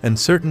 3D, and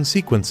certain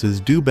sequences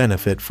do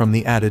benefit from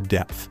the added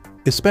depth,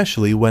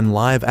 especially when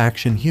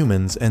live-action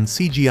humans and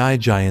CGI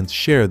giants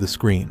share the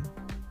screen.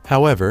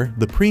 However,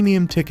 the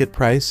premium ticket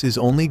price is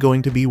only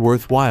going to be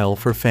worthwhile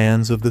for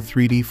fans of the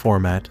 3D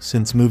format,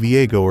 since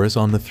moviegoers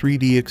on the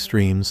 3D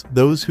extremes,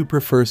 those who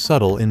prefer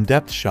subtle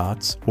in-depth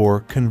shots,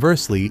 or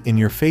conversely,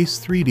 in-your-face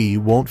 3D,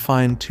 won't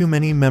find too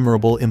many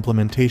memorable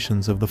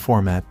implementations of the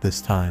format this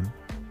time.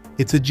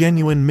 It's a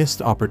genuine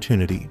missed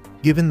opportunity,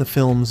 given the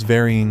film's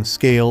varying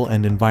scale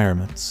and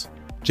environments.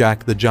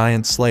 Jack the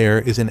Giant Slayer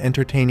is an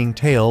entertaining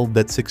tale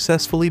that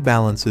successfully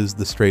balances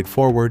the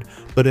straightforward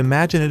but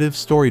imaginative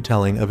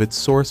storytelling of its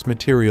source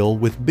material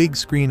with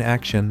big-screen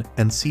action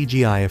and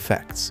CGI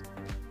effects.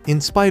 In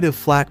spite of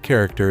flat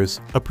characters,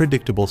 a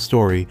predictable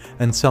story,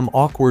 and some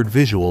awkward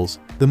visuals,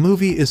 the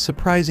movie is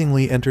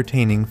surprisingly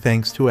entertaining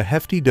thanks to a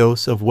hefty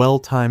dose of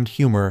well-timed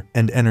humor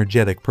and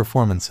energetic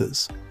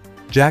performances.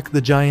 Jack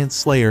the Giant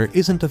Slayer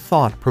isn't a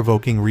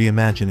thought-provoking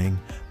reimagining,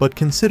 but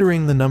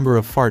considering the number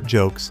of fart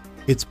jokes,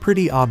 it's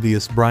pretty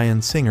obvious Bryan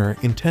Singer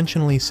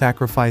intentionally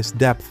sacrificed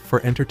depth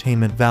for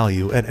entertainment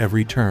value at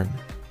every turn.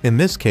 In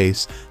this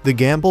case, the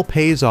gamble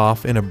pays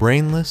off in a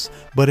brainless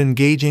but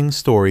engaging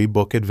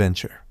storybook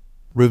adventure.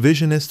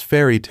 Revisionist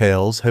fairy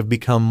tales have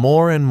become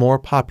more and more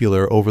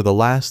popular over the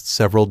last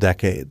several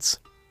decades.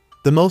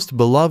 The most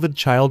beloved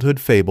childhood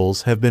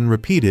fables have been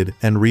repeated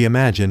and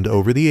reimagined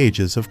over the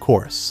ages, of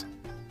course.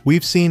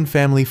 We've seen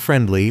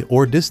family-friendly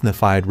or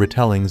Disneyfied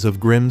retellings of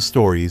grim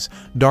stories,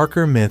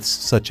 darker myths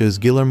such as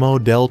Guillermo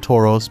del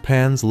Toro's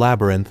Pan's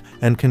Labyrinth,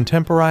 and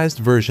contemporized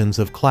versions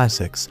of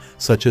classics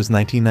such as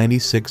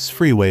 1996's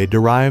Freeway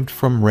derived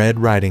from Red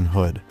Riding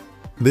Hood.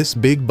 This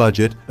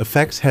big-budget,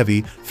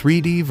 effects-heavy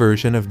 3D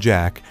version of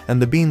Jack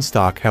and the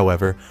Beanstalk,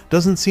 however,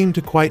 doesn't seem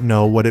to quite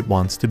know what it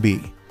wants to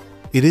be.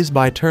 It is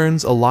by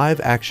turns a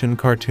live-action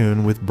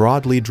cartoon with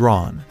broadly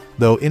drawn,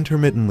 though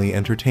intermittently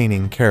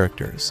entertaining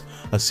characters,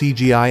 a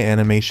CGI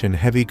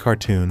animation-heavy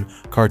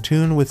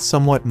cartoon with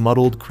somewhat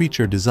muddled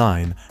creature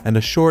design, and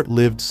a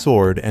short-lived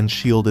sword and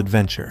shield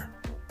adventure.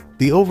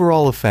 The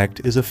overall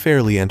effect is a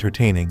fairly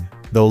entertaining,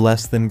 though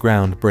less than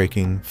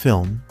groundbreaking,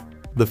 film.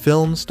 The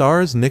film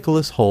stars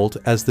Nicholas Hoult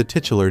as the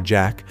titular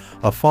Jack,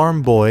 a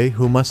farm boy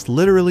who must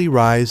literally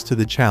rise to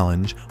the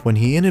challenge when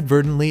he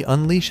inadvertently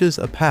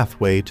unleashes a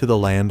pathway to the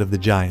land of the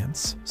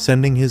giants,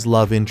 sending his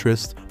love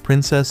interest,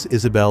 Princess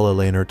Isabel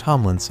Eleanor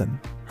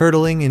Tomlinson,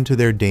 hurtling into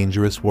their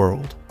dangerous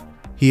world.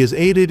 He is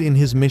aided in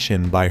his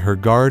mission by her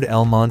guard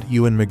Elmont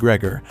Ewan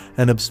McGregor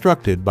and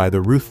obstructed by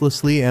the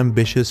ruthlessly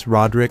ambitious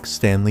Roderick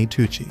Stanley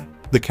Tucci.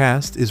 The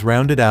cast is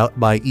rounded out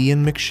by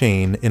Ian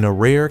McShane in a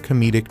rare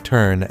comedic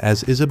turn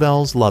as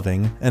Isabel's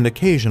loving and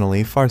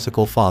occasionally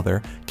farcical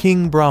father,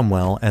 King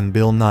Bromwell, and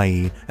Bill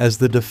Nighy as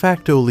the de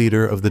facto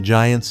leader of the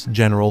Giants,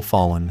 General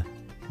Fallen.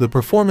 The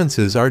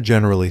performances are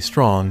generally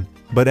strong,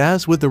 but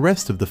as with the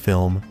rest of the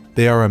film,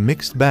 they are a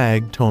mixed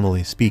bag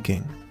tonally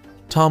speaking.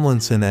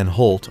 Tomlinson and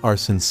Hoult are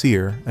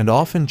sincere and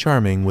often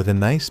charming with a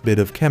nice bit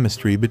of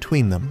chemistry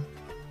between them.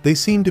 They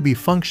seem to be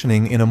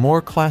functioning in a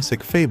more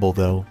classic fable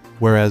though,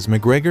 whereas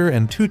McGregor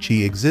and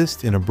Tucci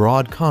exist in a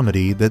broad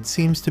comedy that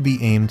seems to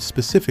be aimed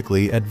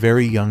specifically at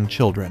very young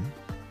children.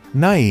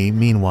 Nighy,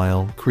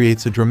 meanwhile,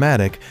 creates a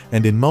dramatic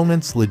and in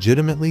moments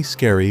legitimately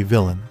scary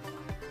villain.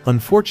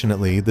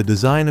 Unfortunately, the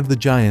design of the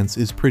giants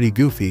is pretty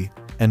goofy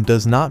and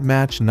does not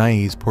match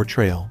Nye's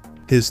portrayal.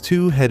 His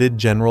two-headed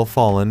General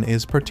Fallen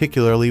is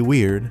particularly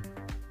weird.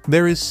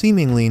 There is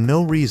seemingly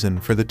no reason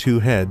for the two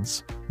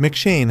heads.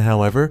 McShane,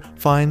 however,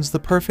 finds the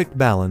perfect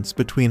balance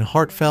between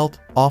heartfelt,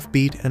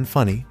 offbeat, and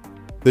funny.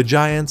 The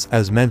giants,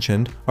 as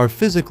mentioned, are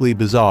physically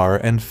bizarre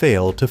and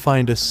fail to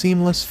find a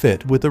seamless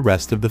fit with the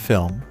rest of the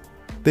film.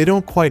 They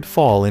don't quite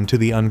fall into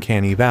the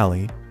uncanny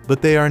valley,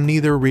 but they are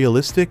neither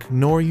realistic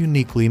nor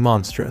uniquely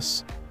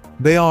monstrous.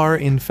 They are,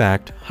 in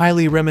fact,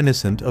 highly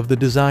reminiscent of the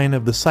design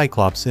of the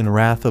Cyclops in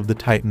Wrath of the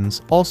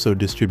Titans, also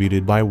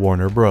distributed by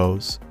Warner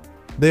Bros.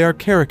 They are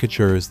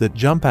caricatures that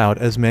jump out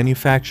as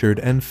manufactured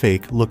and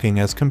fake-looking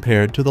as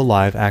compared to the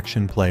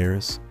live-action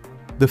players.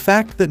 The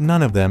fact that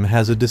none of them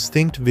has a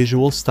distinct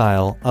visual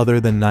style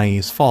other than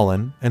Nye's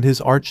Fallen and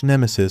his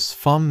arch-nemesis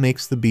Fum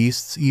makes the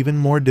beasts even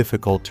more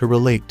difficult to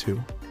relate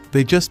to.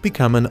 They just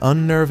become an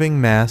unnerving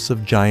mass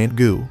of giant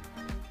goo.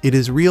 It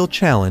is a real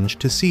challenge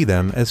to see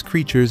them as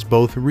creatures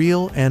both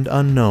real and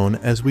unknown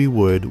as we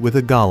would with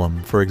a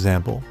golem, for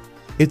example.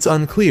 It's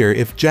unclear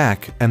if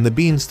Jack and the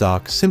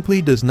Beanstalk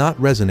simply does not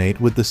resonate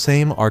with the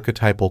same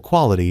archetypal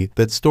quality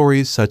that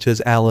stories such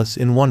as Alice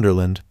in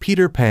Wonderland,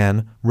 Peter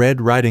Pan, Red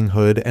Riding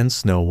Hood, and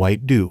Snow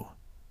White do.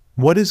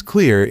 What is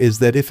clear is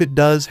that if it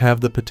does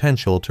have the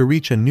potential to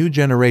reach a new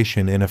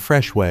generation in a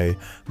fresh way,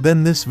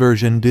 then this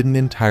version didn't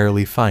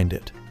entirely find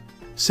it.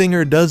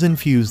 Singer does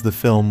infuse the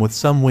film with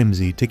some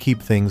whimsy to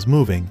keep things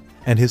moving,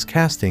 and his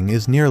casting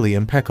is nearly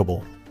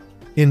impeccable.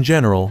 In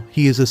general,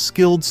 he is a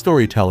skilled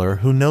storyteller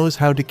who knows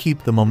how to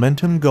keep the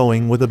momentum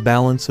going with a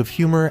balance of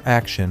humor,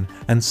 action,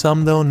 and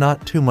some though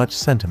not too much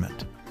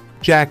sentiment.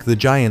 Jack the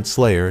Giant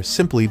Slayer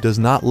simply does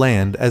not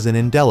land as an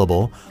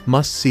indelible,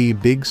 must-see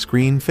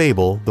big-screen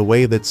fable the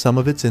way that some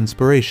of its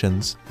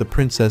inspirations, The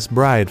Princess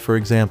Bride for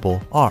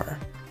example, are.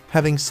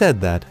 Having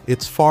said that,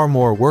 it's far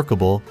more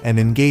workable and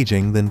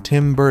engaging than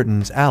Tim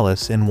Burton's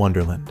Alice in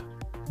Wonderland.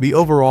 The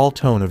overall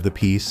tone of the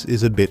piece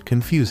is a bit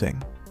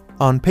confusing.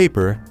 On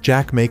paper,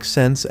 Jack makes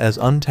sense as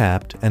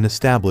untapped and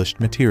established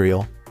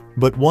material,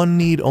 but one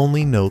need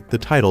only note the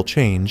title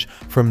change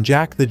from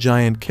Jack the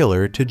Giant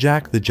Killer to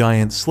Jack the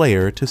Giant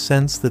Slayer to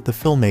sense that the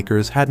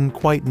filmmakers hadn't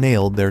quite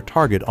nailed their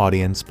target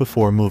audience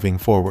before moving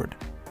forward.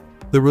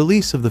 The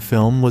release of the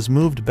film was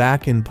moved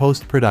back in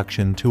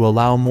post-production to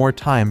allow more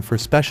time for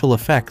special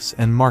effects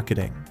and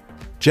marketing.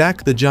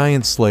 Jack the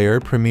Giant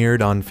Slayer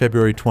premiered on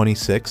February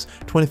 26,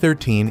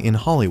 2013 in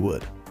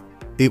Hollywood.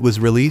 It was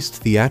released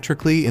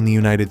theatrically in the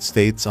United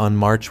States on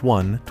March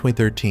 1,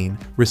 2013,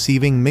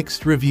 receiving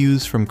mixed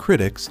reviews from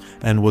critics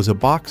and was a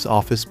box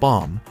office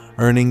bomb,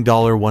 earning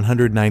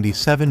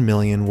 $197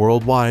 million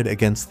worldwide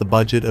against the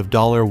budget of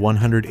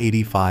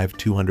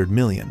 $185–200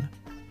 million.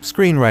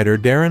 Screenwriter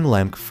Darren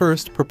Lemke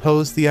first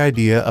proposed the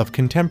idea of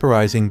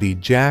contemporizing the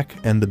Jack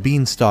and the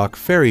Beanstalk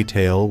fairy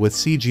tale with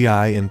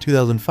CGI in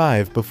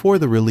 2005 before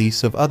the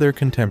release of other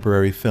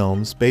contemporary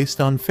films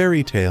based on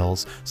fairy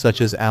tales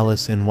such as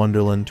Alice in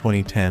Wonderland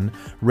 2010,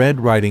 Red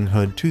Riding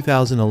Hood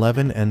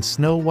 2011, and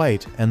Snow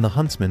White and the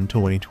Huntsman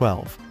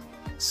 2012.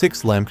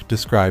 Lemke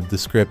described the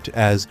script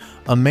as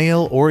a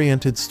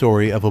male-oriented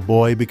story of a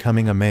boy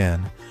becoming a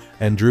man,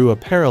 and drew a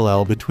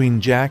parallel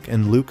between Jack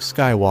and Luke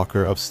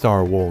Skywalker of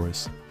Star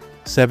Wars.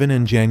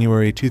 In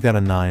January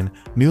 2009,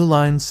 New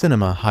Line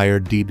Cinema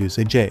hired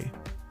J.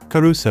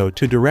 Caruso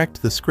to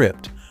direct the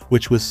script,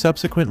 which was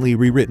subsequently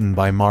rewritten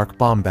by Mark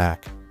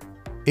Baumbach.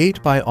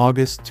 By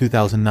August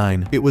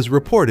 2009, it was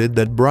reported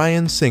that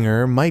Bryan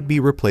Singer might be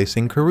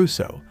replacing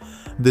Caruso.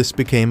 This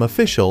became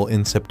official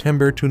in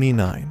September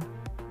 29,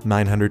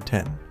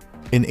 910.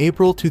 In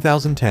April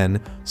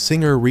 2010,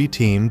 Singer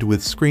reteamed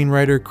with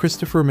screenwriter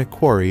Christopher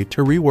McQuarrie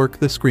to rework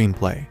the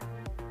screenplay.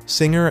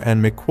 Singer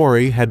and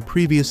McQuarrie had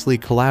previously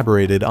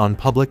collaborated on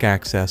Public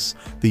Access,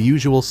 The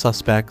Usual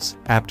Suspects,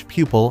 Apt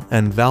Pupil,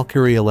 and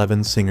Valkyrie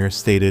 11. Singer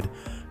stated,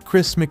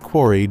 "Chris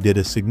McQuarrie did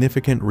a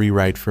significant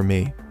rewrite for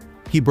me.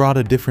 He brought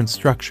a different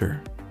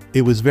structure.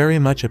 It was very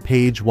much a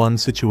page one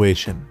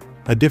situation,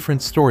 a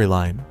different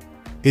storyline.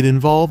 It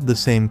involved the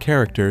same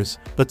characters,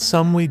 but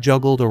some we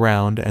juggled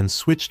around and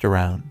switched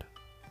around.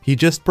 He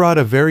just brought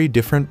a very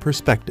different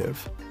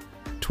perspective."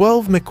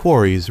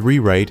 McQuarrie's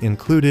rewrite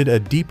included a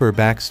deeper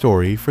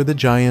backstory for the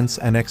giants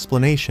and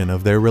explanation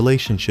of their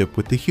relationship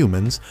with the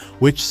humans,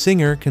 which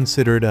Singer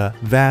considered a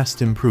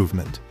vast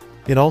improvement.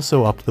 It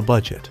also upped the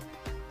budget.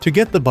 To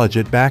get the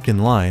budget back in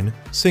line,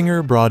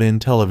 Singer brought in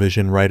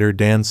television writer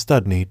Dan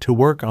Studney to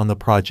work on the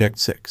Project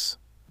 6.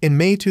 In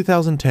May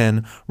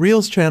 2010,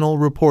 Reel's Channel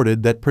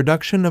reported that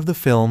production of the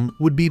film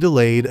would be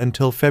delayed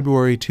until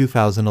February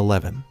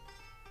 2011.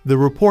 The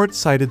report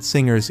cited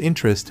Singer's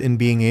interest in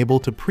being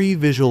able to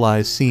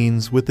pre-visualize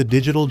scenes with the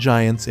digital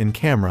giants in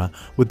camera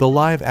with the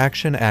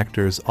live-action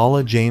actors a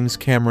la James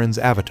Cameron's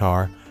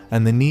Avatar,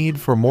 and the need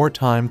for more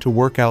time to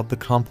work out the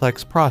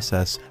complex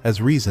process as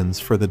reasons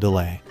for the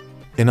delay.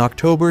 In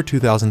October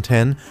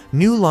 2010,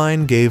 New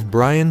Line gave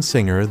Bryan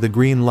Singer the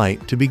green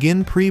light to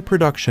begin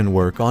pre-production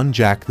work on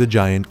Jack the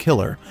Giant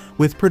Killer,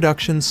 with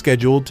production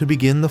scheduled to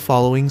begin the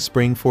following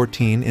spring.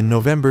 14 In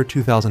November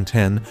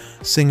 2010,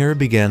 Singer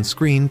began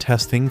screen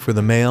testing for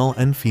the male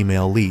and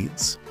female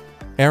leads.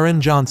 Aaron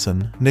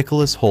Johnson,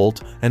 Nicholas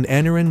Hoult, and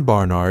Anirin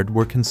Barnard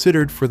were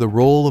considered for the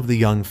role of the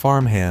young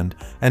farmhand,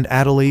 and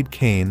Adelaide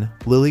Kane,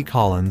 Lily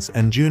Collins,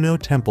 and Juno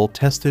Temple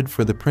tested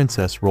for the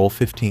princess role.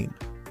 15.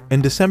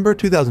 In December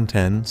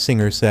 2010,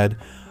 Singer said,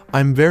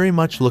 "I'm very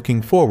much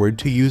looking forward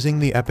to using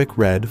the epic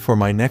red for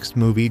my next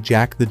movie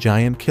Jack the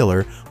Giant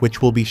Killer,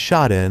 which will be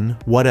shot in,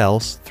 what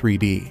else,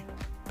 3D.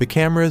 The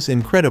camera's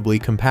incredibly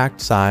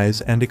compact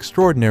size and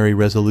extraordinary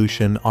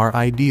resolution are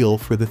ideal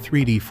for the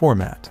 3D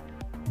format.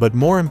 But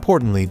more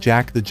importantly,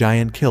 Jack the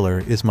Giant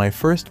Killer is my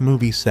first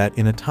movie set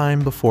in a time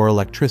before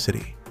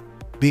electricity.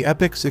 The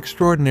epic's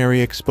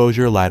extraordinary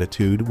exposure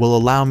latitude will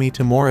allow me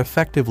to more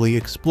effectively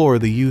explore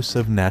the use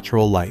of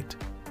natural light."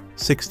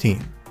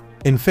 16.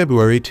 In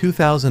February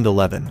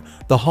 2011,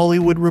 The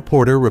Hollywood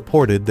Reporter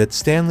reported that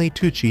Stanley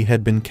Tucci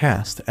had been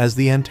cast as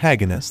the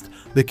antagonist,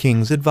 the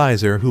king's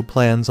advisor who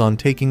plans on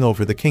taking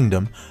over the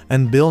kingdom,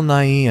 and Bill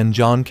Nighy and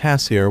John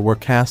Cassier were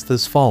cast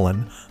as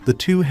Fallen, the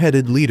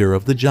two-headed leader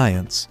of the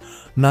giants.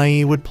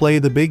 Nighy would play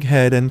the big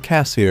head and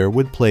Cassier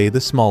would play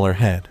the smaller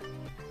head.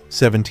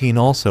 17.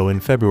 Also in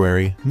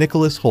February,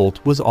 Nicholas Hoult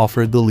was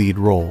offered the lead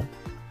role.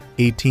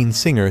 18.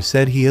 Singer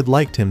said he had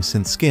liked him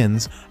since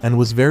Skins and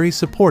was very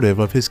supportive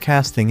of his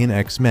casting in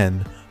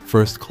X-Men: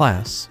 First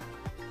Class.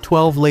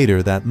 12.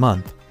 Later that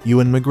month,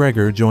 Ewan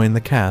McGregor joined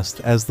the cast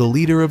as the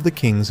leader of the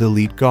King's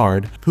elite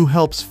guard, who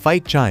helps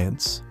fight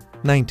giants.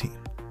 19.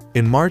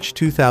 In March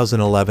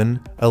 2011,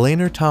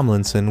 Eleanor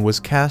Tomlinson was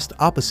cast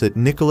opposite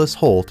Nicholas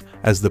Hoult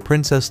as the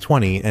Princess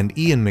 20, and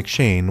Ian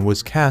McShane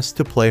was cast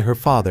to play her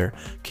father,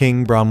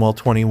 King Bromwell.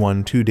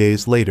 21. 2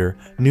 days later,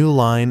 New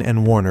Line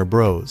and Warner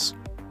Bros.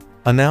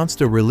 announced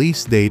a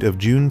release date of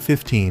June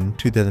 15,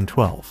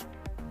 2012.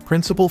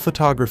 Principal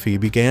photography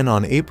began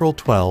on April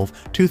 12,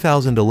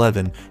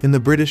 2011 in the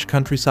British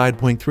countryside.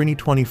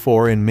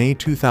 2024 In May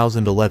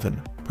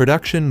 2011,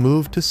 production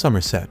moved to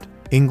Somerset,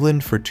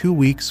 England for 2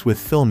 weeks, with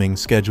filming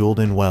scheduled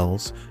in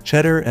Wells,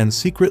 Cheddar and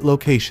secret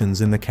locations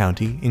in the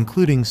county,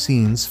 including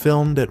scenes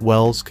filmed at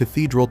Wells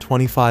Cathedral.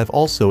 25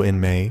 Also in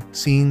May,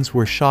 scenes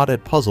were shot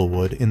at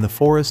Puzzlewood in the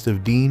Forest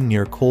of Dean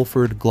near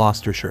Colford,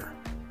 Gloucestershire.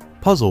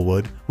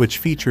 Puzzlewood, which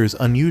features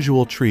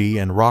unusual tree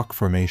and rock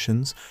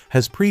formations,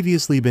 has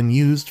previously been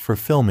used for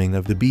filming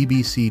of the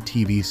BBC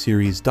TV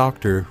series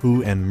Doctor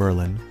Who and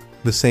Merlin.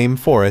 The same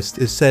forest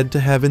is said to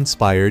have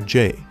inspired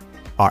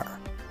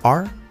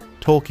J.R.R.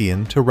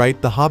 Tolkien to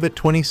write The Hobbit.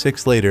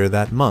 26 Later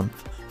that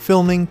month,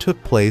 filming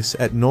took place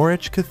at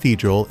Norwich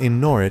Cathedral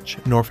in Norwich,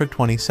 Norfolk.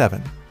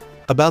 27.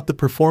 About the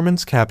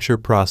performance capture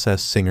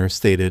process, Singer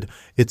stated,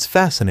 "It's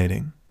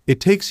fascinating. It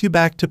takes you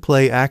back to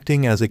play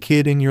acting as a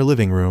kid in your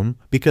living room,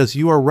 because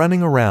you are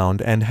running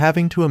around and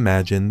having to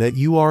imagine that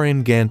you are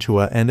in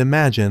Gantua and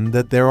imagine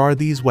that there are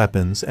these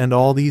weapons and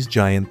all these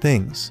giant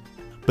things.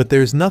 But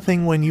there's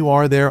nothing when you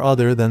are there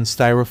other than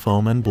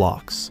styrofoam and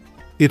blocks.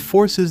 It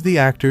forces the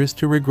actors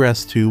to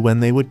regress to when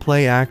they would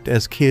play act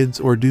as kids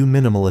or do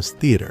minimalist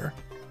theater.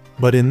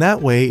 But in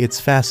that way it's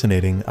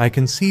fascinating. I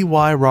can see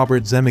why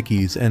Robert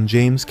Zemeckis and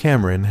James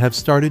Cameron have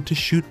started to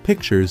shoot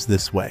pictures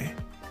this way."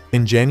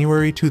 In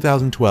January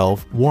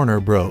 2012, Warner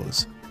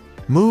Bros.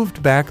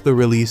 moved back the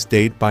release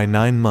date by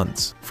 9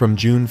 months, from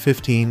June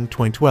 15,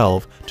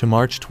 2012 to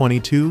March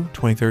 22,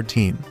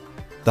 2013.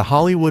 The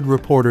Hollywood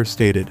Reporter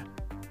stated,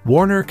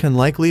 "Warner can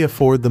likely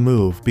afford the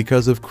move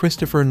because of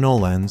Christopher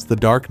Nolan's The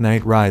Dark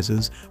Knight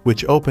Rises,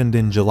 which opened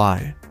in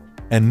July.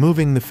 And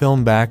moving the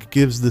film back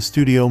gives the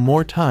studio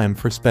more time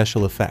for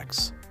special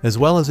effects, as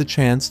well as a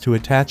chance to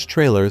attach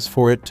trailers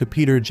for it to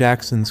Peter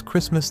Jackson's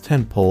Christmas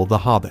tentpole The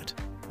Hobbit: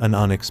 An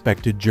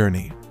Unexpected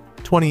Journey."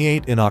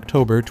 28. In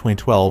October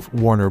 2012,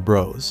 Warner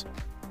Bros.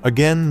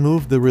 again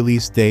moved the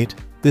release date,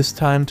 this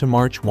time to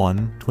March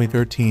 1,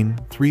 2013,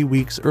 3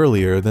 weeks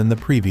earlier than the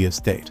previous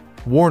date.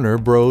 Warner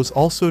Bros.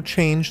 also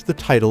changed the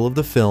title of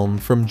the film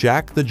from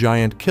Jack the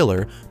Giant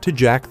Killer to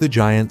Jack the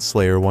Giant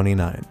Slayer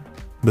 19.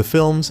 The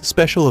film's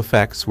special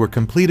effects were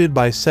completed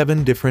by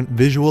 7 different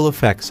visual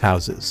effects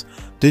houses: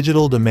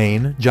 Digital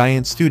Domain,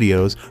 Giant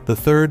Studios, The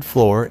Third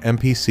Floor,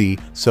 MPC,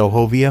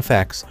 Soho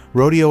VFX,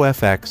 Rodeo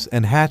FX,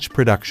 and Hatch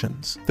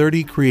Productions.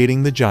 30.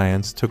 Creating the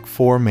Giants took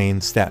 4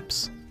 main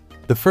steps.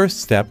 The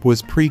first step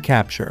was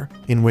pre-capture,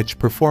 in which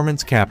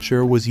performance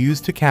capture was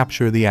used to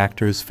capture the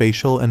actors'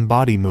 facial and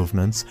body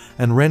movements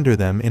and render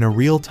them in a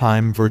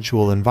real-time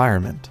virtual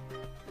environment.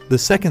 The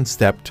second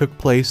step took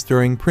place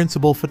during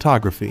principal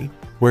photography,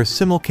 where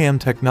simulcam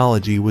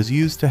technology was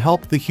used to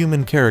help the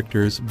human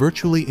characters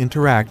virtually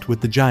interact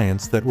with the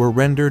giants that were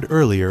rendered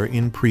earlier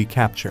in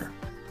pre-capture.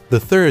 The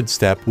third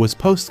step was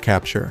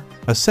post-capture,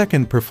 a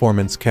second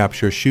performance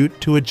capture shoot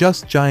to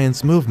adjust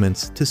giants'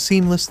 movements to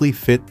seamlessly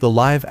fit the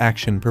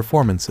live-action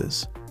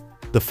performances.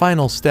 The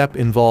final step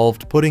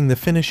involved putting the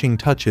finishing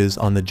touches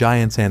on the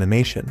giant's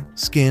animation,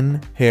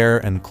 skin, hair,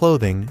 and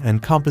clothing,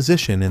 and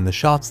composition in the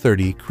shots.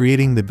 30.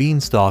 Creating the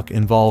Beanstalk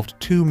involved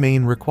two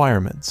main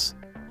requirements.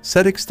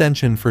 Set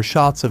extension for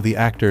shots of the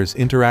actors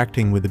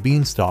interacting with the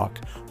Beanstalk,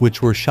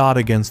 which were shot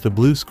against a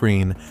blue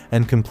screen,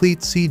 and complete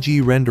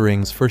CG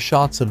renderings for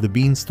shots of the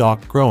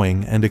Beanstalk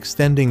growing and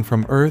extending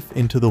from Earth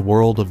into the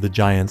world of the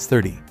giants.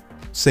 30.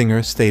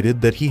 Singer stated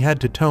that he had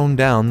to tone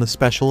down the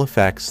special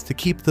effects to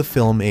keep the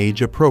film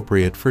age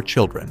appropriate for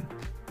children.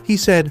 He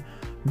said,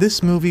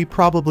 "This movie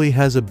probably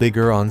has a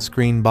bigger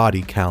on-screen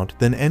body count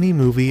than any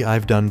movie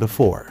I've done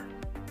before.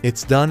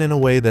 It's done in a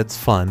way that's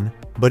fun,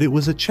 but it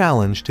was a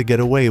challenge to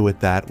get away with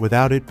that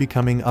without it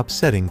becoming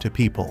upsetting to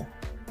people.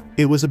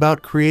 It was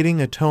about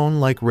creating a tone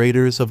like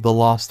Raiders of the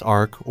Lost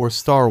Ark or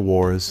Star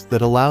Wars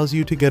that allows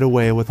you to get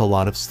away with a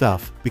lot of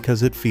stuff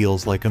because it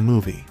feels like a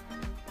movie."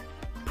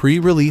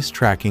 Pre-release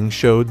tracking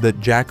showed that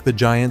Jack the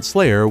Giant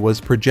Slayer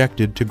was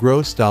projected to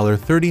gross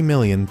 $30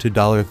 million to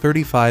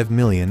 $35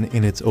 million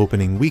in its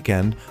opening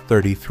weekend.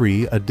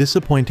 33, a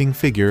disappointing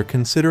figure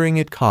considering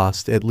it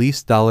cost at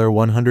least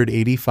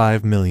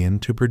 $185 million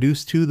to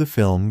produce. The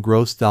film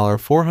grossed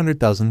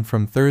 $400,000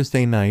 from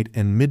Thursday night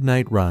and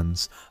midnight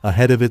runs,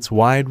 ahead of its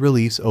wide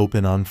release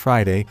open on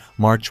Friday,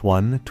 March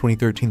 1,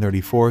 2013.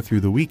 34,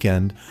 through the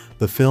weekend,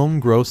 the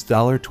film grossed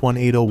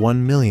 $281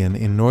 million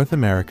in North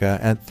America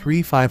at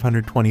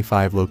 525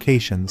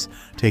 locations,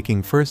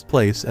 taking first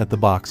place at the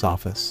box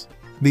office.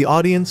 The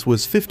audience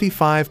was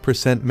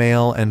 55%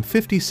 male and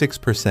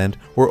 56%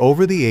 were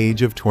over the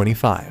age of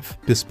 25.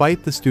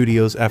 Despite the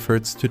studio's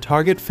efforts to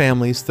target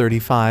families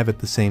 35 at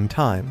the same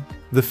time,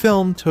 the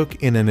film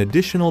took in an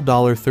additional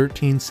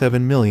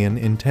 $13.7 million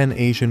in 10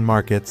 Asian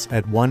markets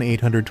at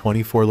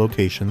 824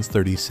 locations.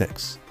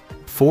 36.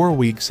 4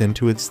 weeks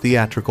into its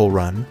theatrical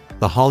run,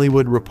 The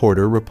Hollywood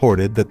Reporter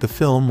reported that the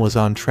film was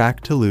on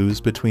track to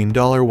lose between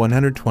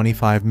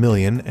 $125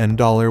 million and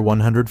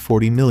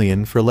 $140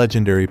 million for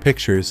Legendary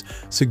Pictures,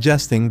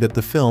 suggesting that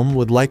the film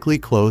would likely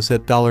close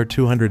at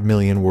 $200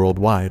 million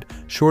worldwide,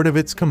 short of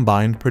its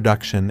combined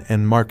production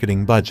and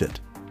marketing budget.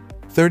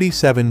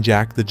 37.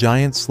 Jack the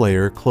Giant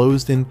Slayer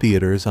closed in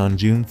theaters on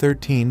June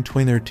 13,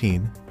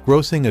 2013,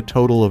 grossing a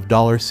total of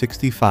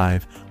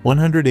 $65,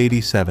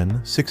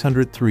 $187,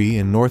 $603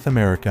 in North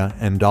America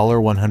and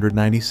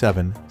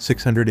 $197,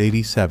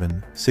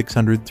 $687,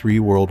 $603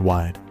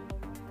 worldwide.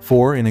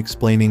 4. In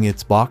explaining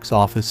its box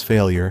office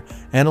failure,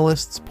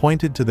 analysts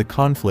pointed to the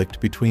conflict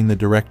between the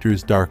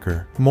director's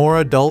darker, more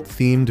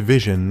adult-themed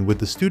vision with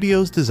the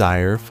studio's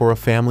desire for a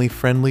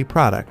family-friendly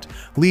product,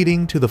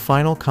 leading to the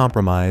final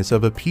compromise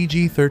of a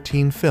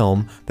PG-13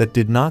 film that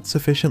did not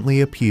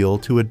sufficiently appeal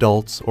to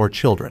adults or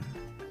children.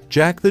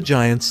 Jack the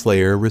Giant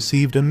Slayer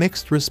received a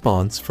mixed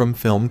response from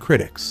film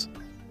critics.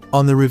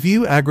 On the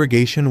review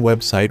aggregation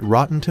website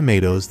Rotten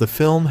Tomatoes, the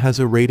film has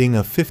a rating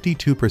of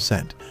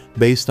 52%,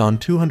 based on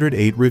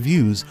 208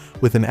 reviews,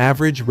 with an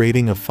average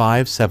rating of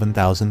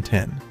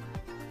 5/7,010.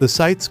 The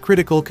site's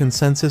critical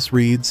consensus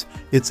reads,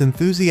 "It's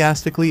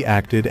enthusiastically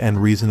acted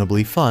and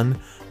reasonably fun,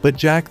 but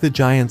Jack the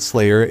Giant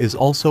Slayer is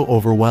also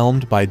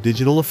overwhelmed by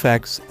digital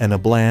effects and a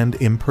bland,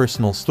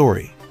 impersonal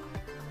story."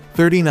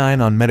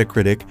 39. On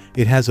Metacritic,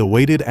 it has a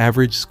weighted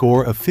average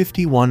score of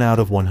 51 out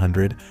of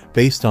 100,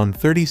 based on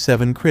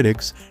 37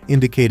 critics,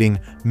 indicating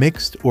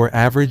mixed or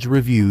average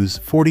reviews.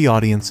 40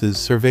 audiences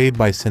surveyed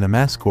by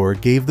CinemaScore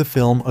gave the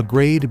film a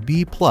grade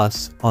B+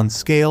 on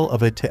scale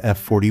of A to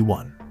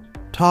F41.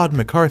 Todd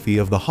McCarthy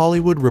of The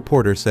Hollywood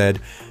Reporter said,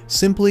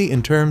 "Simply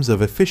in terms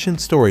of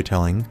efficient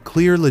storytelling,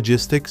 clear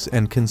logistics,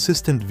 and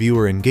consistent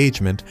viewer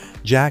engagement,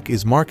 Jack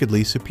is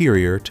markedly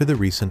superior to the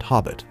recent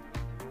Hobbit."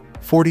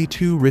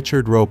 42.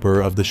 Richard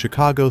Roper of the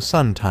Chicago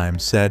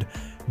Sun-Times said,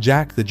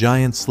 "Jack the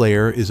Giant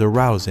Slayer is a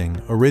rousing,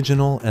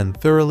 original, and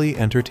thoroughly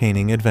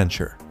entertaining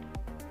adventure."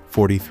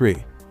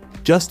 43.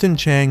 Justin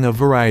Chang of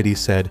Variety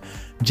said,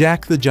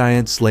 "Jack the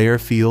Giant Slayer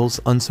feels,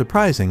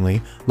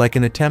 unsurprisingly, like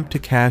an attempt to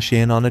cash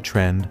in on a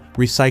trend,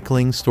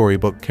 recycling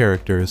storybook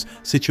characters,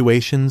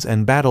 situations,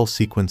 and battle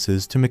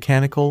sequences to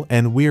mechanical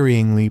and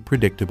wearyingly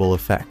predictable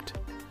effect."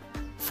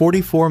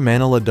 44.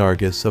 Manila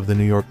Dargis of the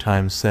New York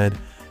Times said,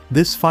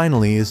 "This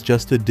finally is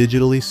just a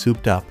digitally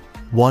souped-up,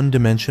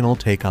 one-dimensional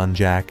take on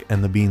Jack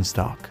and the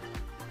Beanstalk."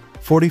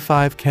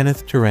 45.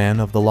 Kenneth Turan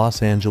of the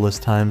Los Angeles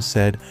Times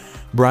said,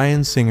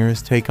 "Bryan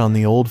Singer's take on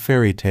the old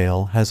fairy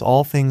tale has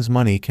all things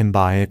money can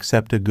buy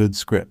except a good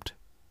script."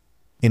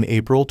 In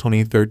April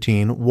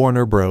 2013,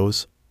 Warner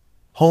Bros.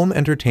 Home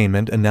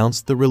Entertainment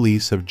announced the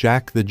release of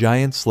Jack the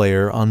Giant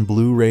Slayer on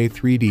Blu-ray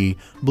 3D,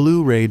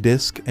 Blu-ray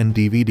disc, and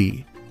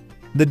DVD.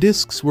 The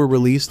discs were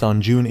released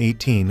on June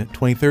 18,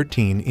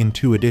 2013 in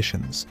 2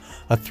 editions,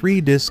 a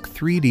 3-disc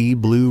 3D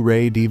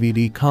Blu-ray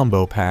DVD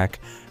combo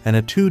pack and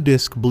a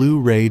 2-disc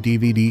Blu-ray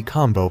DVD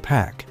combo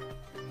pack.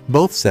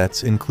 Both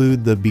sets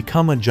include the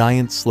Become a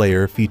Giant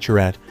Slayer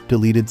featurette,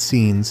 deleted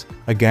scenes,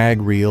 a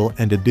gag reel,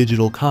 and a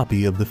digital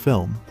copy of the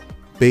film.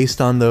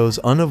 based on those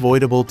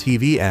unavoidable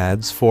TV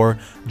ads for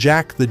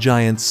Jack the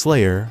Giant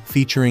Slayer,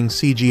 featuring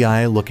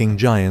CGI-looking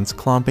giants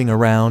clomping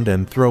around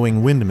and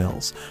throwing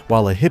windmills,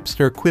 while a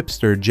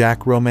hipster-quipster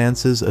Jack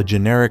romances a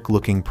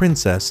generic-looking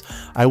princess.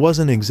 I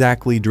wasn't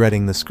exactly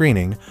dreading the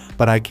screening,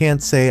 but I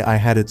can't say I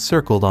had it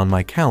circled on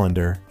my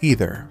calendar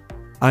either.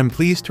 I'm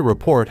pleased to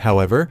report,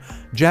 however,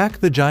 Jack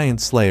the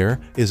Giant Slayer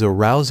is a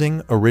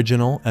rousing,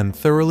 original, and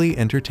thoroughly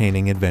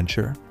entertaining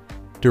adventure.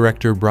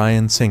 Director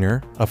Bryan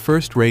Singer, a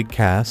first-rate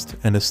cast,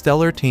 and a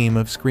stellar team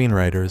of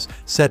screenwriters,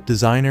 set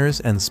designers,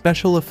 and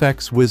special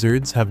effects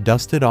wizards have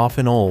dusted off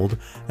an old,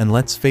 and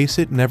let's face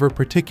it, never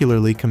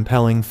particularly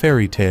compelling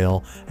fairy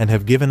tale, and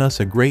have given us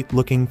a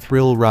great-looking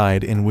thrill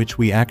ride in which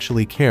we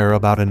actually care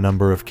about a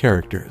number of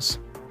characters.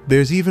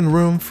 There's even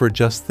room for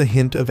just the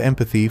hint of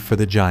empathy for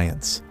the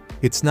giants.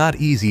 It's not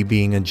easy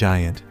being a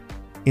giant.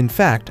 In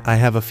fact, I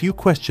have a few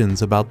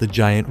questions about the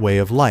giant way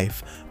of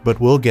life, but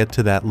we'll get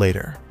to that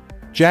later.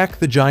 Jack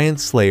the Giant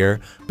Slayer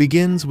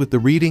begins with the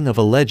reading of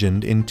a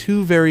legend in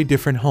two very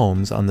different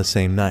homes on the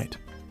same night.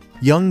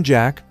 Young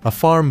Jack, a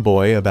farm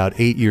boy about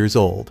 8 years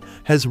old,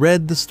 has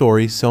read the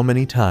story so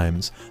many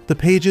times, the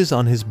pages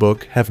on his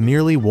book have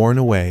nearly worn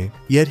away,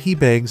 yet he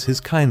begs his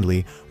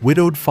kindly,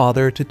 widowed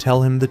father to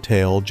tell him the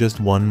tale just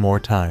one more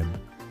time.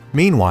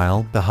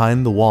 Meanwhile,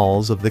 behind the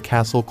walls of the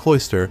castle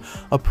cloister,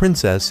 a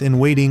princess in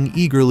waiting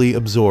eagerly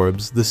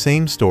absorbs the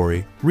same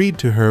story, read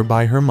to her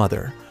by her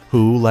mother,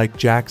 who, like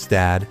Jack's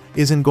dad,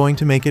 isn't going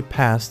to make it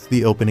past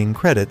the opening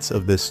credits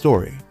of this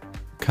story.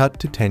 Cut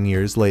to 10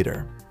 years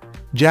later.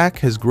 Jack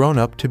has grown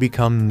up to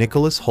become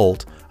Nicholas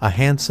Hoult, a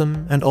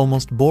handsome and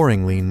almost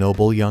boringly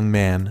noble young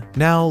man,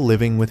 now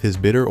living with his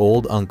bitter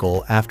old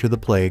uncle after the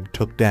plague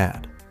took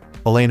Dad.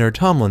 Eleanor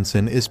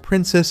Tomlinson is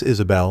Princess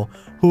Isabel,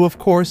 who of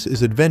course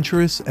is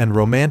adventurous and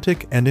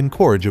romantic and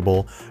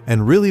incorrigible,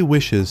 and really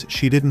wishes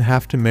she didn't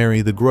have to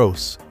marry the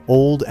gross,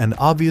 old and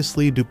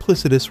obviously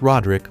duplicitous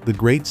Roderick the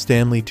Great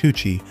Stanley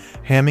Tucci,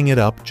 hamming it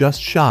up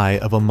just shy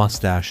of a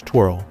mustache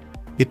twirl.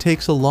 It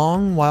takes a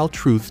long while,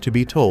 truth to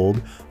be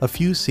told, a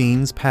few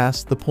scenes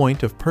past the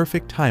point of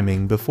perfect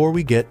timing before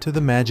we get to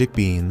the magic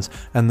beans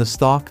and the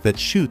stalk that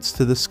shoots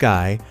to the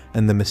sky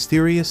and the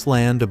mysterious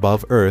land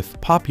above Earth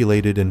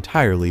populated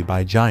entirely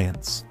by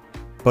giants.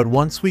 But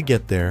once we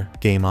get there,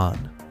 game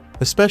on.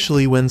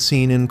 Especially when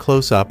seen in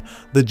close-up,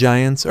 the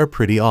giants are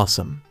pretty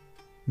awesome.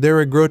 They're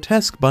a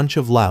grotesque bunch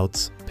of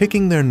louts,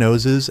 picking their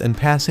noses and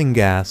passing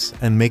gas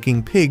and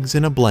making pigs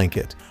in a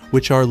blanket,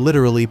 which are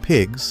literally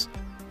pigs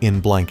in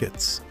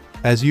blankets.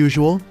 As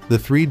usual, the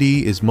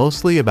 3D is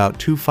mostly about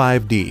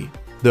 2.5D,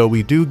 though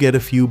we do get a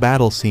few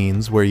battle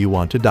scenes where you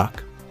want to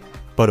duck.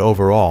 But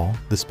overall,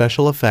 the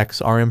special effects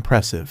are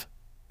impressive.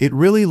 It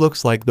really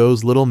looks like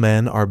those little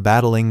men are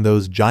battling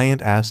those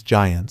giant-ass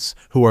giants,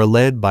 who are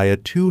led by a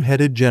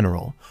two-headed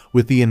general,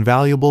 with the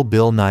invaluable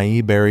Bill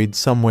Nighy buried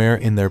somewhere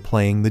in there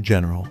playing the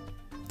general.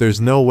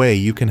 There's no way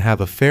you can have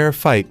a fair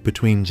fight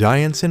between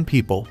giants and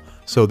people,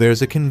 so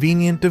there's a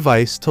convenient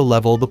device to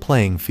level the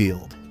playing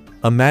field.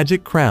 A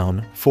magic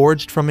crown,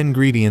 forged from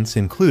ingredients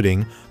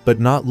including,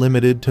 but not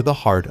limited to the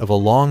heart of a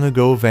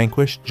long-ago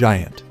vanquished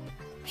giant.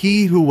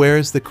 He who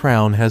wears the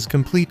crown has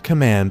complete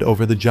command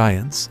over the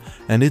giants,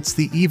 and it's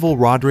the evil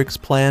Roderick's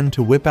plan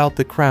to whip out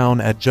the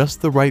crown at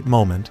just the right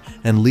moment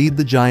and lead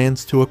the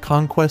giants to a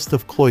conquest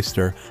of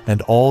Cloister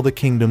and all the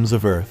kingdoms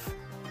of Earth.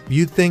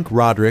 You'd think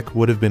Roderick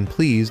would have been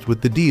pleased with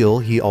the deal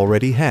he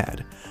already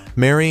had,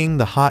 marrying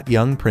the hot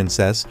young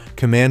princess,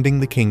 commanding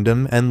the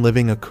kingdom, and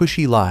living a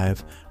cushy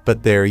life,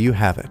 but there you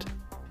have it.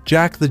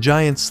 Jack the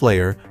Giant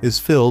Slayer is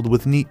filled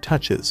with neat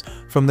touches,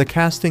 from the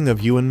casting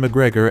of Ewan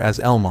McGregor as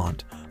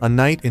Elmont, a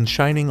knight in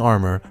shining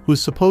armor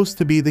who's supposed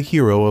to be the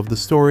hero of the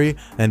story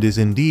and is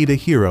indeed a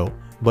hero,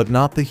 but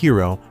not the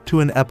hero,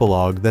 to an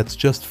epilogue that's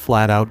just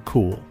flat-out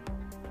cool.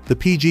 The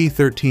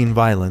PG-13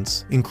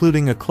 violence,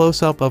 including a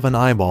close-up of an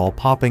eyeball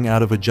popping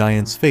out of a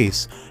giant's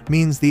face,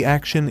 means the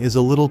action is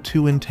a little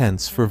too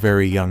intense for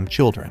very young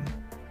children.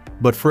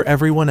 But for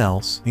everyone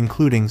else,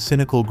 including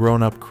cynical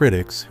grown-up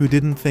critics who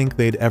didn't think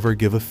they'd ever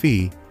give a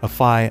fee, a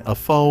fi, a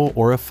foe,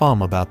 or a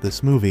fum about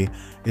this movie,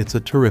 it's a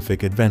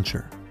terrific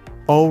adventure.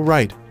 Oh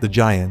right, the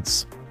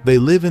giants. They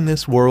live in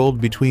this world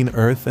between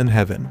Earth and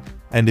heaven,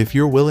 and if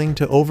you're willing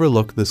to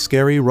overlook the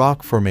scary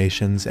rock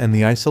formations and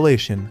the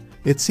isolation,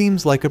 it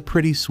seems like a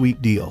pretty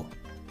sweet deal.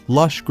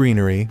 Lush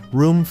greenery,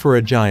 room for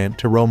a giant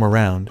to roam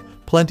around,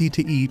 plenty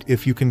to eat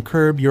if you can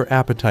curb your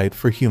appetite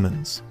for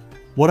humans.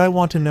 What I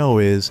want to know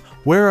is,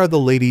 where are the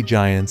lady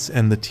giants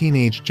and the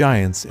teenage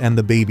giants and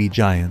the baby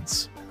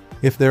giants?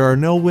 If there are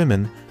no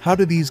women, how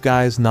do these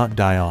guys not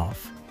die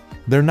off?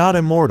 They're not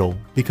immortal,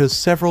 because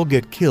several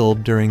get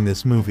killed during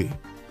this movie.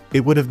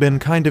 It would have been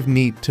kind of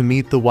neat to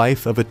meet the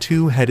wife of a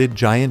two-headed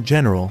giant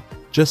general,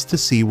 just to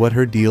see what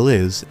her deal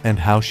is and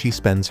how she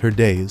spends her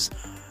days.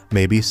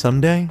 Maybe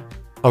someday?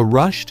 A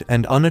rushed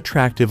and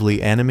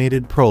unattractively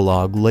animated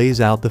prologue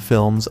lays out the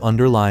film's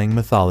underlying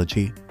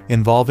mythology,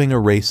 involving a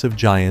race of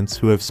giants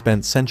who have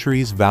spent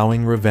centuries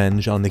vowing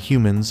revenge on the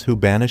humans who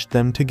banished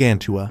them to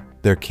Gantua,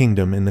 their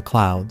kingdom in the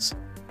clouds.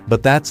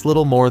 But that's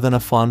little more than a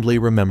fondly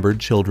remembered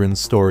children's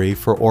story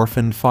for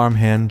orphaned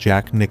farmhand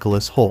Jack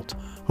Nicholas Hoult,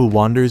 who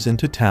wanders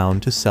into town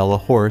to sell a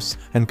horse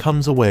and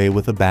comes away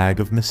with a bag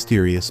of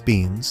mysterious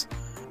beans.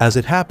 As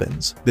it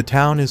happens, the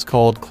town is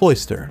called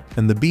Cloister,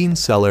 and the bean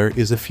seller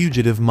is a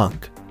fugitive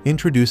monk,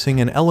 introducing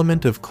an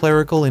element of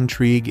clerical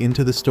intrigue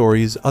into the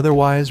story's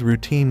otherwise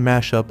routine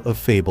mashup of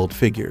fabled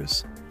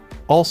figures.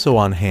 Also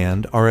on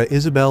hand are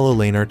Isabel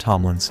Eleanor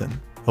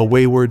Tomlinson, a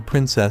wayward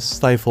princess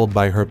stifled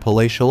by her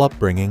palatial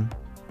upbringing,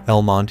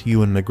 Elmont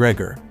Ewan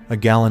McGregor, a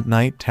gallant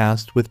knight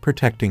tasked with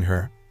protecting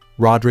her,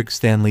 Roderick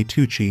Stanley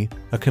Tucci,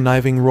 a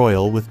conniving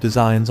royal with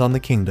designs on the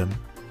kingdom,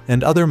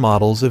 and other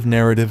models of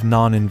narrative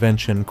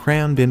non-invention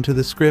crammed into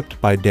the script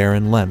by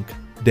Darren Lemke,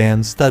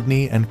 Dan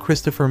Studney, and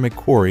Christopher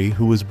McQuarrie,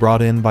 who was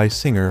brought in by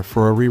Singer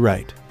for a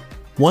rewrite.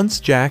 Once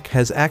Jack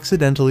has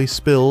accidentally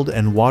spilled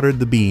and watered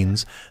the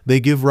beans, they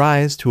give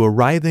rise to a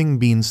writhing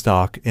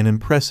beanstalk, an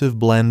impressive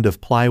blend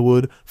of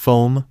plywood,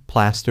 foam,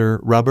 plaster,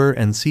 rubber,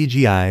 and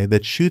CGI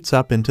that shoots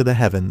up into the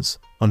heavens,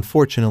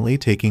 unfortunately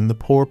taking the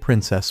poor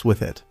princess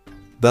with it.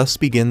 Thus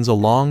begins a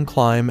long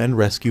climb and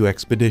rescue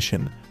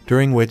expedition,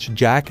 during which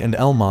Jack and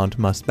Elmont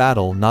must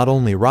battle not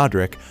only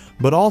Roderick,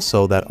 but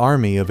also that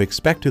army of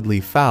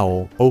expectedly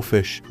foul,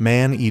 oafish,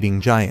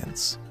 man-eating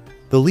giants.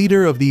 The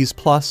leader of these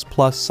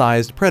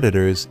plus-sized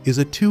predators is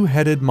a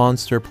two-headed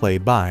monster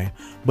played by,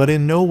 but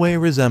in no way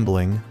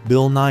resembling,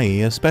 Bill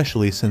Nighy,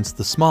 especially since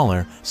the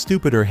smaller,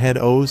 stupider head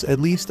owes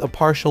at least a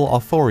partial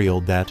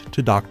authorial debt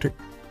to Dr.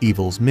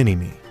 Evil's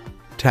Mini-Me.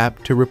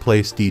 Tapped to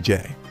replace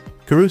DJ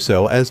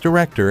Caruso as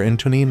director in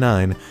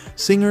 2009,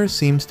 Singer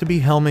seems to be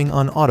helming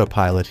on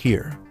autopilot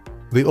here.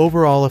 The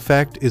overall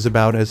effect is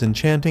about as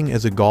enchanting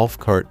as a golf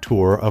cart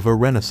tour of a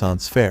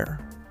Renaissance fair.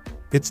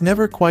 It's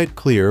never quite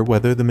clear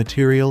whether the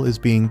material is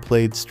being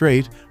played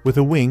straight, with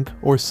a wink,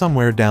 or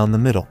somewhere down the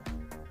middle.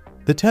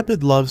 The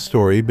tepid love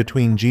story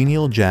between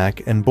genial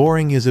Jack and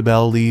boring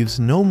Isabel leaves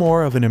no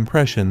more of an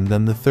impression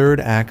than the third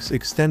act's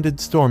extended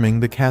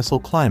storming the castle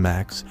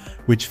climax,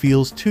 which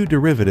feels too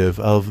derivative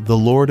of The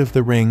Lord of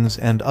the Rings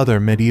and other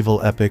medieval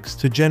epics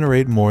to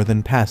generate more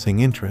than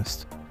passing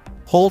interest.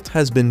 Hoult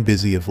has been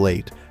busy of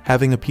late,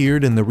 having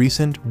appeared in the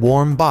recent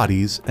Warm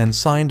Bodies and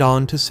signed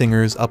on to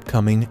Singer's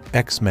upcoming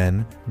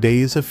X-Men: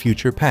 Days of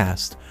Future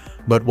Past.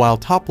 But while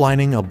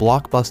top-lining a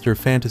blockbuster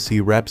fantasy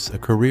reps a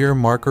career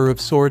marker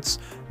of sorts,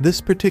 this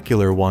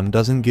particular one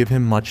doesn't give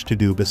him much to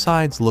do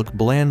besides look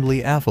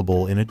blandly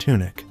affable in a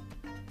tunic.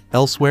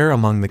 Elsewhere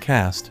among the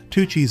cast,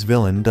 Tucci's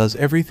villain does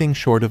everything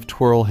short of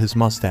twirl his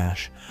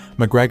mustache.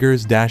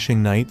 McGregor's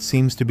dashing knight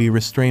seems to be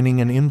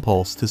restraining an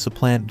impulse to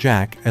supplant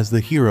Jack as the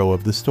hero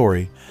of the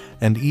story,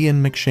 and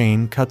Ian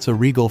McShane cuts a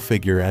regal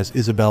figure as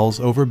Isabel's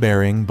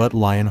overbearing but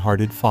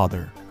lion-hearted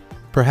father.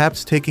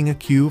 Perhaps taking a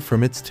cue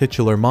from its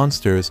titular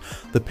monsters,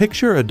 the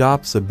picture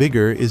adopts a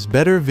bigger is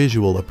better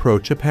visual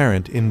approach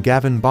apparent in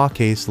Gavin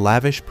Bocquet's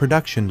lavish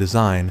production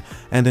design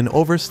and an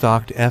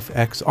overstocked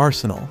FX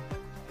arsenal.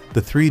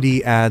 The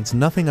 3D adds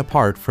nothing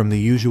apart from the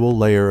usual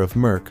layer of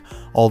murk,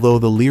 although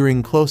the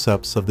leering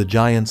close-ups of the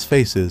giants'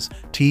 faces,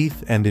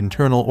 teeth, and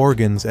internal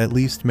organs at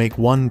least make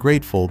one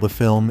grateful the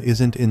film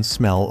isn't in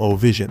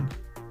smell-o-vision.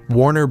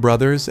 Warner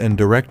Brothers and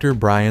director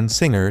Bryan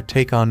Singer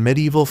take on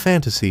medieval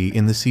fantasy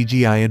in the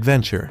CGI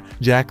adventure,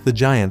 Jack the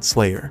Giant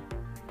Slayer.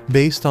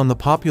 Based on the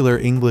popular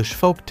English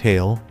folk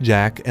tale,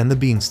 Jack and the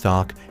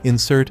Beanstalk,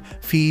 insert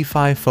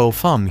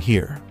fee-fi-fo-fum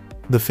here.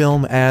 The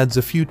film adds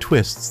a few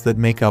twists that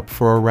make up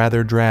for a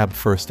rather drab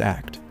first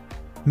act.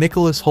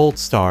 Nicholas Hoult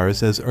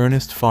stars as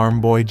earnest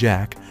farm boy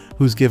Jack,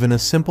 who's given a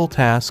simple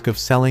task of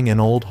selling an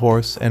old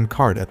horse and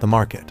cart at the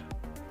market.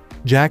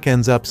 Jack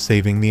ends up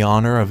saving the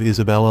honor of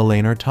Isabel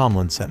Eleanor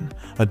Tomlinson,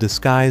 a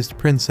disguised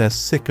princess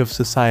sick of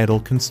societal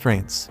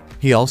constraints.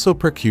 He also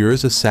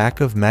procures a sack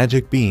of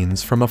magic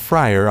beans from a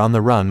friar on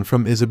the run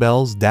from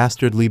Isabel's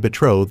dastardly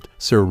betrothed,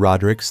 Sir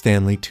Roderick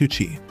Stanley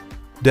Tucci.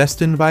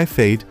 Destined by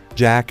fate,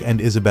 Jack and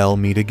Isabel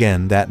meet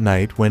again that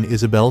night when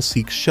Isabel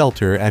seeks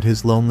shelter at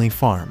his lonely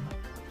farm.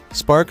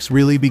 Sparks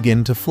really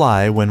begin to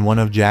fly when one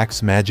of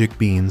Jack's magic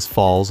beans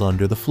falls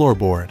under the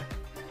floorboard.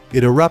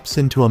 It erupts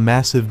into a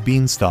massive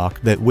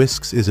beanstalk that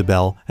whisks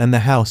Isabel and the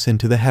house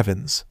into the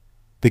heavens.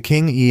 The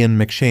King Ian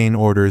McShane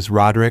orders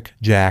Roderick,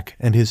 Jack,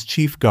 and his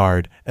chief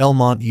guard,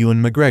 Elmont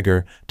Ewan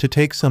McGregor, to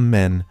take some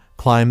men,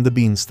 climb the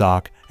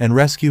beanstalk, and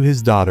rescue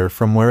his daughter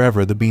from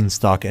wherever the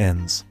beanstalk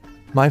ends.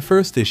 My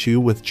first issue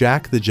with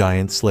Jack the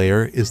Giant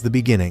Slayer is the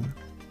beginning.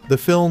 The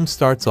film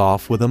starts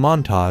off with a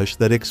montage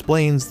that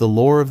explains the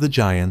lore of the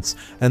giants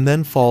and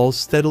then falls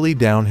steadily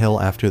downhill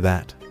after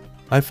that.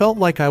 I felt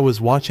like I was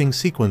watching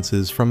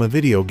sequences from a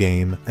video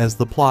game as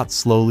the plot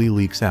slowly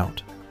leaks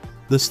out.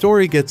 The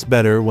story gets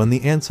better when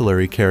the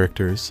ancillary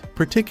characters,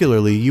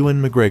 particularly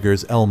Ewan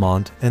McGregor's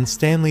Elmont and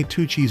Stanley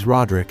Tucci's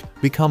Roderick,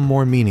 become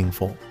more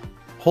meaningful.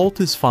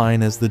 Hoult is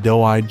fine as the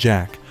doe-eyed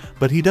Jack,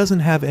 but he doesn't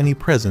have any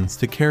presence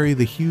to carry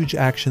the huge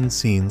action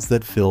scenes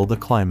that fill the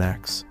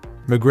climax.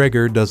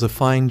 McGregor does a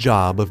fine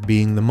job of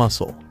being the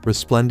muscle,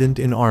 resplendent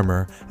in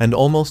armor and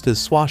almost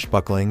as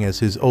swashbuckling as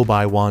his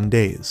Obi-Wan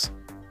days.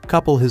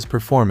 Couple his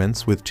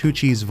performance with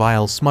Tucci's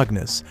vile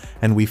smugness,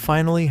 and we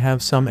finally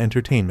have some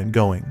entertainment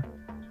going.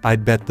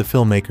 I'd bet the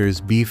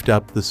filmmakers beefed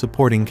up the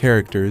supporting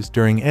characters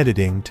during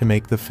editing to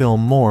make the film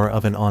more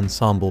of an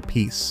ensemble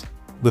piece.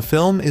 The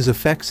film is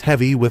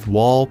effects-heavy with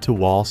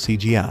wall-to-wall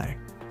CGI.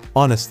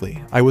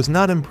 Honestly, I was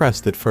not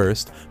impressed at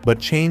first, but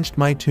changed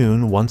my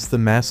tune once the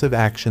massive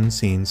action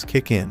scenes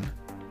kick in.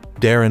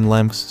 Darren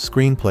Lemke's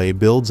screenplay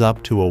builds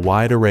up to a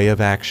wide array of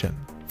action,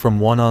 from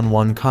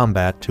one-on-one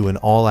combat to an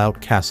all-out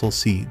castle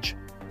siege.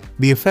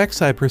 The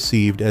effects I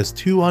perceived as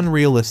too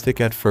unrealistic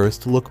at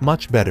first look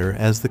much better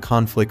as the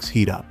conflicts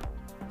heat up.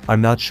 I'm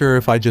not sure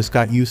if I just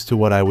got used to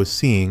what I was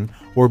seeing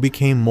or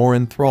became more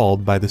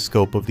enthralled by the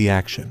scope of the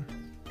action.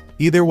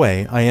 Either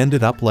way, I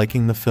ended up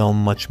liking the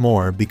film much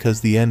more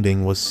because the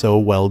ending was so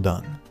well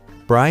done.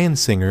 Bryan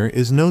Singer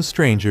is no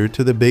stranger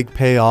to the big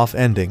payoff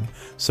ending,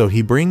 so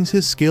he brings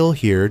his skill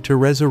here to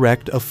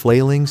resurrect a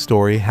flailing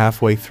story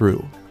halfway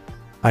through.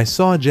 I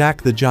saw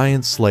Jack the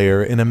Giant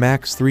Slayer in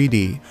IMAX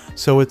 3D,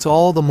 so it's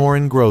all the more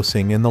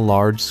engrossing in the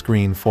large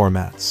screen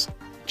formats.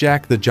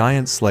 Jack the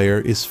Giant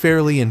Slayer is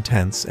fairly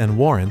intense and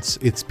warrants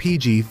its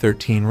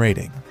PG-13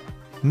 rating.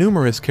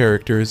 Numerous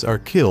characters are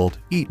killed,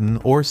 eaten,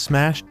 or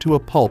smashed to a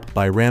pulp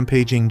by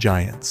rampaging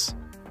giants.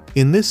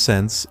 In this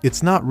sense,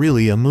 it's not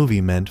really a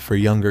movie meant for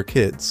younger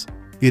kids.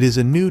 It is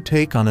a new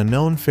take on a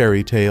known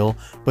fairy tale,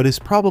 but is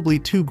probably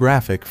too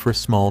graphic for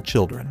small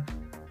children.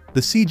 The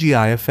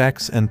CGI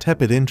effects and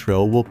tepid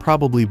intro will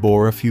probably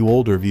bore a few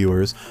older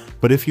viewers,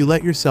 but if you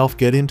let yourself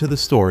get into the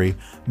story,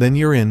 then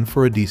you're in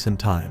for a decent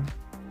time.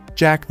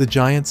 Jack the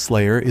Giant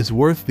Slayer is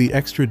worth the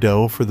extra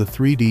dough for the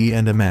 3D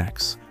and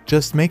IMAX.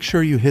 Just make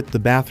sure you hit the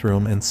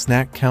bathroom and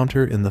snack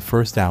counter in the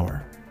first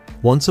hour.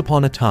 Once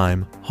upon a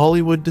time,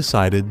 Hollywood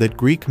decided that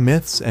Greek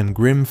myths and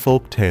grim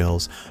folk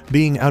tales,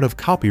 being out of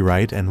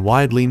copyright and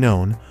widely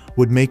known,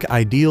 would make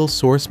ideal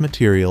source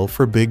material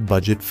for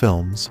big-budget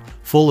films,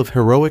 full of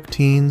heroic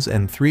teens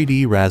and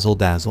 3D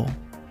razzle-dazzle.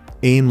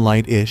 Aim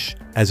light-ish,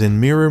 as in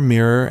Mirror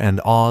Mirror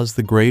and Oz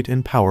the Great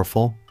and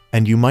Powerful,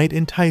 and you might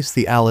entice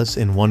the Alice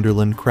in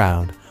Wonderland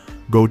crowd.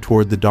 Go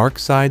toward the dark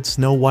side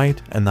Snow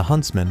White and the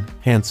Huntsman,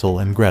 Hansel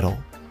and Gretel.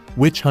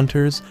 Witch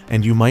hunters,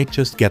 and you might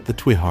just get the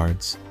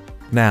Twihards.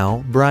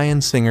 Now,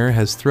 Bryan Singer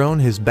has thrown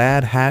his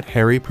bad hat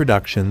Harry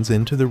Productions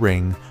into the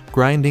ring,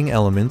 grinding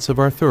elements of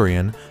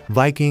Arthurian,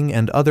 Viking,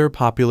 and other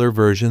popular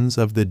versions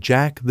of the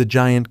Jack the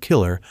Giant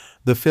Killer,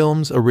 the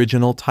film's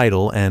original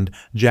title, and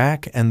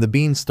Jack and the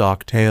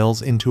Beanstalk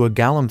tales into a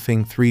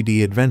galumphing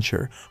 3D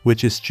adventure,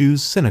 which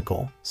eschews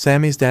cynical,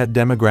 samizdat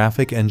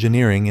demographic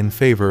engineering in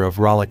favor of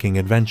rollicking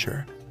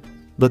adventure.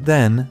 But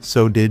then,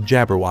 so did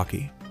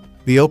Jabberwocky.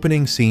 The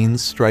opening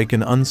scenes strike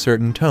an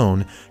uncertain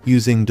tone,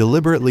 using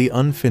deliberately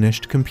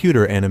unfinished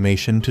computer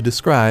animation to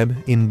describe,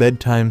 in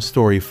bedtime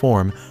story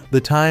form, the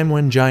time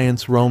when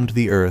giants roamed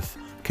the earth,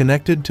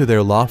 connected to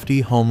their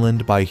lofty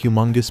homeland by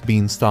humongous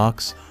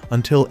beanstalks,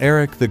 until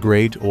Eric the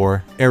Great,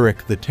 or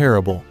Eric the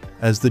Terrible,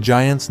 as the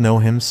giants know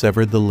him,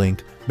 severed the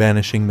link,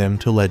 banishing them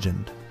to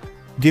legend.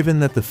 Given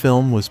that the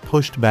film was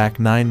pushed back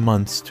 9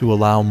 months to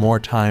allow more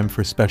time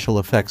for special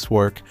effects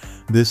work,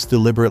 this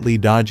deliberately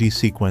dodgy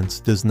sequence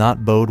does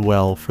not bode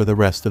well for the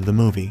rest of the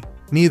movie.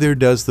 Neither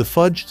does the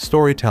fudged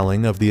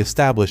storytelling of the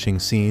establishing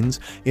scenes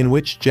in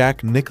which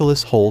Jack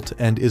Nicholas Hoult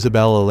and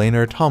Isabel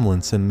Eleanor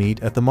Tomlinson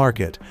meet at the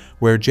market,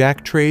 where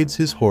Jack trades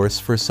his horse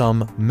for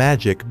some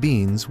magic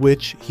beans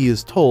which, he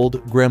is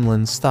told,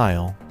 gremlin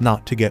style,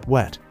 not to get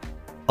wet.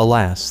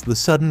 Alas, the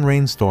sudden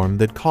rainstorm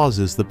that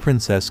causes the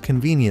princess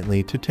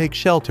conveniently to take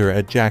shelter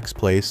at Jack's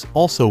place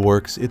also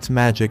works its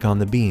magic on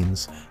the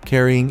beans,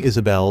 carrying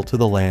Isabel to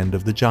the land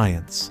of the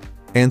giants.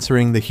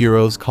 Answering the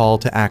hero's call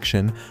to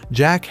action,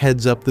 Jack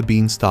heads up the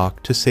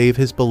beanstalk to save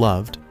his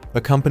beloved,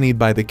 accompanied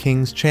by the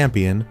king's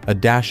champion, a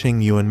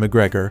dashing Ewan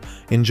McGregor,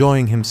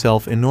 enjoying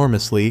himself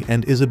enormously,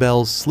 and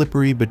Isabel's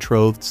slippery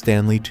betrothed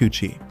Stanley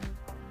Tucci.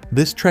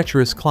 This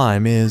treacherous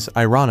climb is,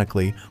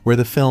 ironically, where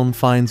the film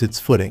finds its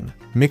footing,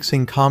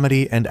 mixing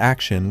comedy and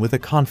action with a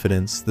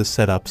confidence the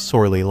setup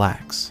sorely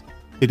lacks.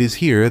 It is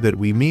here that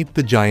we meet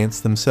the giants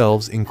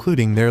themselves,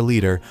 including their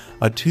leader,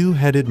 a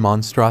two-headed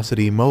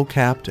monstrosity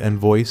mo-capped and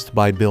voiced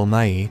by Bill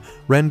Nighy,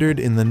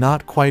 rendered in the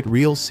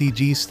not-quite-real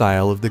CG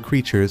style of the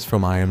creatures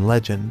from I Am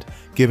Legend,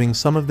 giving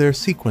some of their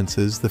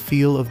sequences the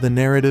feel of the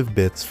narrative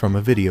bits from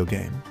a video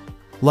game.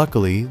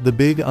 Luckily, the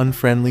big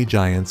unfriendly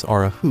giants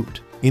are a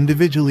hoot,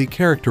 individually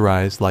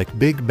characterized like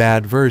big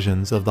bad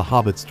versions of the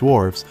Hobbit's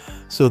dwarves,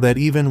 so that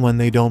even when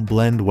they don't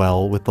blend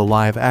well with the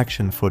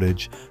live-action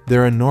footage,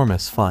 they're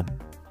enormous fun.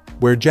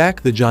 Where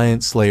Jack the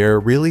Giant Slayer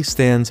really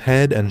stands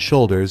head and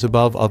shoulders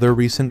above other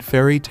recent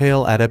fairy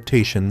tale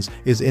adaptations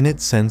is in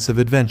its sense of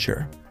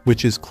adventure,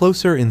 which is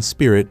closer in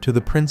spirit to The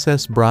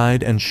Princess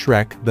Bride and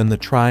Shrek than the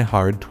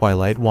try-hard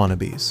Twilight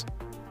wannabes.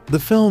 The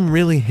film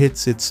really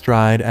hits its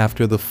stride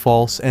after the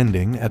false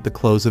ending at the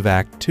close of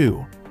Act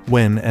 2.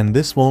 When, and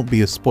this won't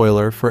be a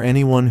spoiler for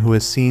anyone who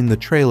has seen the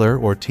trailer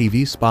or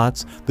TV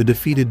spots, the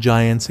defeated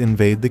giants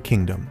invade the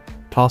kingdom.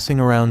 tossing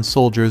around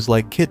soldiers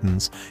like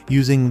kittens,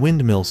 using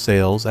windmill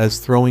sails as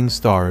throwing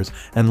stars,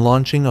 and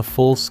launching a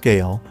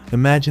full-scale,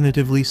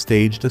 imaginatively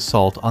staged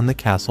assault on the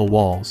castle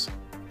walls.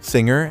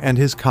 Singer and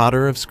his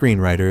cadre of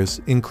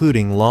screenwriters,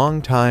 including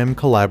longtime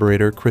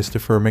collaborator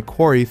Christopher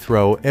McQuarrie,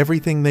 throw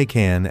everything they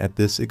can at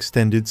this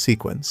extended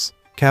sequence,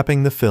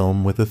 capping the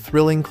film with a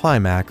thrilling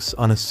climax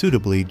on a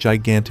suitably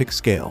gigantic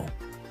scale.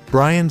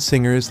 Bryan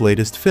Singer's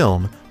latest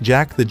film,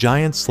 Jack the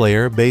Giant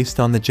Slayer, based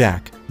on the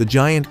Jack the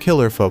Giant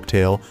Killer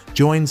folktale,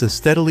 joins a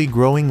steadily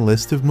growing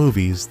list of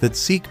movies that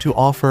seek to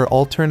offer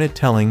alternate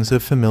tellings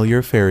of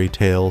familiar fairy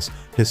tales,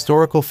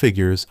 historical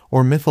figures,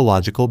 or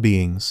mythological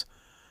beings.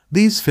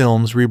 These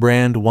films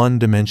rebrand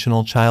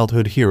one-dimensional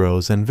childhood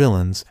heroes and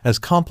villains as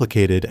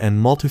complicated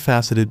and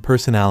multifaceted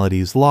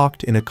personalities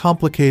locked in a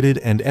complicated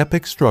and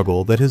epic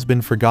struggle that has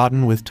been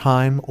forgotten with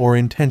time or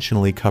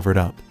intentionally covered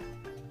up.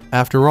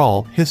 After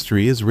all,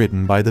 history is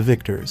written by the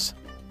victors.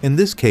 In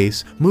this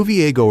case,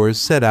 moviegoers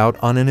set out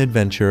on an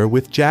adventure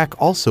with Jack,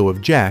 also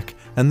of Jack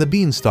and the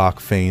Beanstalk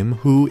fame,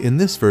 who, in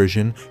this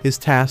version, is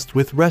tasked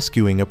with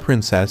rescuing a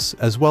princess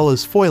as well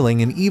as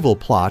foiling an evil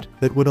plot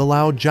that would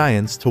allow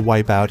giants to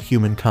wipe out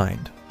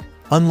humankind.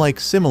 Unlike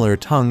similar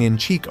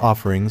tongue-in-cheek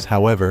offerings,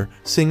 however,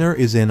 Singer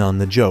is in on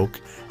the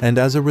joke, and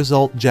as a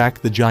result Jack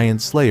the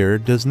Giant Slayer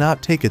does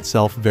not take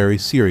itself very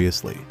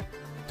seriously.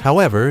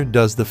 However,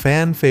 does the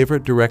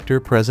fan-favorite director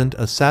present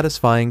a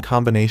satisfying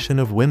combination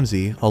of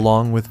whimsy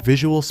along with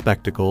visual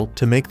spectacle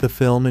to make the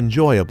film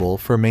enjoyable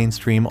for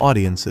mainstream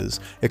audiences,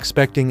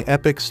 expecting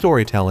epic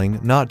storytelling,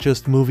 not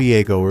just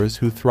moviegoers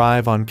who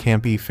thrive on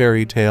campy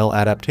fairy tale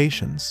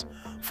adaptations?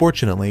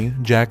 Fortunately,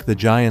 Jack the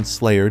Giant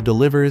Slayer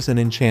delivers an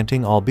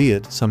enchanting,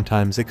 albeit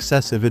sometimes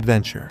excessive,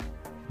 adventure.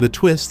 The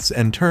twists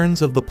and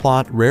turns of the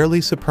plot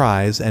rarely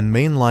surprise, and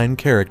mainline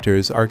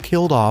characters are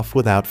killed off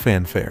without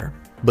fanfare.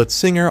 But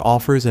Singer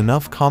offers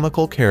enough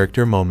comical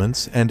character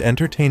moments and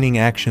entertaining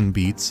action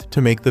beats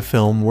to make the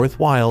film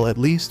worthwhile, at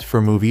least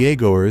for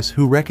moviegoers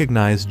who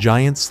recognize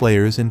Giant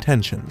Slayer's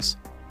intentions.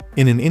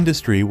 In an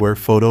industry where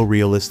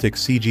photorealistic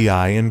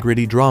CGI and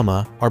gritty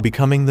drama are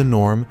becoming the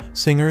norm,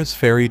 Singer's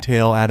fairy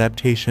tale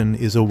adaptation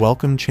is a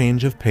welcome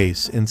change of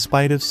pace in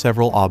spite of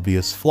several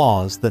obvious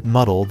flaws that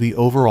muddle the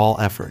overall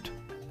effort.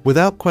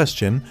 Without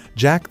question,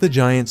 Jack the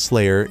Giant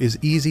Slayer is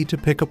easy to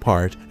pick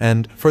apart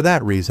and, for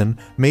that reason,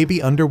 may be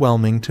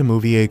underwhelming to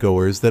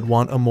moviegoers that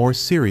want a more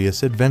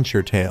serious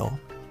adventure tale.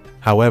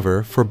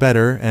 However, for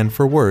better and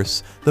for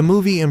worse, the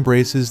movie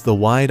embraces the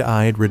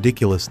wide-eyed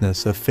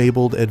ridiculousness of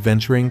fabled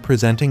adventuring,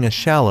 presenting a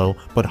shallow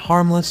but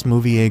harmless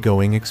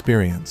moviegoing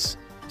experience.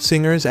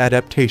 Singer's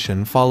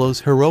adaptation follows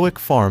heroic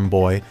farm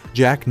boy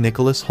Jack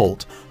Nicholas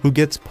Hoult, who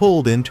gets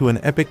pulled into an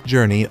epic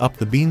journey up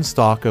the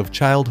beanstalk of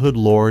childhood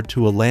lore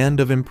to a land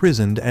of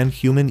imprisoned and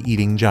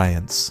human-eating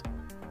giants.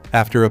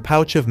 After a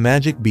pouch of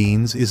magic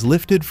beans is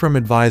lifted from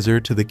advisor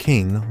to the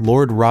king,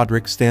 Lord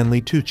Roderick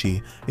Stanley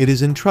Tucci, it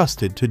is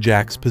entrusted to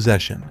Jack's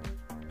possession.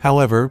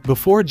 However,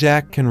 before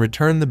Jack can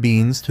return the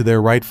beans to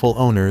their rightful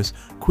owners,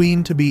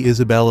 Queen-to-be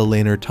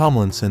Eleanor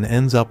Tomlinson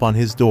ends up on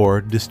his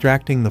door,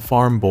 distracting the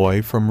farm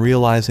boy from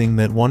realizing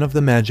that one of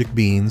the magic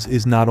beans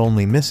is not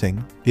only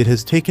missing, it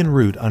has taken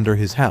root under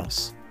his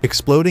house.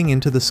 Exploding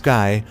into the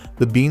sky,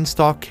 the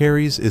beanstalk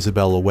carries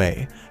Isabel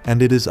away,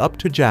 and it is up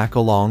to Jack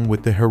along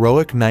with the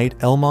heroic knight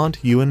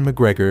Ewan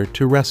McGregor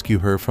to rescue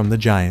her from the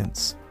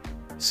giants.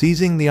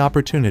 Seizing the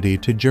opportunity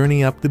to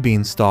journey up the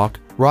beanstalk,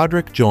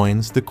 Roderick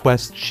joins the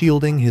quest,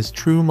 shielding his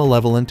true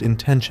malevolent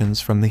intentions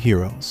from the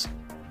heroes.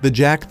 The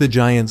Jack the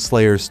Giant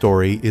Slayer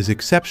story is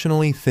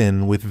exceptionally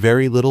thin with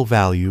very little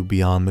value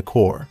beyond the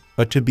core,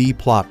 but to be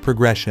plot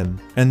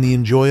progression, and the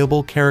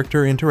enjoyable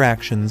character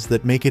interactions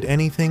that make it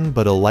anything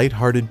but a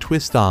light-hearted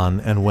twist on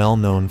and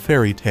well-known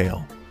fairy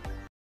tale.